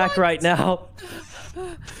 crewmate pack right now.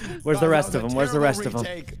 Where's the rest of them? Where's the rest of them?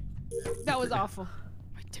 That was awful.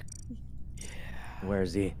 Where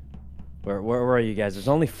is he? Where are you guys? There's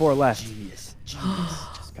only 4 left. Genius.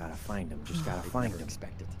 Just gotta find him. Just gotta find him.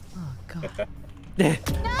 Expected. oh God.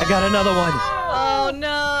 I got another one. Oh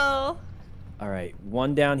no. All right,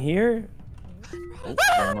 one down here. Oh,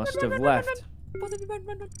 I must have left.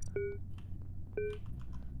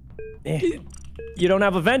 You don't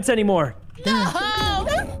have events anymore.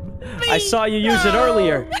 I saw you use it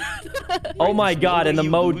earlier. Oh my God, and the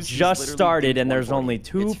mode just started and there's only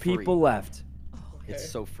 2 people left. It's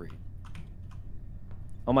so free.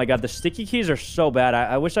 Oh my God, the sticky keys are so bad.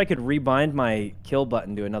 I wish I could rebind my kill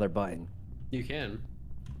button to another button. You can.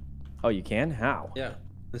 Oh, you can? How? Yeah.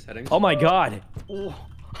 The settings. Oh my God.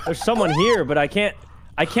 There's someone here, but I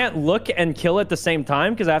can't look and kill at the same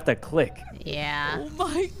time because I have to click. Yeah. Oh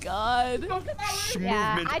my God.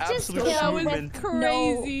 Yeah, Movement, I just absolute killed movement. with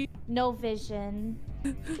Crazy. no vision.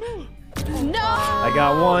 I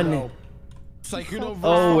got one. Sykkuno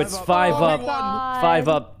Oh, it's 5 Oh my up. God. 5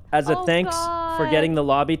 up. As a Oh thanks for God. getting the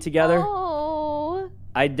lobby together, Oh.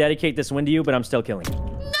 I dedicate this win to you, but I'm still killing.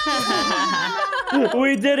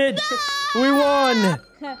 We did it! We won!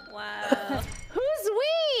 Wow. Who's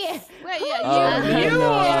we? Wait, me yeah,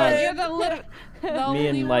 and, you're the little. The Me only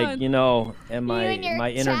and like, one. you know, and You and your my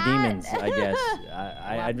inner chat. demons, I guess.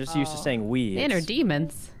 I'm just used to saying we. Inner It's-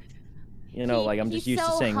 demons. You know, like I'm just He's used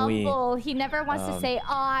to so saying we. humble. He never wants to say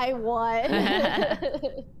I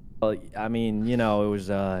won. Well, I mean, you know, it was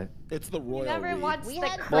It's the royal. never we. wants We the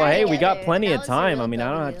had credit. well, hey, we got Together. plenty That of was a time. real I mean, I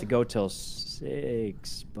don't W. have to go till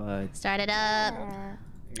 6, but Start it up.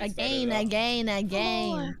 Again.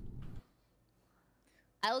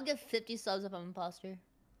 I will give 50 subs if I'm imposter.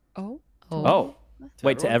 Oh.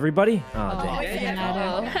 Wait, to everybody? Oh,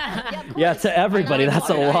 dang. Yeah, to everybody. That's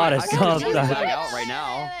a lot of subs. Right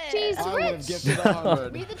now. She's rich.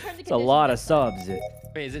 It's a lot of subs.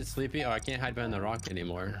 Wait, is it Sleepy? Oh, I can't hide behind the rock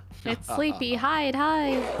anymore. It's Sleepy. Hide,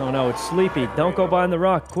 hide. Oh no, it's Sleepy. Don't go behind the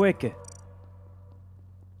rock, quick.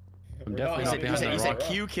 I'm definitely not behind the rock. You said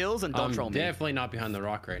Q kills and don't troll I'm me. definitely not behind the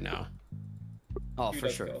rock right now. Oh, for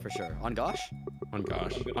sure, for sure. On gosh? On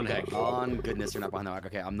gosh. On heck. On goodness, you're not behind the rock.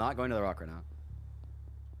 Okay, I'm not going to the rock right now.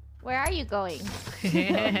 Where are you going?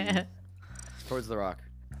 Towards the rock.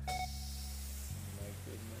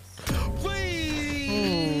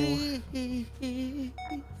 Ooh.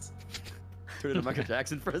 Turn into Michael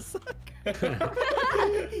Jackson for a sec.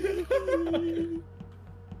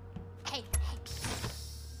 Hey.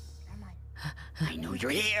 I know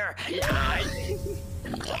you're here.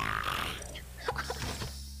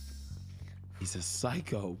 He's a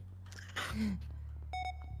psycho.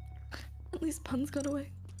 At least Pun's got away.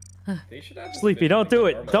 Sleepy, don't do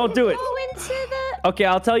it. Don't do it. Go into the... Okay,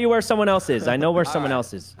 I'll tell you where someone else is. I know where someone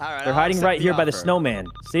else is. Alright, They're I'll hiding accept right the here by the offer. snowman.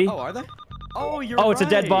 See? Oh, are they? Oh, you're Oh, it's a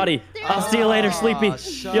dead right. body. I'll see you later, Sleepy.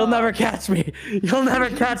 You'll never catch me. You'll never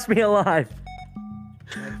catch me alive.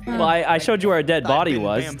 Well, I showed you where a dead body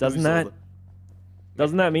was. Doesn't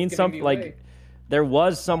that mean something? Like, there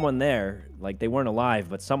was someone there. Like, they weren't alive,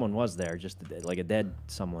 but someone was there. Just like a dead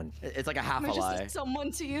someone. It's like a half Am a I just lie.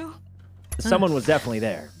 someone to you? Someone was definitely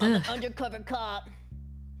there. I'm an undercover cop.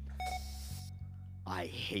 I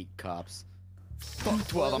hate cops. You'll Fuck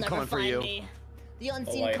 12, I'm never coming for find you. me. The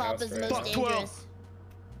unseen Lighthouse cop is the friend. most Fuck 12.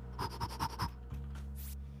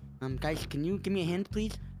 dangerous. Guys, can you give me a hand,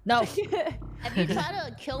 please? No. If you try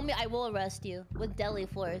to kill me, I will arrest you with deadly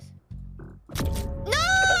force.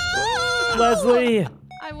 Leslie,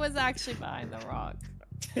 I was actually behind the rock.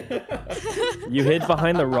 you hid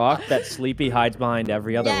behind the rock that Sleepy hides behind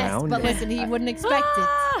every other Yes, round. but listen, he wouldn't expect it.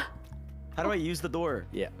 How do I use the door?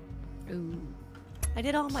 Yeah. Ooh. I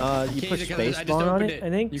did all my. You can't put use it 'cause I just spacebar on opened it, it. I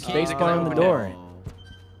think. You can't use it 'cause I Spacebar on the opened it. door.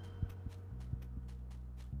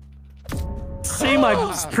 See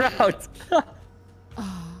my sprout.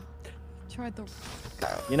 Tried the.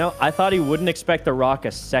 You know, I thought he wouldn't expect the rock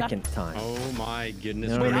a second time. Oh my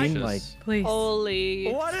goodness You know what I mean? gracious. Like, Please.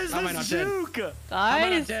 Holy. What is How am I this not dead? juke? How am I not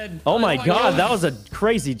Guys. dead? oh my god, that was a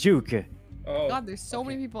crazy juke. Oh, God, there's so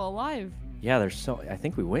many people alive. Yeah, there's so. I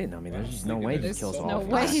think we win. I mean, there's just no way There's to kill us no all.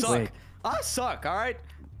 way. I Quick. suck. I suck, alright?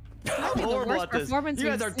 I'm the horrible worst at this. performance You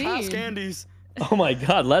guys we've are task seen. candies. Oh my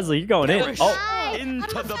god, Leslie, you're going in. Oh,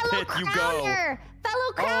 Into I'm a the fellow pit you go. crowner.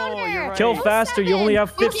 Fellow crowner. you're right. kill faster. You only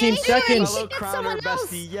have 15 seconds. You should get Crowner someone else.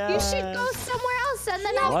 bestie, You should go somewhere else, and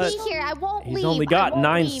then I'll What? be here. I won't leave. He's only I got won't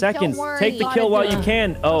 9 leave. seconds. Don't worry. Take the kill while you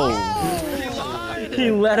can. Oh,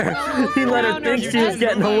 he let her. He let her think she was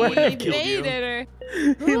getting He away. baited her.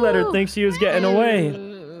 He let her think she was getting away.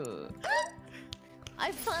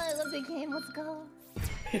 I finally love the game. Let's go.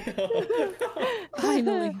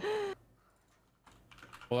 Finally.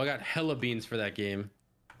 Well, I got hella beans for that game.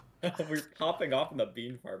 We're popping off in the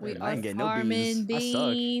bean farm. We right I are ain't getting no farming beans. I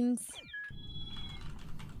suck. beans.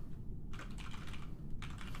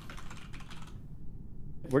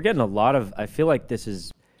 We're getting a lot of. I feel like this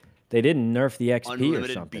is. They didn't nerf the XP or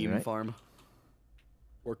Unlimited something, beam right? farm.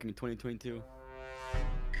 Working in 2022.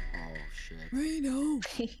 Oh shit. Reno.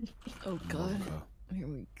 Oh god. Here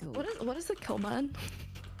we go. What is the kill man?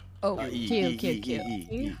 Oh, E, Q, E, Q, E, Q. E,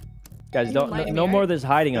 E. Guys, don't Lighting no me, more right? of this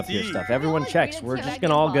hiding up here It's stuff. E. Everyone Really? checks. We We're didn't just check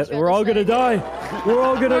gonna all boss, get. we're We're the all gonna same. die. We're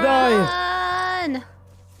all gonna die. Run!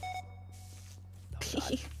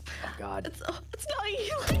 Oh God. It's not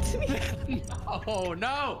you. Lied to me. Oh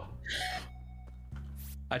no!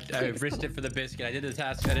 I risked it for the biscuit. I did the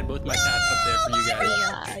task. I did both my tasks up there for you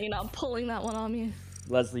guys. Yeah, you're not pulling that one on me.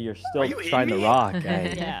 Leslie, you're still you trying to in me? rock.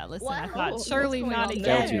 Yeah, listen, I What? thought surely What's not going on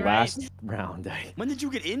again. Failed you right? last round. When did you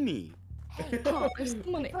get in me? Oh, there's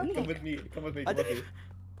someone in Come there. with me. Come with me. I Come with did. me.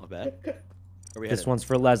 Oh bad. Are we This headed? one's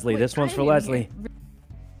for Leslie. This one's for I'm in Leslie. here.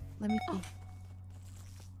 Let me see.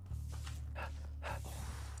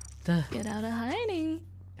 Get out of hiding.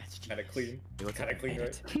 That's Kind of clean. Hey, what's Kind up? of clean,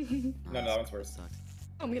 right? No, No, that one's worse. sucks.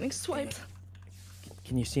 I'm getting swiped.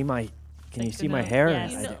 Can you see my? Can you see my Sykkuno. hair?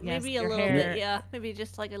 Yes. You know, Yes, maybe a your little hair. bit, yeah. Maybe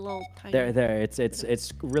just like a little tiny. There.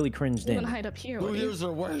 It's really cringed I'm in. gonna hide up here. Who What do you- here's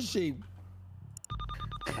her? Where is she?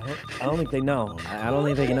 I don't think they know. I don't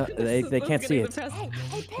think they can. They This can't is see getting it. Hey, depressing.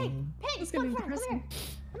 hey, pig! Pig, It's come getting here, come depressing. here.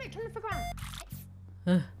 Come here, turn the fuck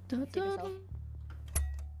around. Da, da, da.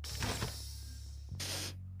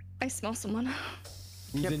 I smell someone.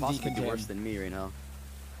 Who's Can't in possibly be decontam? worse than me right now.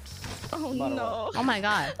 Oh no. Oh my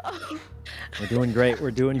god. We're doing great.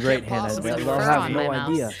 We're doing great, Can't Hannah. possibly They'll be have fur on no my mouse.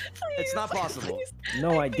 idea. It's not possible.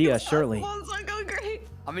 No idea, surely. It's not going great.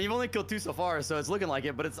 I mean, you've only killed 2 so far, so it's looking like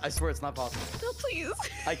it, but I swear it's not possible. No, please.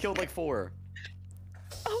 I killed like 4.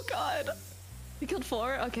 Oh god. You killed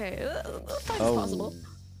 4? Okay. 5 is Oh. possible.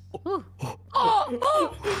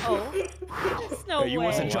 There's no You way.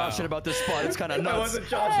 wasn't joshing about this spot. It's kind of nuts. I wasn't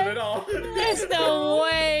joshing at all. There's no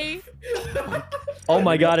way. Oh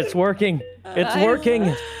my god, it's working. It's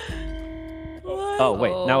working. Oh,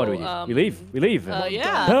 wait. Now what do we do? We leave. We leave.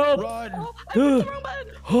 Yeah. Help! Run.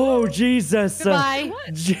 Oh, Jesus. Goodbye.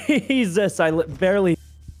 Jesus, barely.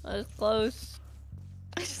 That was close.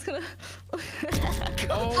 I'm just gonna.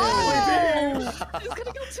 Oh. I'm just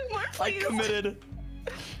gonna go 2 more, I please. committed.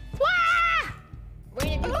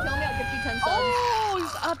 Rain, if you kill me, I'll give you 10 subs. Oh,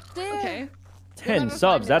 he's up there. Okay. 10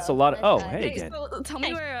 subs. That's a lot of. Oh, hey, Hey, again. so tell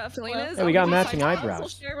me where Feline is. Hey, we got I'll matching find out.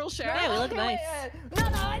 eyebrows. We'll share. Yeah, we look nice.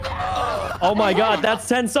 Oh my god, that's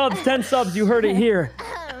 10 subs. 10 subs. You heard it here.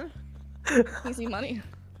 Easy money.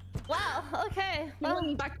 Wow, okay. You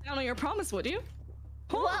wouldn't back down on your promise, would you?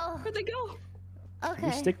 Well, Where'd they go? okay.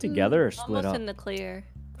 We stick together or split Almost up? in the clear.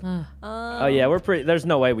 Oh yeah, we're pretty. There's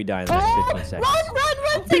no way we die in the next 15 seconds.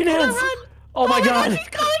 Run, Peanuts! Oh my god!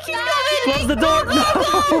 Keep going. Close the door!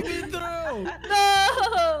 No!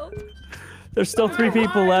 No. There's still 3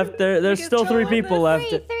 people left. There's still 3 people left.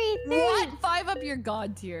 Three. What? 5 up your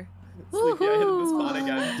god tier. Sleepy, I hit the spot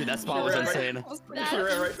again. Dude, that spot was insane. You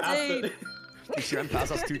ran right past it. She ran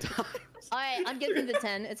past us 2 times. Alright, I'm giving the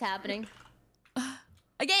 10. It's happening.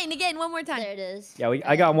 Again, one more time. There it is. Yeah,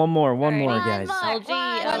 I got one more, guys.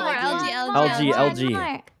 LG.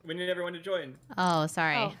 We need everyone to join. Oh,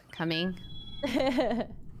 sorry. Coming.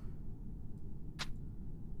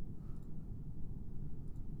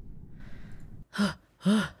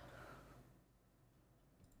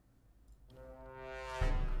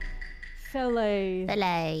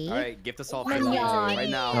 Filet. All right, gift us all Mignon. right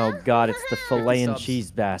now. Oh god, it's the filet and subs.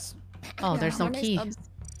 cheese bass. Oh, there's no key.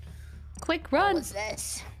 Quick, run. What's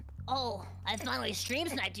this? Oh, I finally stream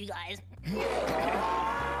sniped you guys.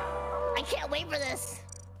 I can't wait for this.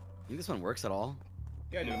 Think this one works at all?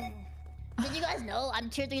 Yeah, I do. Did you guys know I'm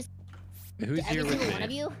tier 3 Who's to every here with single one of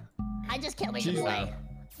me? you? I just can't wait to Jesus. play.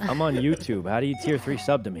 I'm on YouTube. How do you tier 3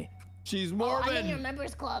 sub to me? She's I'm in your Mormon.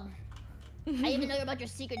 members club. I even know about your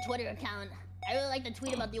secret Twitter account. I really like to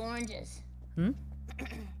tweet about the oranges.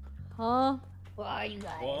 Huh? Where are you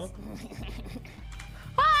guys? What?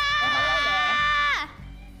 Hello there.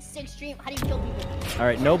 6 stream. How do you kill people? All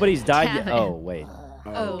right, nobody's died yet. Oh wait.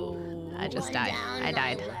 Oh, I just One died. down, I none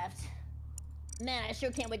died. left. Man, I sure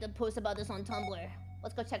can't wait to post about this on Tumblr.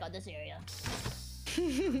 Let's go check out this area.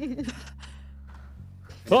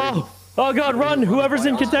 Oh! Oh god, run! Whoever's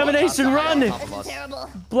in contamination, run! This is terrible.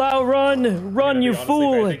 Blau, run! Run, you Honestly, I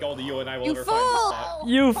fool! think all of you and I will You never find this fool! spot.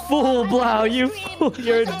 You fool, Blau! You fool!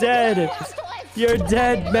 You're dead! You're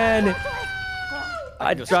dead, man!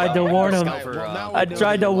 I tried to warn him. I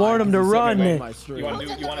tried to warn him to run. You want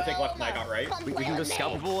to take left and I got right? We can go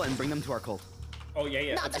scalpable and bring them to our cult. Oh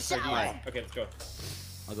yeah. Not That's the a good shower. idea. Okay, let's go.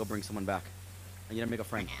 I'll go bring someone back. I need to make a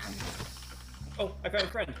friend. Oh, I found a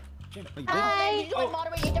friend. Janet. Oh, you did? Hi. Did you want to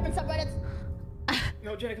moderate 8 different subreddits?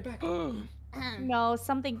 No, Janet, come back. No,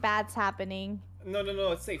 something bad's happening. No,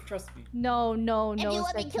 it's safe. Trust me. No, If you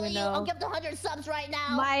let me kill you, I'll Sykkuno. give 100 subs right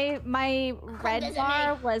now. My red visit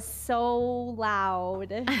bar me. was so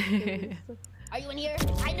loud. Are you in here?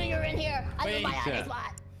 I knew you were in here. I knew my Wait, hiding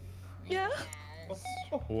spot. Yeah. Yes.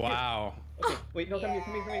 Wow. Okay, wait, no, come here.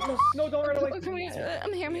 No, don't run away. Come here.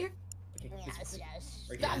 I'm here. Okay, Yes.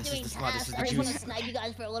 Right, Stop this is doing the spot, this tasks. is I the just want to juice. snipe you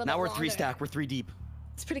guys for a little Now bit we're longer. 3 stack. We're 3 deep.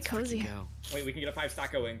 It's pretty cozy. Go. Wait, we can get a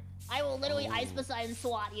 5-stack going. I will literally ice beside and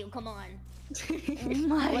swat you. Come on. Oh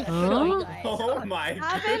my What a frick are you guys? Oh my.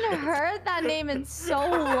 I haven't heard that name in so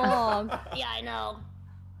long. Yeah, I know.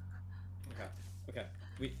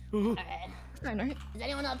 Okay. Alright. Fine, right? Is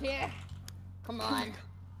anyone up here? Come on.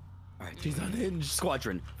 All right, She's unhinged.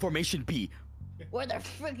 Squadron, formation B. Where the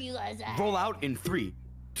frick are you guys at? Roll out in 3,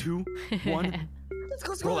 2, 1.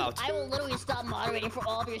 Let's Roll out. I will literally stop moderating for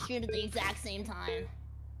all of your streams at the exact same time.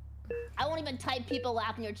 I won't even type people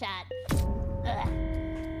laugh in your chat. Ugh.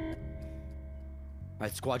 All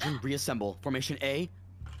right, squadron, reassemble. Formation A.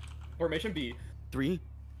 Formation B. 3,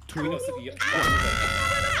 2, We know Cynthia.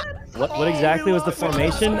 What exactly was the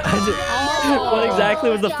formation? What exactly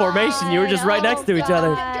was the formation? You were just right next to each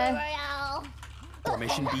other.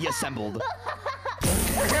 Formation B assembled.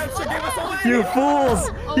 You fools!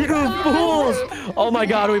 You fools! Oh my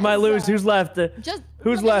god, we might lose. Who's left?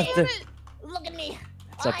 Who's left? Look at me.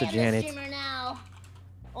 It's up to I am Janet. the streamer now.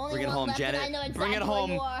 Only Bring it one home, left, and Janet. I know exactly Bring it where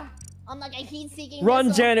home. you are. I'm like a heat-seeking Run,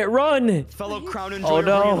 missile. Janet, run! Fellow crown Oh enjoyer,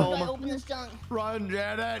 bring it no. home. Open this junk. Run,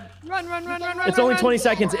 Janet. Run. It's only 20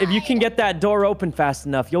 seconds. If you can get that door open fast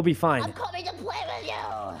enough, you'll be fine. I'm coming to play with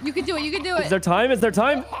you. You can do it. You can do it. Is there time? Is there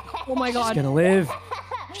time? Oh my god. She's gonna live.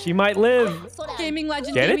 She might live. Gaming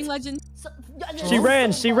legend. Get it? Gaming legend. She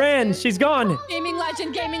ran. She ran. She's gone. Gaming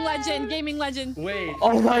legend. Gaming legend. Gaming legend. Wait.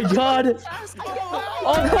 Oh my god.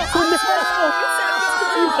 Oh no.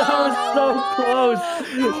 That was so close.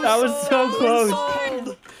 That was so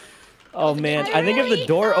close. Oh man, I think if the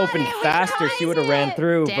door opened faster, she would have ran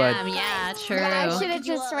through. Damn, But yeah, true. I should have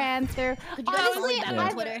just ran through. Honestly,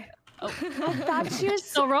 Twitter. I thought she was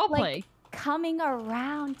So roleplay. like coming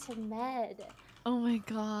around to med. Oh my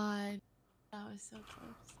god. That was so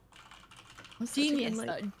close. Genius.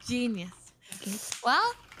 Genius.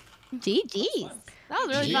 Well, GG's. That was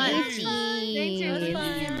really fun.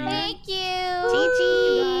 Thank you.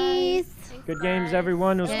 GG's. good games,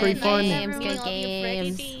 everyone. It was pretty fun. Games, good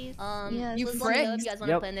games. You Let me know frick. if you guys want to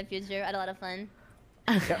Yep. play in the future. I had a lot of fun.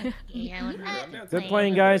 Good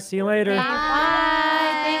playing, guys. See you later.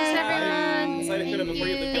 Bye. Thanks, everyone.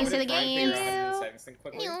 Thanks for the games.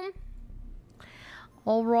 Meow.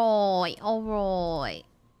 All right.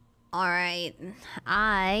 All right.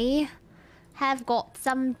 I have got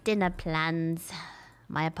some dinner plans.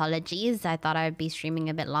 My apologies. I thought I'd be streaming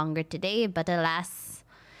a bit longer today, but alas,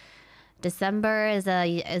 December is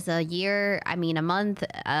a year. I mean, a month,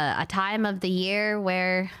 a time of the year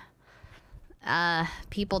where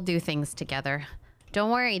people do things together.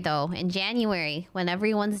 Don't worry though. In January, when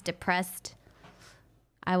everyone's depressed,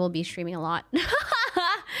 I will be streaming a lot.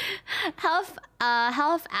 Health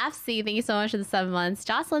AFC, thank you so much for the 7 months.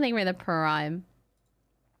 Jocelyn, thank you for the prime.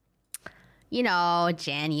 You know,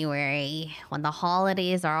 January, when the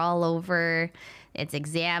holidays are all over, it's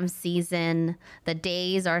exam season, the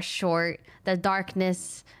days are short, the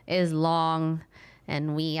darkness is long,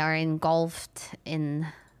 and we are engulfed in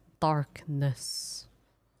darkness.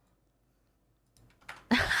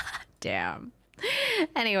 Damn.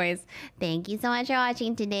 Anyways, thank you so much for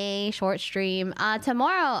watching today. Short stream.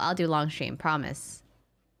 Tomorrow I'll do long stream, promise.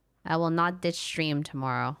 I will not ditch stream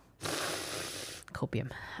tomorrow. Copium.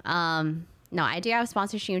 No, I do have a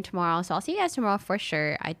sponsor stream tomorrow, so I'll see you guys tomorrow for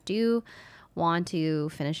sure. I do want to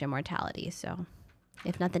finish Immortality, so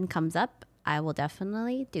if nothing comes up, I will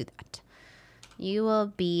definitely do that. You will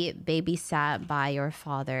be babysat by your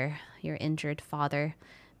father, your injured father.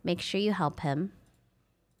 Make sure you help him.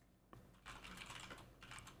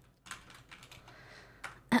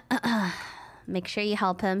 Make sure you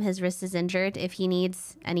help him. His wrist is injured. If he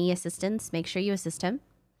needs any assistance, make sure you assist him.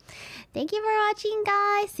 Thank you for watching,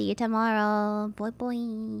 guys. See you tomorrow. Boy, boy.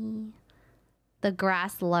 The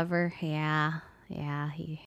grass lover. Yeah, he